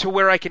 to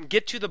where I can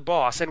get to the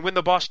boss, and when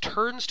the boss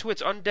turns to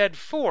its undead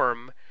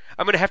form,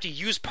 I'm going to have to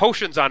use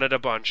potions on it a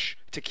bunch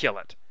to kill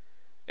it.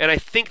 And I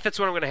think that's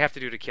what I'm going to have to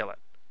do to kill it.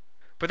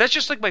 But that's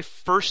just like my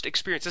first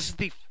experience. This is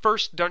the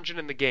first dungeon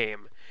in the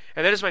game,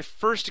 and that is my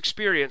first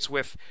experience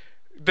with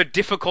the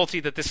difficulty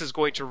that this is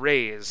going to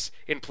raise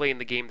in playing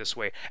the game this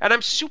way. And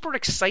I'm super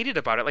excited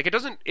about it. Like, it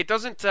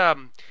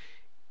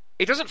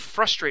doesn't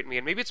frustrate me,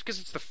 and maybe it's because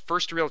it's the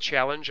first real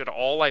challenge at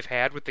all I've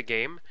had with the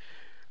game.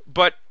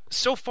 But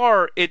so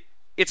far,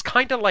 it's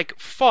kind of like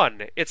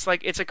fun. It's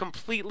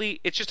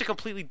just a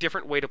completely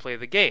different way to play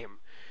the game.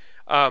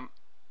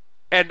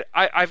 And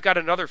I've got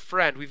another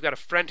friend. We've got a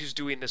friend who's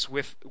doing this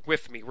with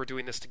me. We're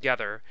doing this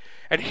together.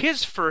 And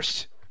his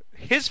first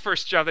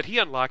job that he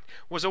unlocked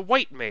was a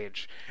white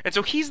mage. And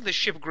so he's in the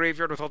ship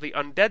graveyard with all the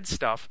undead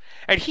stuff,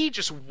 and he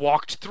just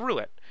walked through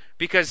it.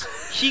 Because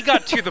he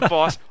got to the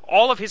boss,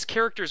 all of his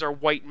characters are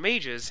white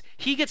mages.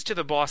 He gets to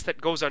the boss that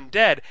goes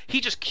undead,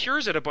 he just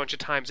cures it a bunch of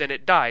times and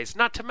it dies.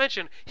 Not to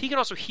mention, he can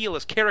also heal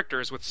his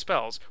characters with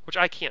spells, which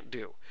I can't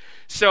do.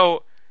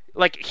 So,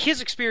 like,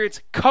 his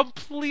experience,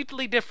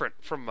 completely different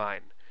from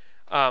mine.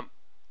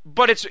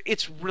 But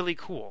it's really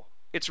cool.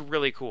 It's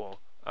really cool.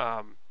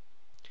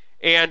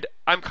 And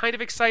I'm kind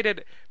of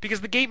excited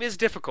because the game is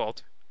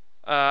difficult.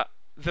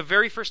 The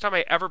very first time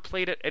I ever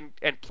played it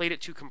and played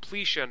it to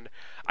completion,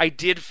 I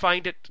did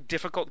find it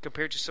difficult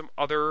compared to some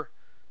other,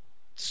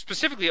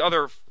 specifically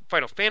other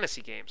Final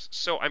Fantasy games.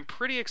 So I'm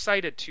pretty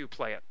excited to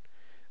play it,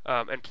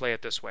 and play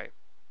it this way.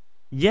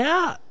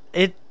 Yeah,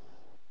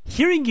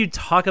 hearing you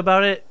talk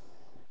about it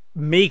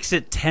makes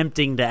it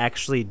tempting to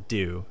actually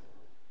do.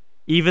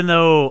 Even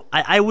though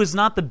I was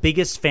not the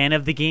biggest fan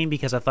of the game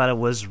because I thought it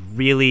was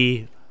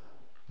really,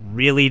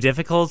 really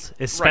difficult,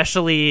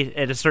 especially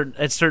at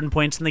certain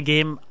points in the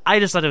game. I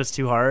just thought it was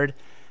too hard.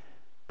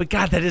 But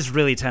God, that is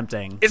really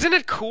tempting. Isn't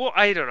it cool?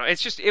 I don't know.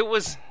 It's just it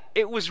was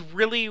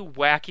really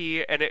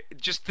wacky, and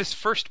this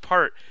first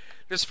part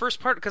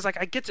because like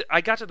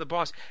I got to the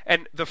boss,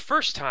 and the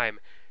first time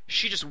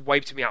she just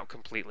wiped me out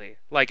completely.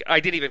 Like, I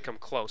didn't even come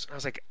close. I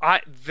was like,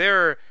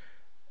 there's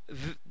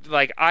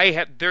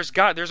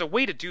a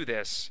way to do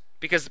this,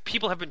 because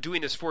people have been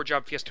doing this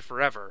 4-job fiesta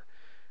forever.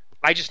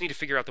 I just need to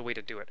figure out the way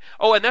to do it.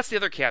 Oh, and that's the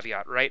other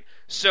caveat, right?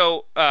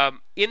 So,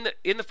 in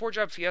the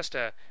 4-job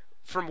fiesta,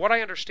 from what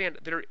I understand,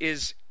 there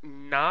is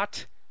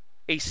not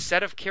a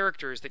set of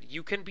characters that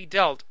you can be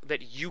dealt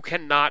that you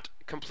cannot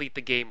complete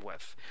the game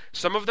with.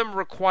 Some of them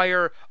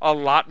require a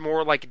lot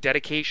more like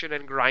dedication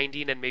and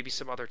grinding and maybe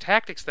some other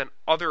tactics than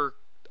other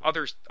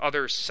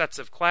other sets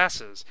of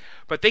classes,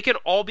 but they can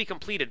all be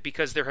completed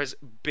because there has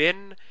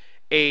been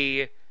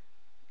a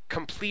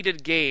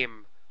completed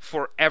game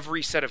for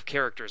every set of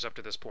characters up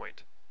to this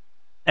point.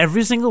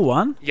 Every single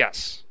one?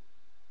 Yes.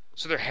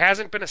 So there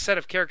hasn't been a set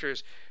of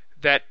characters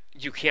that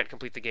you can't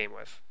complete the game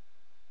with.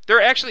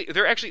 There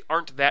actually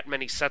aren't that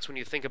many sets when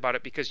you think about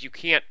it, because you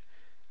get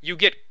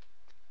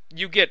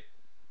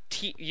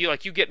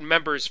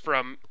members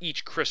from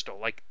each crystal.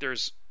 Like,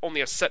 there's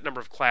only a set number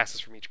of classes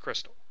from each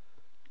crystal,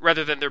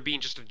 rather than there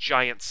being just a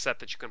giant set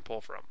that you can pull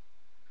from.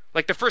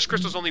 Like, the first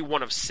crystal's only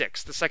one of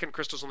 6, the second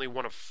crystal's only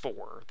one of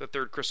 4, the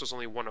third crystal's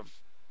only one of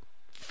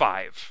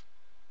 5.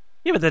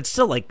 Yeah, but that's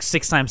still like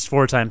 6 times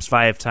 4 times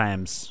 5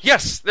 times.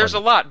 Yes, there's a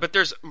lot, but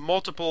there's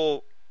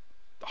multiple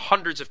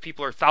hundreds of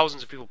people or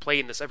thousands of people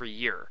playing this every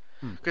year.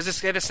 Because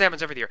this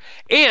happens every year.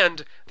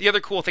 And the other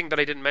cool thing that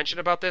I didn't mention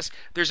about this,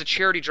 there's a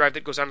charity drive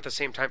that goes on at the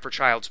same time for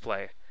Child's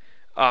Play.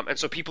 And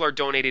so people are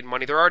donating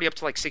money. They're already up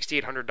to like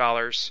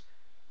 $6,800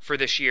 for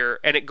this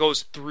year, and it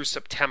goes through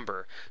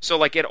September. So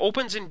like it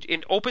opens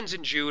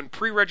in June.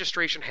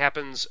 Pre-registration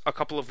happens a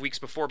couple of weeks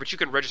before, but you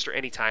can register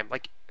anytime.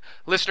 Like,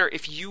 listener,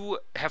 if you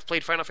have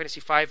played Final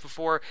Fantasy V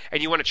before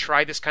and you want to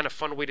try this kind of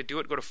fun way to do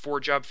it, go to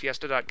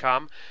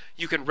 4jobfiesta.com.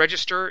 You can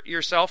register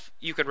yourself.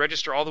 You can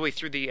register all the way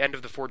through the end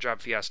of the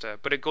 4Job Fiesta,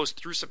 but it goes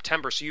through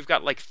September, so you've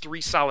got like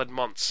 3 solid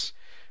months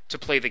to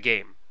play the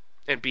game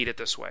and beat it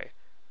this way.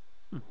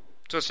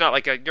 So it's not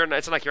like it's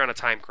not like you're on a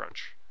time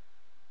crunch.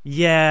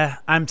 Yeah,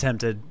 I'm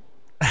tempted.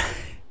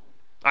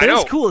 I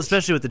know. It's cool,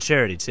 especially with the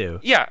charity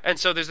too. Yeah, and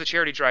so there's the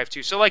charity drive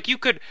too. So like you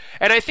could,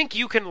 and I think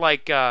you can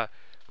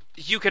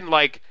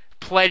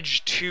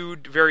pledge to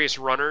various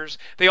runners.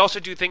 They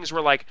also do things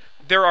where like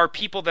there are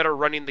people that are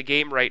running the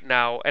game right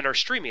now and are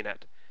streaming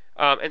it.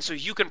 And so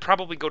you can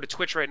probably go to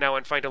Twitch right now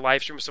and find a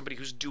live stream of somebody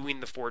who's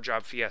doing the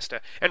 4-Job Fiesta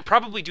and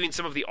probably doing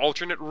some of the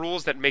alternate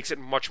rules that makes it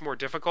much more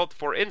difficult.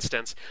 For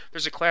instance,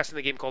 there's a class in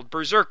the game called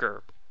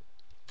Berserker.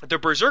 The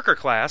Berserker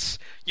class,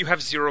 you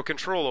have 0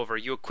 control over.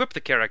 You equip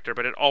the character,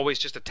 but it always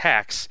just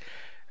attacks.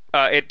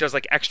 It does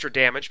like extra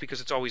damage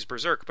because it's always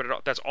Berserk, but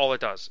that's all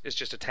it does, is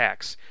just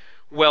attacks.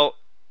 Well,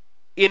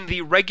 in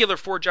the regular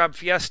 4-Job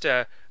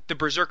Fiesta, the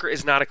Berserker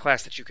is not a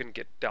class that you can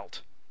get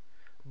dealt.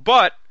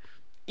 But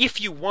if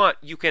you want,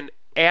 you can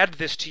add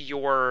this to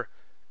your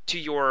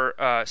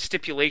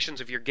stipulations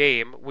of your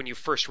game when you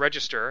first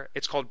register.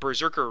 It's called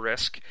Berserker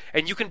Risk,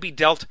 and you can be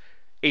dealt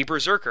a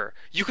Berserker.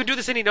 You can do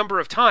this any number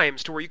of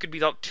times to where you could be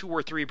dealt 2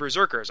 or 3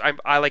 Berserkers.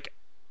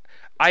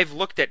 I've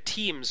looked at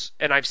teams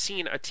and I've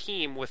seen a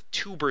team with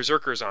 2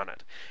 Berserkers on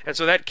it, and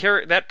so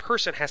that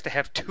person has to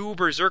have 2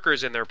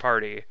 Berserkers in their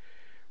party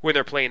when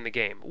they're playing the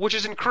game, which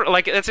is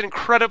that's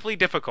incredibly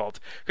difficult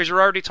because you're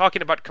already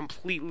talking about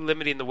completely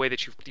limiting the way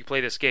that you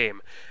play this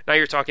game. Now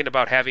you're talking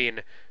about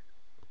having,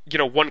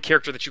 one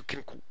character that you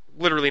can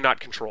literally not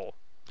control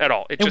at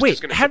all. It just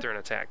is going to sit there and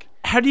attack.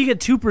 How do you get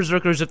 2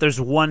 Berserkers if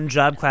there's 1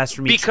 job class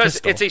from each Because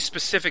crystal? it's a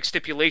specific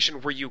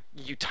stipulation where you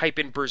type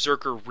in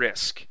Berserker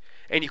Risk,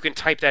 and you can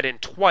type that in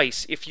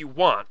twice if you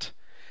want.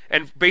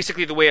 And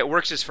basically the way it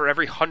works is for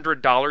every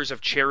 $100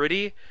 of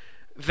charity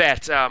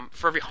that the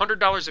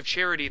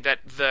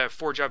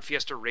 4-Job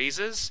Fiesta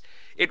raises,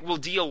 it will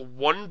deal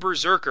 1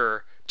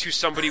 Berserker to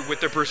somebody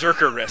with the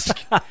Berserker Risk.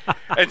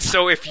 And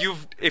so if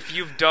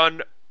you've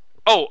done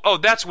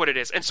that's what it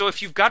is. And so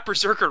if you've got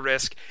Berserker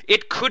Risk,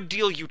 it could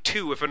deal you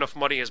 2 if enough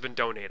money has been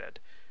donated.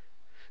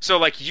 So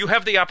like you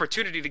have the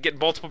opportunity to get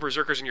multiple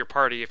Berserkers in your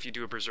party if you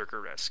do a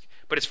Berserker Risk,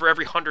 but it's for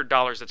every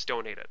 $100 that's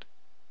donated.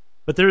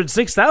 But they're at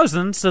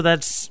 6,000, so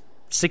that's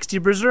 60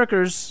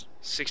 Berserkers.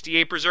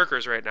 68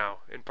 Berserkers right now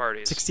in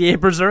parties. 68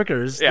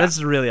 Berserkers. Yeah.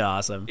 That's really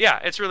awesome. Yeah,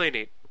 it's really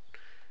neat.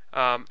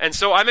 And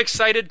so I'm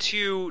excited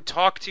to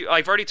talk to.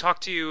 I've already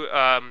talked to.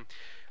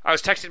 I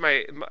was texting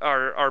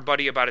our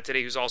buddy about it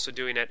today, who's also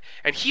doing it,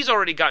 and he's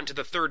already gotten to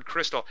the 3rd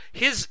crystal.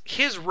 His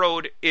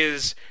road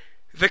is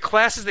the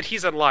classes that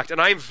he's unlocked,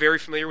 and I am very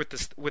familiar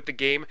with the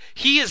game.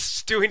 He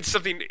is doing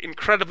something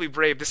incredibly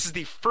brave. This is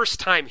the first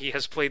time he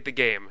has played the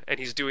game, and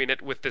he's doing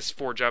it with this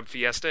 4-Job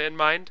Fiesta in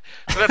mind.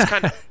 So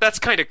that's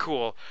kind of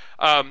cool.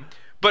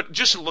 But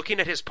just looking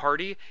at his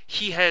party,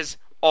 he has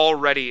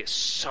already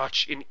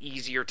such an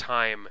easier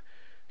time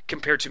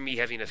compared to me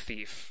having a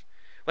thief.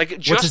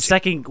 Like what's his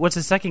second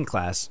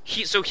class?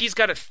 He's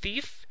got a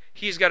thief.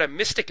 He's got a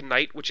Mystic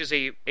Knight, which is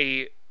a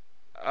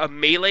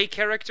melee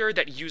character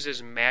that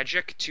uses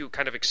magic to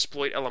kind of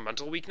exploit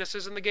elemental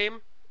weaknesses in the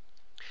game.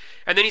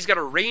 And then he's got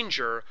a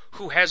ranger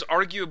who has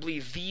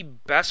arguably the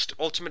best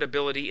ultimate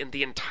ability in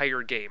the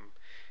entire game.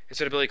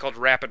 It's an ability called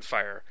Rapid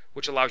Fire,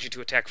 which allows you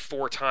to attack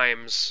 4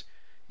 times.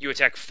 You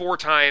attack 4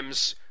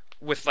 times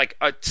with like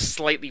a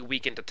slightly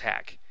weakened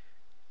attack.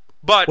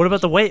 But what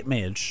about the white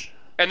mage?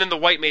 And then the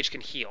white mage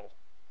can heal,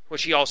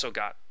 which he also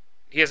got.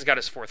 He hasn't got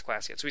his 4th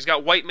class yet. So he's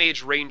got white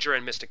mage, ranger,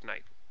 and Mystic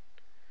Knight.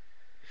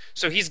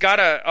 So he's got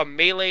a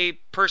melee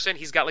person,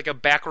 he's got like a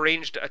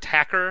back-ranged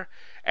attacker,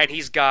 and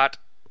he's got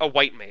a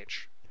white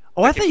mage.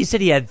 Oh, I thought you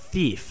said he had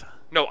thief.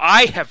 No,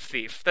 I have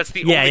Thief. That's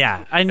the only...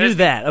 Yeah, I knew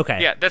that.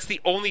 Okay. Yeah, that's the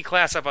only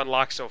class I've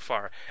unlocked so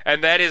far.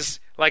 And that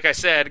is, like I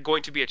said,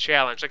 going to be a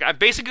challenge. Like, I'm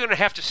basically going to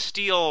have to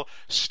steal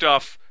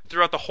stuff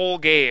throughout the whole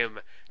game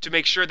to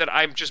make sure that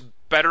I'm just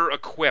better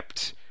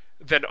equipped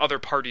than other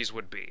parties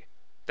would be.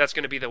 That's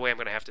going to be the way I'm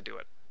going to have to do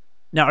it.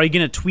 Now, are you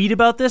going to tweet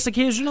about this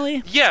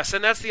occasionally? Yes,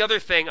 and that's the other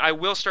thing. I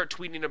will start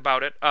tweeting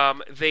about it.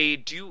 The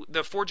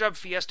 4-Job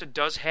Fiesta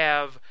does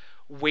have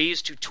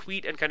ways to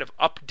tweet and kind of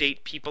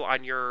update people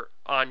on your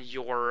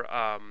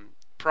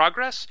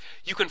progress.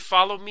 You can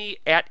follow me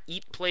at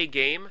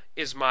EatPlayGame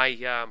is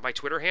my my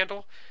Twitter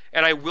handle,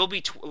 and I will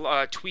be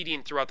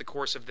tweeting throughout the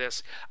course of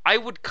this. I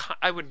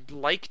would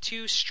like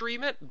to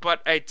stream it,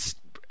 but it's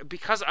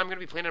because I'm going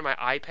to be playing on my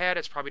iPad,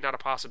 it's probably not a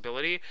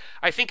possibility.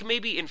 I think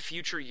maybe in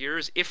future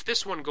years, if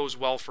this one goes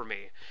well for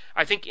me,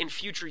 I think in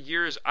future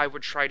years I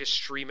would try to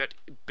stream it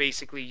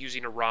basically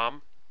using a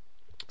ROM.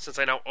 Since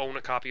I now own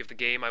a copy of the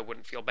game, I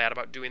wouldn't feel bad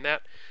about doing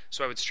that,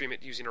 so I would stream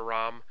it using a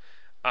ROM.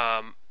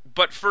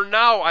 But for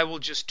now, I will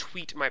just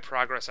tweet my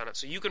progress on it.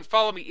 So you can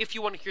follow me if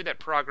you want to hear that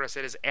progress.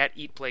 It is at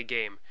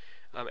EatPlayGame,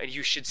 and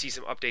you should see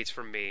some updates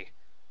from me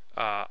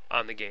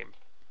on the game.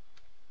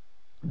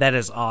 That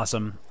is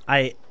awesome.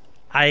 I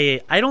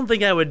don't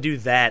think I would do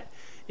that.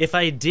 If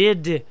I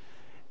did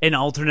an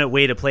alternate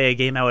way to play a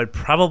game, I would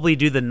probably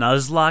do the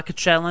Nuzlocke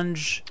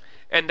challenge.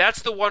 And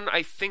that's the one,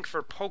 I think,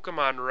 for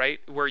Pokemon, right?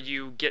 Where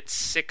you get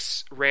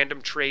 6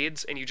 random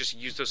trades and you just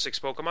use those 6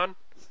 Pokemon?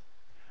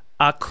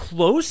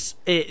 Close.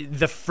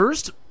 The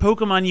first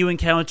Pokemon you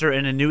encounter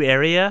in a new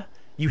area,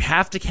 you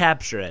have to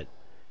capture it.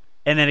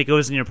 And then it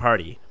goes in your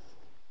party.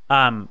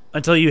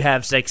 Until you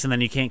have 6, and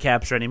then you can't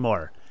capture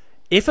anymore.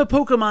 If a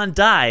Pokemon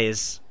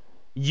dies,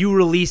 you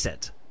release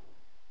it.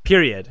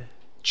 Period.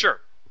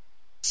 Sure.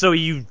 So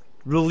you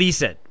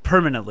release it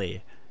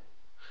permanently.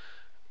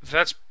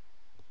 That's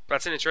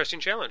an interesting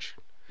challenge.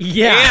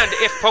 Yeah. And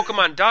if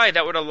Pokemon die,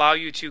 that would allow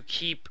you to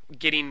keep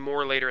getting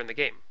more later in the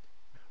game.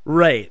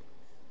 Right.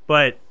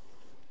 But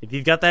if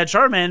you've got that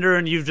Charmander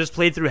and you've just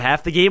played through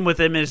half the game with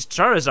him as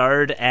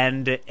Charizard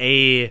and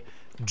a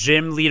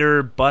gym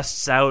leader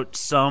busts out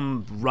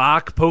some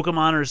rock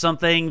Pokemon or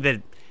something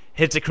that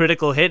hits a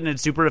critical hit and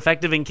it's super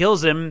effective and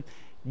kills him,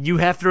 you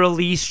have to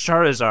release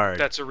Charizard.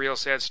 That's a real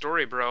sad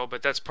story, bro,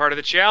 but that's part of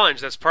the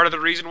challenge. That's part of the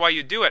reason why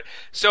you do it.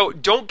 So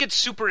don't get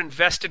super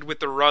invested with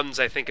the runs,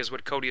 I think is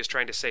what Cody is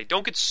trying to say.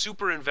 Don't get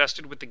super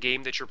invested with the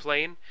game that you're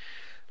playing.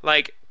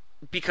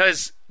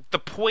 Because the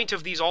point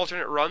of these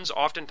alternate runs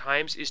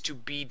oftentimes is to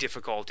be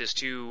difficult, is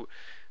to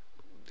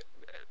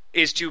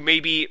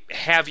maybe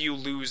have you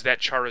lose that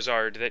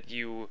Charizard that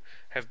you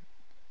have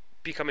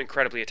become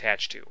incredibly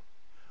attached to.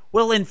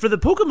 Well, and for the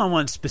Pokemon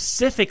one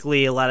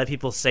specifically, a lot of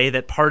people say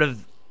that part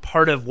of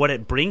what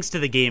it brings to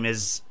the game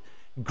is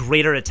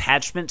greater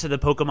attachment to the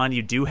Pokemon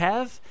you do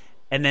have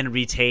and then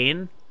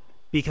retain,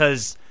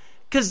 because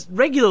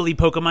regularly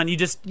Pokemon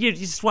you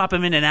swap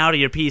them in and out of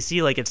your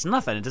PC like it's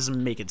nothing. It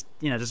doesn't make it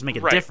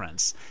a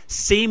difference.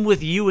 Same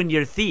with you and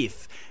your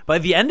Thief. By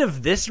the end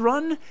of this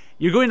run,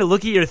 you're going to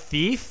look at your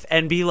Thief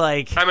and be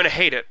like, I'm going to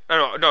hate it.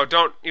 No,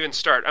 don't even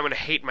start. I'm going to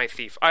hate my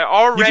Thief. I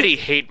already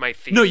hate my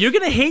Thief. No, you're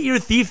going to hate your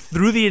Thief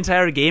through the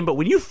entire game, but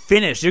when you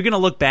finish, you're going to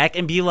look back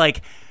and be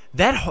like,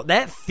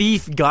 that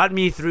Thief got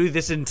me through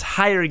this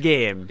entire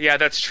game. Yeah,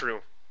 that's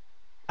true.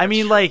 I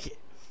mean, like,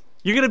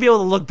 you're going to be able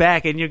to look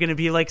back and you're going to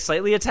be, like,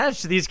 slightly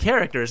attached to these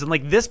characters. And,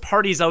 like, this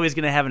party's always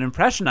going to have an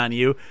impression on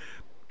you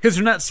because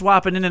you're not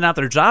swapping in and out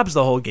their jobs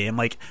the whole game.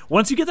 Like,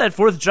 once you get that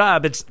 4th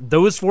job, it's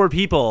those 4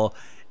 people,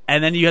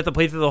 and then you have to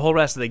play through the whole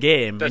rest of the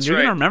game. That's and you're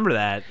right. going to remember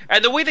that.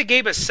 And the way the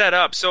game is set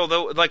up, so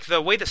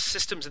the way the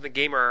systems in the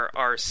game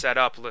are set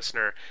up,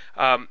 listener,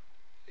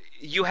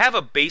 you have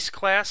a base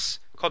class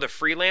called a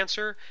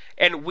Freelancer,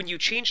 and when you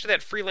change to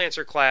that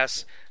Freelancer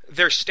class,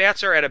 their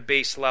stats are at a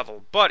base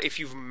level. But if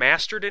you've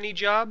mastered any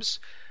jobs,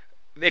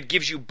 it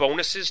gives you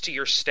bonuses to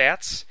your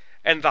stats,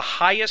 and the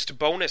highest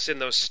bonus in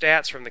those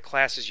stats from the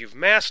classes you've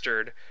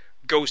mastered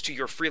goes to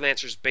your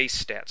Freelancer's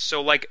base stats.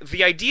 So, like,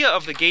 the idea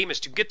of the game is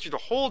to get through the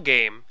whole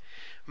game,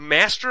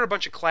 master a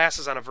bunch of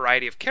classes on a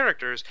variety of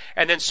characters,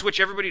 and then switch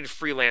everybody to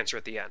Freelancer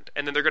at the end.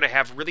 And then they're going to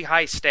have really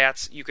high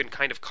stats. You can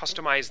kind of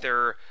customize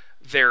their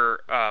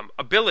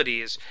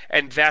abilities,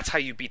 and that's how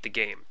you beat the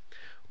game.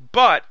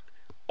 But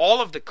all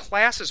of the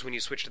classes, when you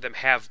switch to them,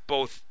 have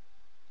both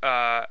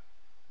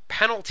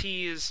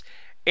penalties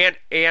and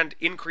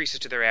increases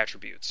to their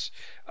attributes.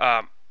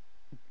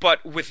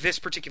 But with this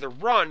particular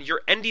run,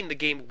 you're ending the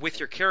game with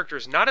your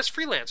characters not as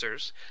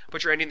freelancers,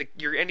 but you're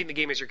ending the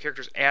game as your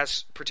characters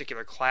as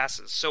particular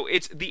classes. So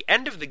it's the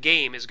end of the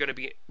game is going to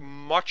be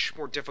much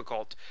more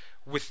difficult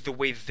with the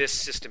way this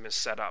system is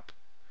set up.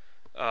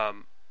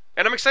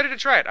 And I'm excited to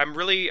try it. I'm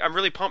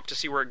really pumped to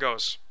see where it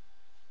goes.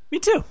 Me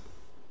too.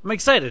 I'm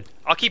excited.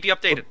 I'll keep you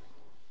updated.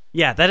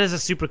 Yeah, that is a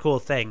super cool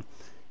thing.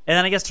 And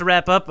then I guess to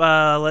wrap up,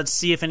 let's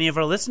see if any of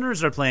our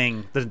listeners are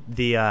playing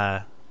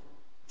the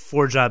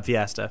 4-Job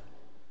Fiesta.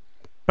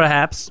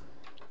 Perhaps.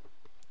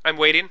 I'm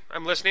waiting.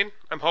 I'm listening.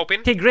 I'm hoping.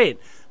 Okay, great.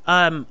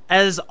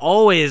 As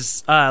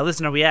always,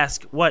 listener, we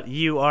ask what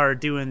you are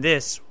doing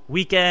this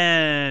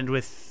weekend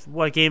with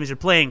what games you're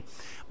playing.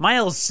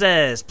 Miles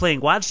says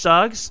playing Watch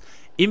Dogs,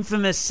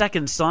 Infamous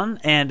Second Son,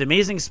 and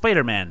Amazing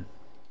Spider-Man.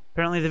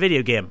 Apparently the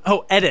video game.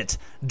 Oh, edit.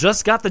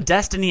 Just got the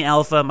Destiny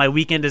alpha. My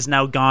weekend is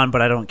now gone, but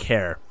I don't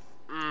care.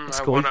 That's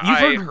cool.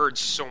 I heard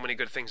so many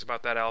good things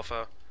about that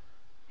alpha.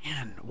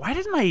 Man, why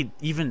didn't I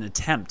even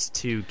attempt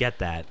to get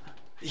that?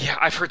 Yeah,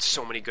 I've heard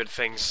so many good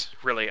things.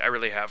 Really, I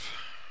really have.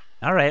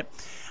 All right.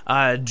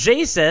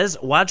 Jay says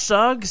Watch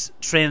Dogs,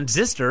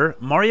 Transistor,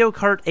 Mario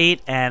Kart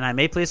 8, and I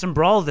may play some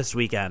Brawl this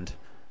weekend.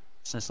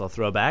 It's a nice little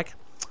throwback.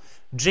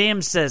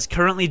 James says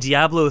currently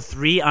Diablo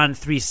 3 on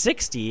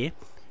 360.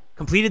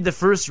 Completed the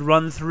first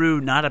run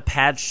through, not a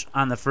patch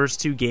on the first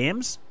two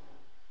games.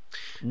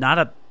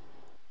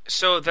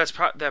 So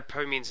that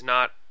probably means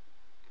not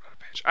a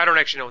patch. I don't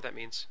actually know what that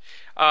means.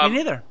 Me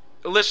neither.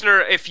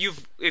 Listener, if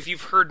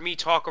you've heard me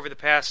talk over the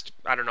past,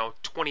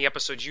 20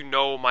 episodes, you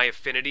know my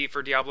affinity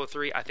for Diablo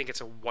 3. I think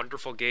it's a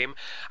wonderful game.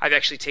 I've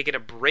actually taken a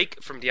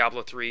break from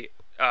Diablo 3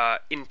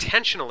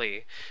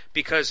 intentionally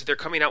because they're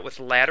coming out with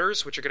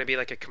ladders, which are going to be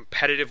like a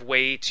competitive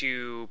way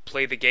to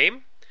play the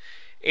game.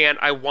 And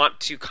I want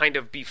to kind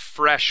of be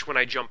fresh when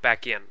I jump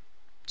back in.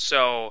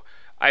 So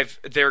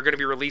they're going to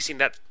be releasing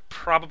that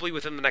probably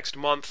within the next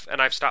month, and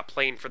I've stopped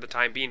playing for the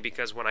time being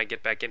because when I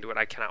get back into it,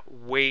 I cannot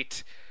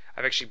wait.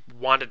 I've actually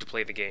wanted to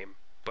play the game,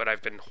 but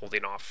I've been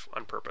holding off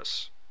on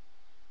purpose.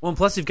 Well, and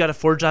plus you've got a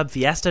 4-job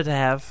Fiesta to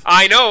have.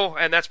 I know,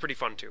 and that's pretty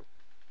fun too.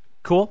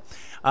 Cool.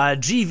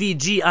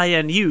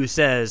 GVGINU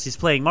says he's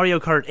playing Mario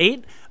Kart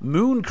 8,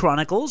 Moon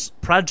Chronicles,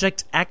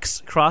 Project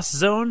X Cross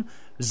Zone,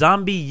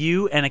 Zombie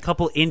U, and a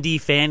couple indie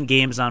fan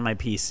games on my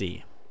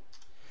PC.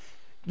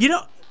 You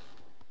know,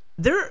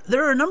 there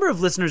are a number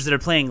of listeners that are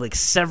playing like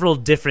several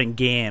different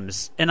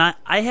games, and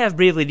I have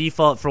Bravely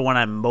Default for when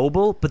I'm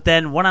mobile, but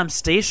then when I'm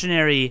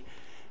stationary,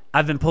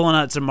 I've been pulling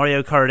out some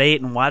Mario Kart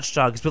 8 and Watch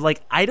Dogs, but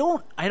like I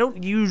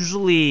don't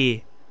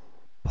usually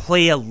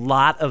play a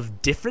lot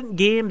of different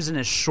games in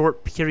a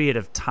short period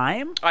of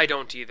time. I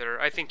don't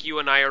either. I think you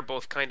and I are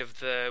both kind of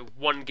the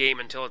one game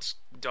until it's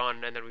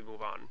done, and then we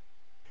move on.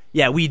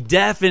 Yeah, we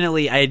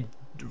definitely, I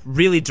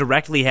really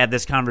directly had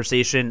this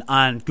conversation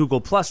on Google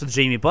Plus with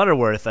Jamie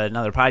Butterworth,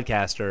 another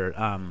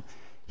podcaster.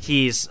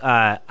 He's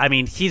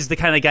the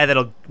kind of guy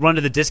that'll run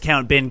to the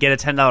discount bin, get a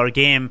 $10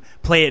 game,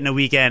 play it in a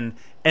weekend,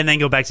 and then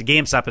go back to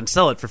GameStop and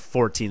sell it for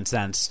 14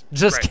 cents.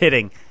 Just right.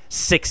 Kidding.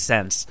 6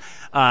 cents.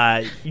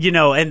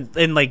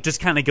 And like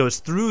just kind of goes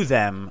through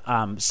them.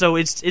 So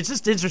it's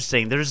just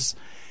interesting.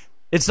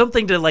 It's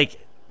something to like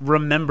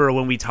remember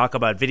when we talk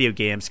about video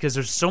games, because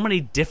there's so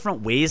many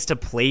different ways to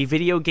play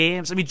video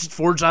games. I mean, just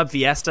 4-job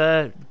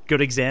Fiesta,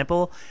 good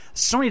example.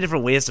 So many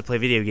different ways to play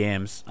video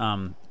games.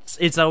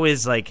 It's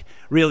always like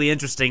really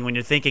interesting when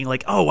you're thinking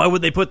like, oh, why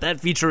would they put that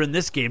feature in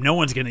this game? No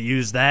one's going to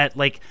use that.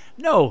 Like,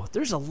 no,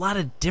 there's a lot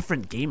of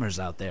different gamers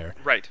out there.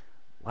 Right.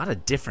 A lot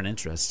of different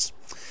interests.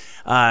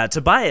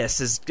 Tobias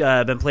has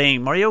been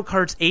playing Mario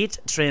Kart 8,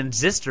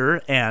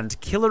 Transistor, and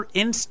Killer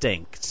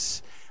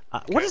Instinct.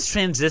 Okay. What is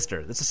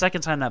Transistor? That's the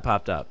second time that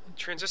popped up.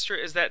 Transistor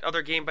is that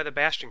other game by the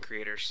Bastion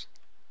creators.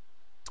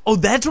 Oh,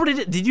 that's what it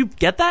is. Did you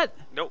get that?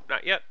 Nope,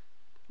 not yet.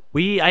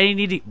 I'm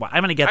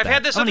gonna get that. I've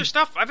had this other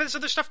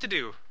stuff to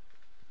do.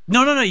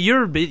 No.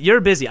 You're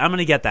busy. I'm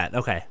gonna get that.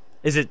 Okay.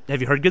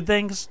 Have you heard good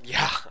things?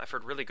 Yeah, I've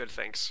heard really good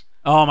things.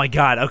 Oh my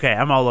god. Okay,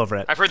 I'm all over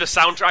it. I've heard the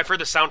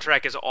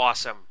soundtrack is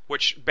awesome.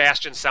 Which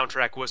Bastion's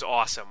soundtrack was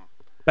awesome.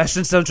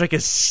 Bastion's soundtrack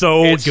is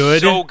so it's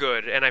good. So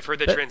good, and I've heard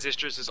that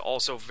Transistors is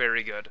also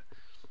very good.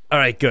 All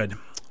right, good.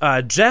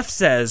 Jeff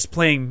says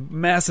playing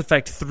Mass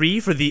Effect 3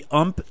 for the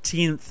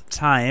umpteenth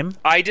time.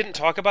 I didn't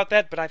talk about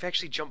that, but I've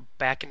actually jumped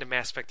back into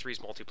Mass Effect 3's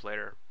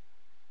multiplayer.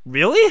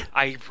 Really?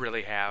 I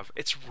really have.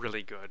 It's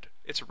really good.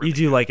 You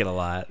do like it a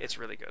lot. It's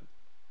really good.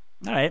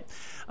 All right.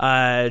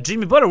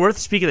 Jamie Butterworth,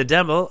 speak of the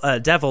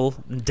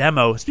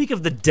demo. Speak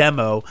of the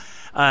demo.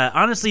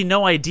 Honestly,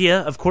 no idea.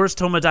 Of course,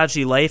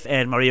 Tomodachi Life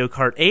and Mario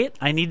Kart 8.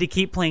 I need to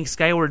keep playing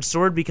Skyward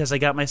Sword because I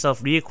got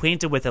myself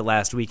reacquainted with it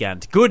last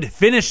weekend. Good.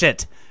 Finish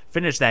it.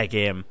 Finish that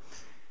game.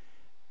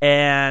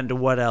 And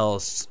what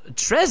else?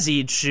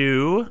 Trezzy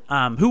Chu,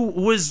 who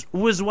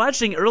was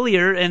watching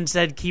earlier and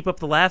said, keep up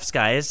the laughs,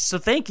 guys. So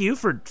thank you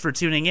for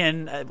tuning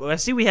in. I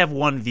see we have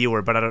one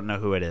viewer, but I don't know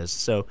who it is.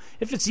 So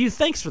if it's you,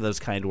 thanks for those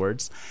kind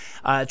words.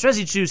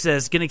 Trezzy Chu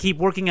says, going to keep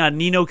working on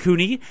Ni no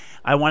Kuni.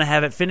 I want to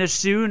have it finished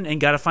soon and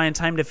got to find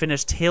time to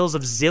finish Tales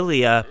of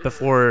Xillia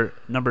before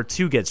number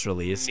 2 gets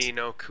released. Ni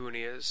no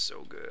Kuni is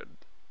so good.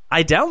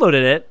 I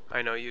downloaded it.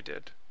 I know you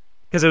did.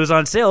 Because it was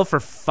on sale for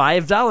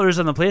 $5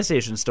 on the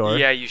PlayStation Store.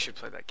 Yeah, you should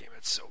play that game.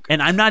 It's so good.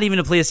 And I'm not even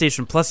a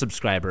PlayStation Plus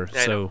subscriber,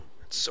 so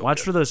watch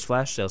good. for those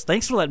flash sales.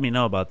 Thanks for letting me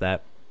know about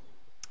that.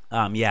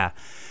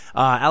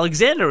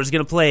 Alexander was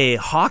going to play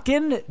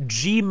Hawken,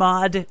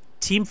 Gmod,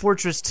 Team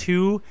Fortress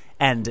 2,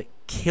 and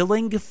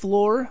Killing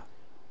Floor.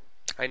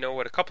 I know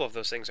what a couple of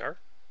those things are.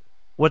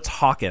 What's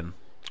Hawken?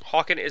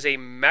 Hawken is a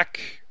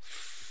mech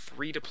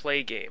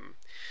free-to-play game.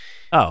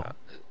 Oh.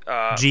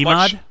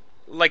 Gmod?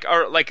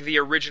 Like the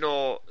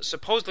original,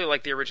 supposedly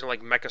like the original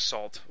like Mech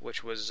Assault,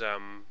 which was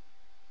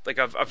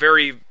a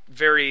very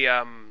very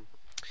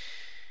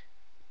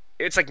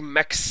it's like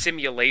mech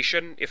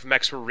simulation if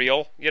mechs were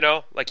real, you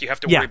know? Like you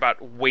have to worry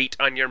about weight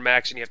on your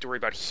mechs and you have to worry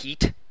about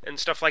heat and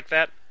stuff like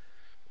that.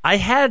 I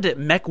had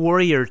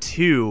MechWarrior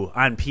 2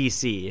 on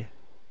PC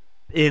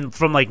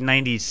from like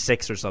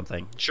 96 or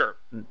something. Sure.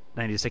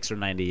 96 or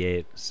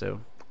 98,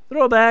 so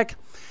throwback.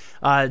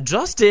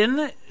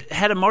 Justin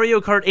had a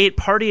Mario Kart 8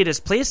 party at his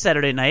place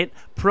Saturday night.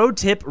 Pro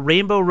tip,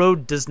 Rainbow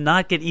Road does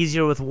not get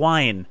easier with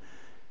wine.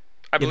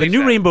 I believe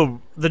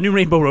the new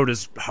Rainbow Road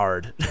is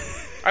hard.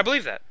 I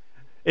believe that.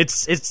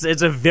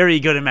 It's a very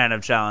good amount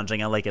of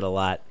challenging. I like it a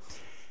lot.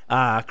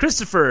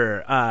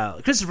 Christopher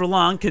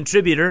Long,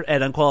 contributor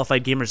at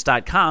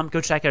unqualifiedgamers.com.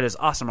 Go check out his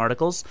awesome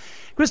articles.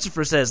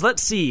 Christopher says,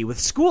 let's see, with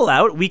school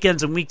out,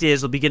 weekends and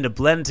weekdays will begin to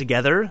blend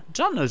together.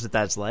 John knows what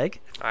that's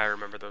like. I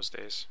remember those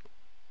days.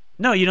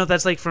 No, you know what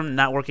that's like from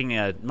not working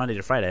Monday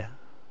to Friday.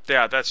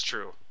 Yeah, that's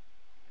true.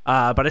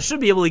 But I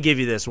should be able to give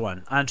you this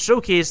one. On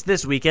Showcase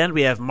this weekend,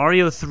 we have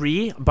Mario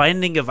 3,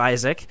 Binding of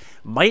Isaac,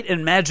 Might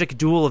and Magic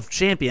Duel of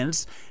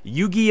Champions,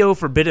 Yu-Gi-Oh!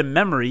 Forbidden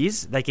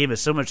Memories. That game is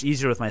so much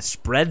easier with my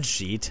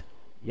spreadsheet.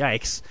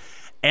 Yikes.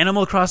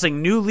 Animal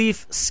Crossing New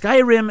Leaf,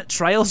 Skyrim,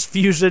 Trials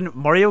Fusion,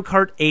 Mario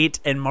Kart 8,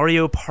 and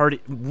Mario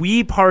Party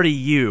Wii Party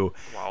U.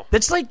 Wow.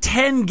 That's like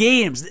 10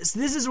 games.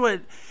 This is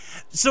what...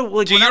 So,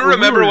 like, do you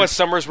remember what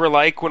summers were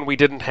like when we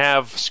didn't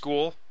have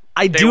school?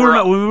 I do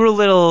remember when we were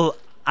little...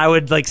 I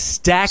would like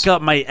stack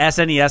up my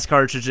SNES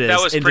cartridges.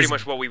 That was pretty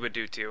much what we would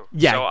do too.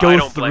 Yeah, so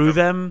go through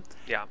them.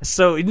 Yeah.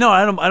 So no,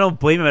 I don't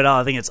blame him at all.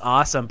 I think it's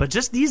awesome. But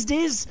just these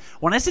days,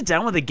 when I sit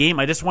down with a game,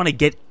 I just want to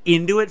get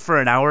into it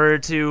for an hour or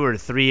 2 or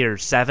 3 or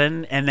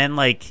 7, and then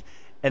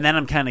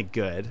I'm kind of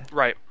good.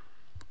 Right.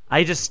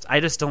 I just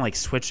don't like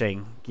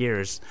switching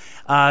gears.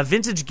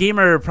 Vintage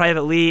Gamer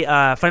privately,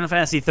 Final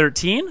Fantasy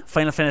 13,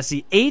 Final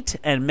Fantasy 8,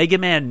 and Mega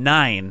Man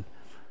 9.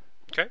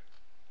 Okay.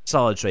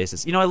 Solid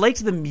choices. You know, I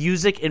liked the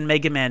music in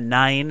Mega Man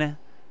 9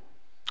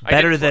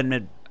 better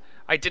than...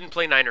 I didn't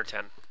play 9 or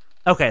 10.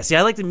 Okay, see,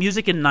 I like the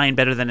music in 9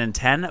 better than in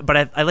 10,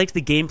 but I liked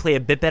the gameplay a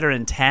bit better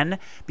in 10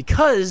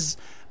 because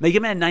Mega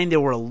Man 9, there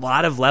were a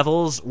lot of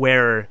levels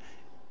where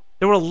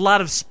there were a lot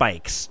of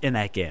spikes in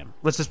that game.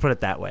 Let's just put it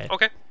that way.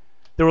 Okay.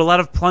 There were a lot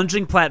of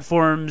plunging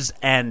platforms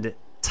and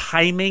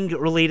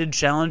timing-related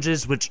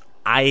challenges, which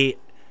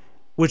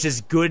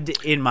is good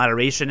in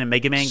moderation in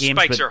Mega Man games.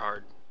 Spikes are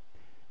hard.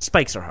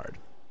 Spikes are hard.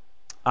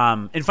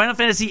 In Final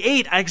Fantasy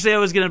VIII, actually, I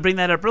was going to bring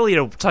that up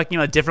earlier, talking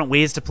about different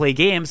ways to play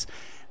games.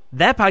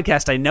 That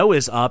podcast I know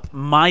is up,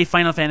 my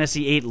Final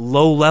Fantasy VIII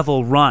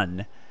low-level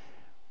run,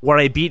 where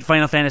I beat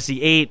Final Fantasy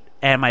VIII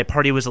and my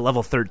party was at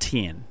level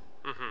 13.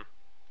 Mm-hmm.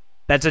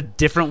 That's a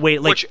different way.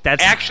 Which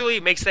actually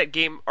makes that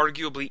game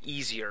arguably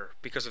easier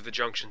because of the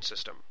junction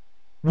system.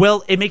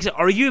 Well, it makes it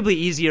arguably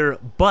easier,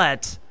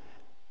 but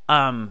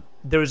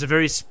there was a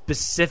very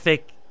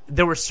specific...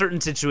 There were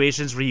certain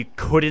situations where you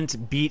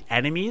couldn't beat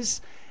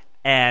enemies,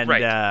 and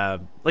right. I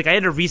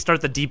had to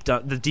restart the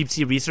deep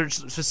sea research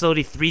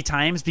facility 3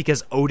 times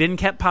because Odin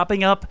kept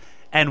popping up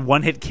and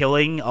one-hit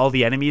killing all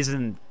the enemies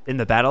in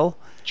the battle.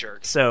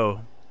 Jerk.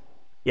 So,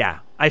 yeah,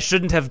 I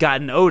shouldn't have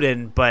gotten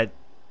Odin, but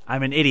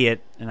I'm an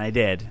idiot and I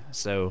did.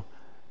 So,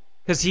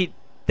 because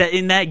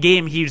in that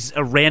game he's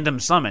a random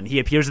summon. He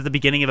appears at the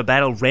beginning of a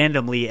battle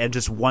randomly and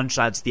just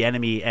one-shots the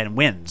enemy and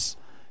wins.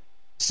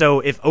 So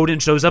if Odin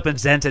shows up in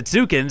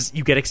Zantetsuken's,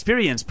 you get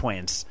experience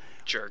points.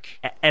 Jerk.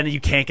 And you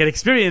can't get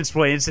experience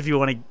points if you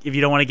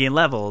don't want to gain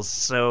levels.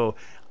 So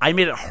I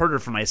made it harder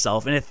for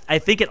myself, and I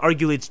think it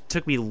arguably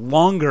took me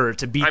longer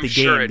to beat the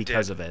game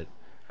because of it.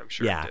 I'm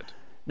sure it did.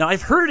 Now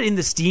I've heard in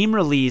the Steam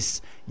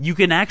release you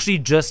can actually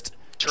just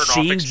turn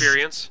off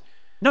experience.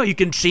 No, you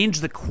can change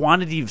the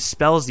quantity of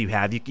spells you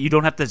have. You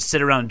don't have to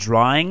sit around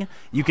drawing.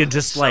 You can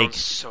just sounds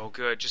so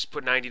good. Just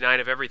put 99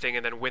 of everything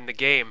and then win the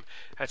game.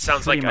 That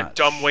sounds like much. A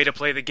dumb way to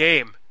play the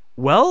game.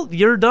 Well,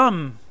 you're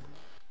dumb,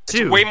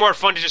 too. It's way more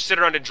fun to just sit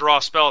around and draw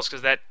spells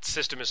because that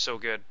system is so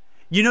good.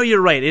 You know,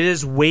 you're right. It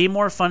is way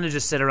more fun to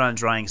just sit around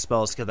drawing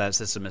spells because that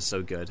system is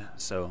so good.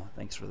 So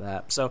thanks for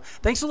that. So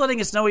thanks for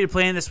letting us know what you're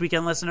playing this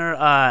weekend, listener.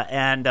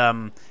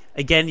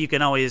 Again, you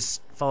can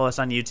always follow us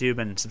on YouTube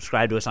and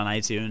subscribe to us on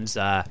iTunes.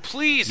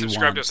 Please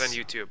subscribe to us on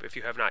YouTube if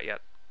you have not yet.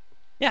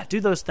 Yeah,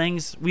 do those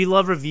things. We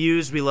love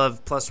reviews. We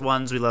love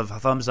 +1s. We love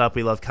thumbs up.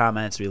 We love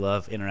comments. We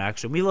love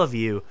interaction. We love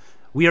you.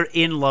 We are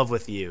in love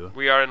with you.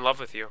 We are in love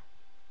with you.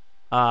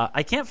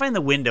 I can't find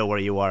the window where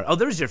you are. Oh,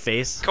 there's your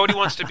face. Cody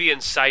wants to be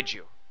inside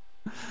you.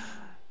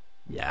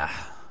 Yeah,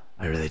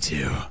 I really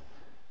do.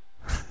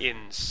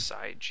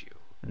 Inside you.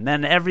 And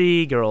then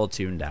every girl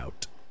tuned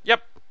out.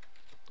 Yep.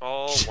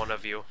 All one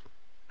of you.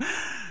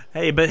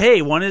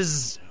 Hey, one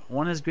is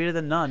greater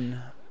than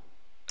none.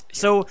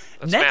 So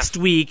next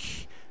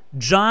week,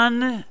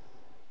 John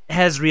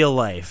has real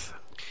life.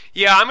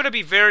 Yeah, I'm going to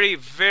be very,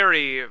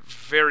 very,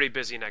 very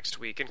busy next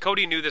week, and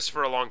Cody knew this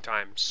for a long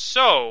time.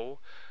 So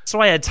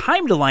I had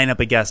time to line up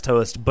a guest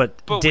host,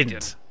 but didn't. We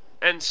didn't.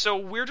 And so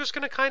we're just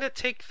going to kind of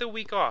take the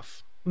week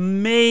off.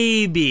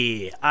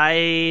 Maybe.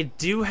 I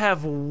do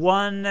have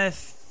one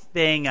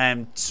thing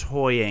I'm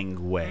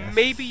toying with.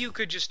 Maybe you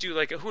could just do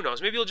like, who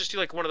knows? Maybe you'll just do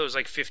like one of those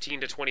like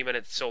 15 to 20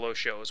 minute solo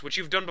shows, which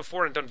you've done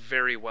before and done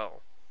very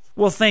well.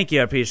 Well, thank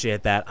you. I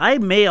appreciate that. I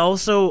may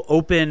also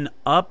open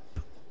up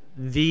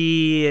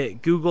the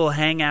Google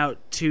Hangout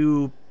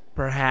to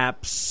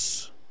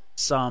perhaps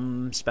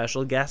some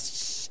special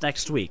guests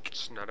next week.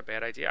 It's not a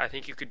bad idea. I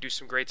think you could do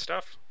some great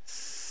stuff.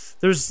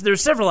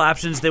 There's several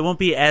options. They won't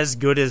be as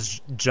good as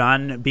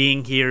John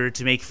being here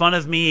to make fun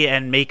of me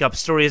and make up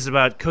stories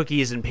about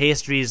cookies and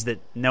pastries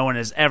that no one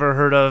has ever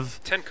heard of.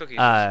 10 cookies.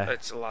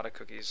 That's a lot of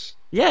cookies.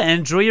 Yeah,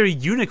 enjoy your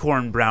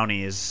unicorn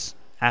brownies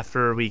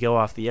after we go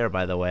off the air,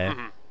 by the way.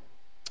 Mm-hmm.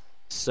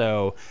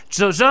 So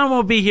John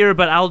won't be here,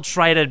 but I'll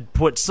try to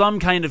put some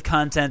kind of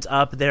content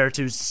up there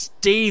to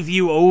stave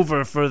you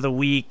over for the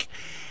week,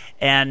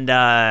 and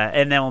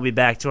then we'll be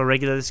back to our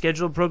regularly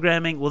scheduled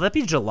programming. Will that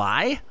be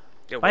July?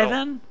 It By will.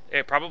 then?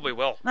 It probably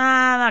will.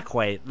 Nah, not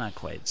quite.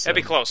 So. That'd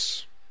be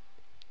close.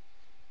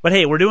 But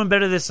hey, we're doing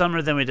better this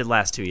summer than we did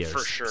last 2 years.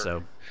 For sure.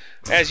 So,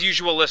 as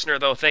usual, listener,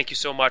 though, thank you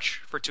so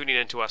much for tuning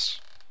in to us.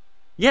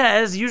 yeah,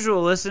 as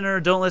usual, listener,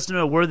 don't listen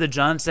to a word that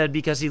John said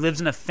because he lives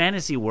in a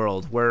fantasy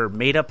world where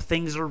made-up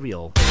things are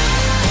real.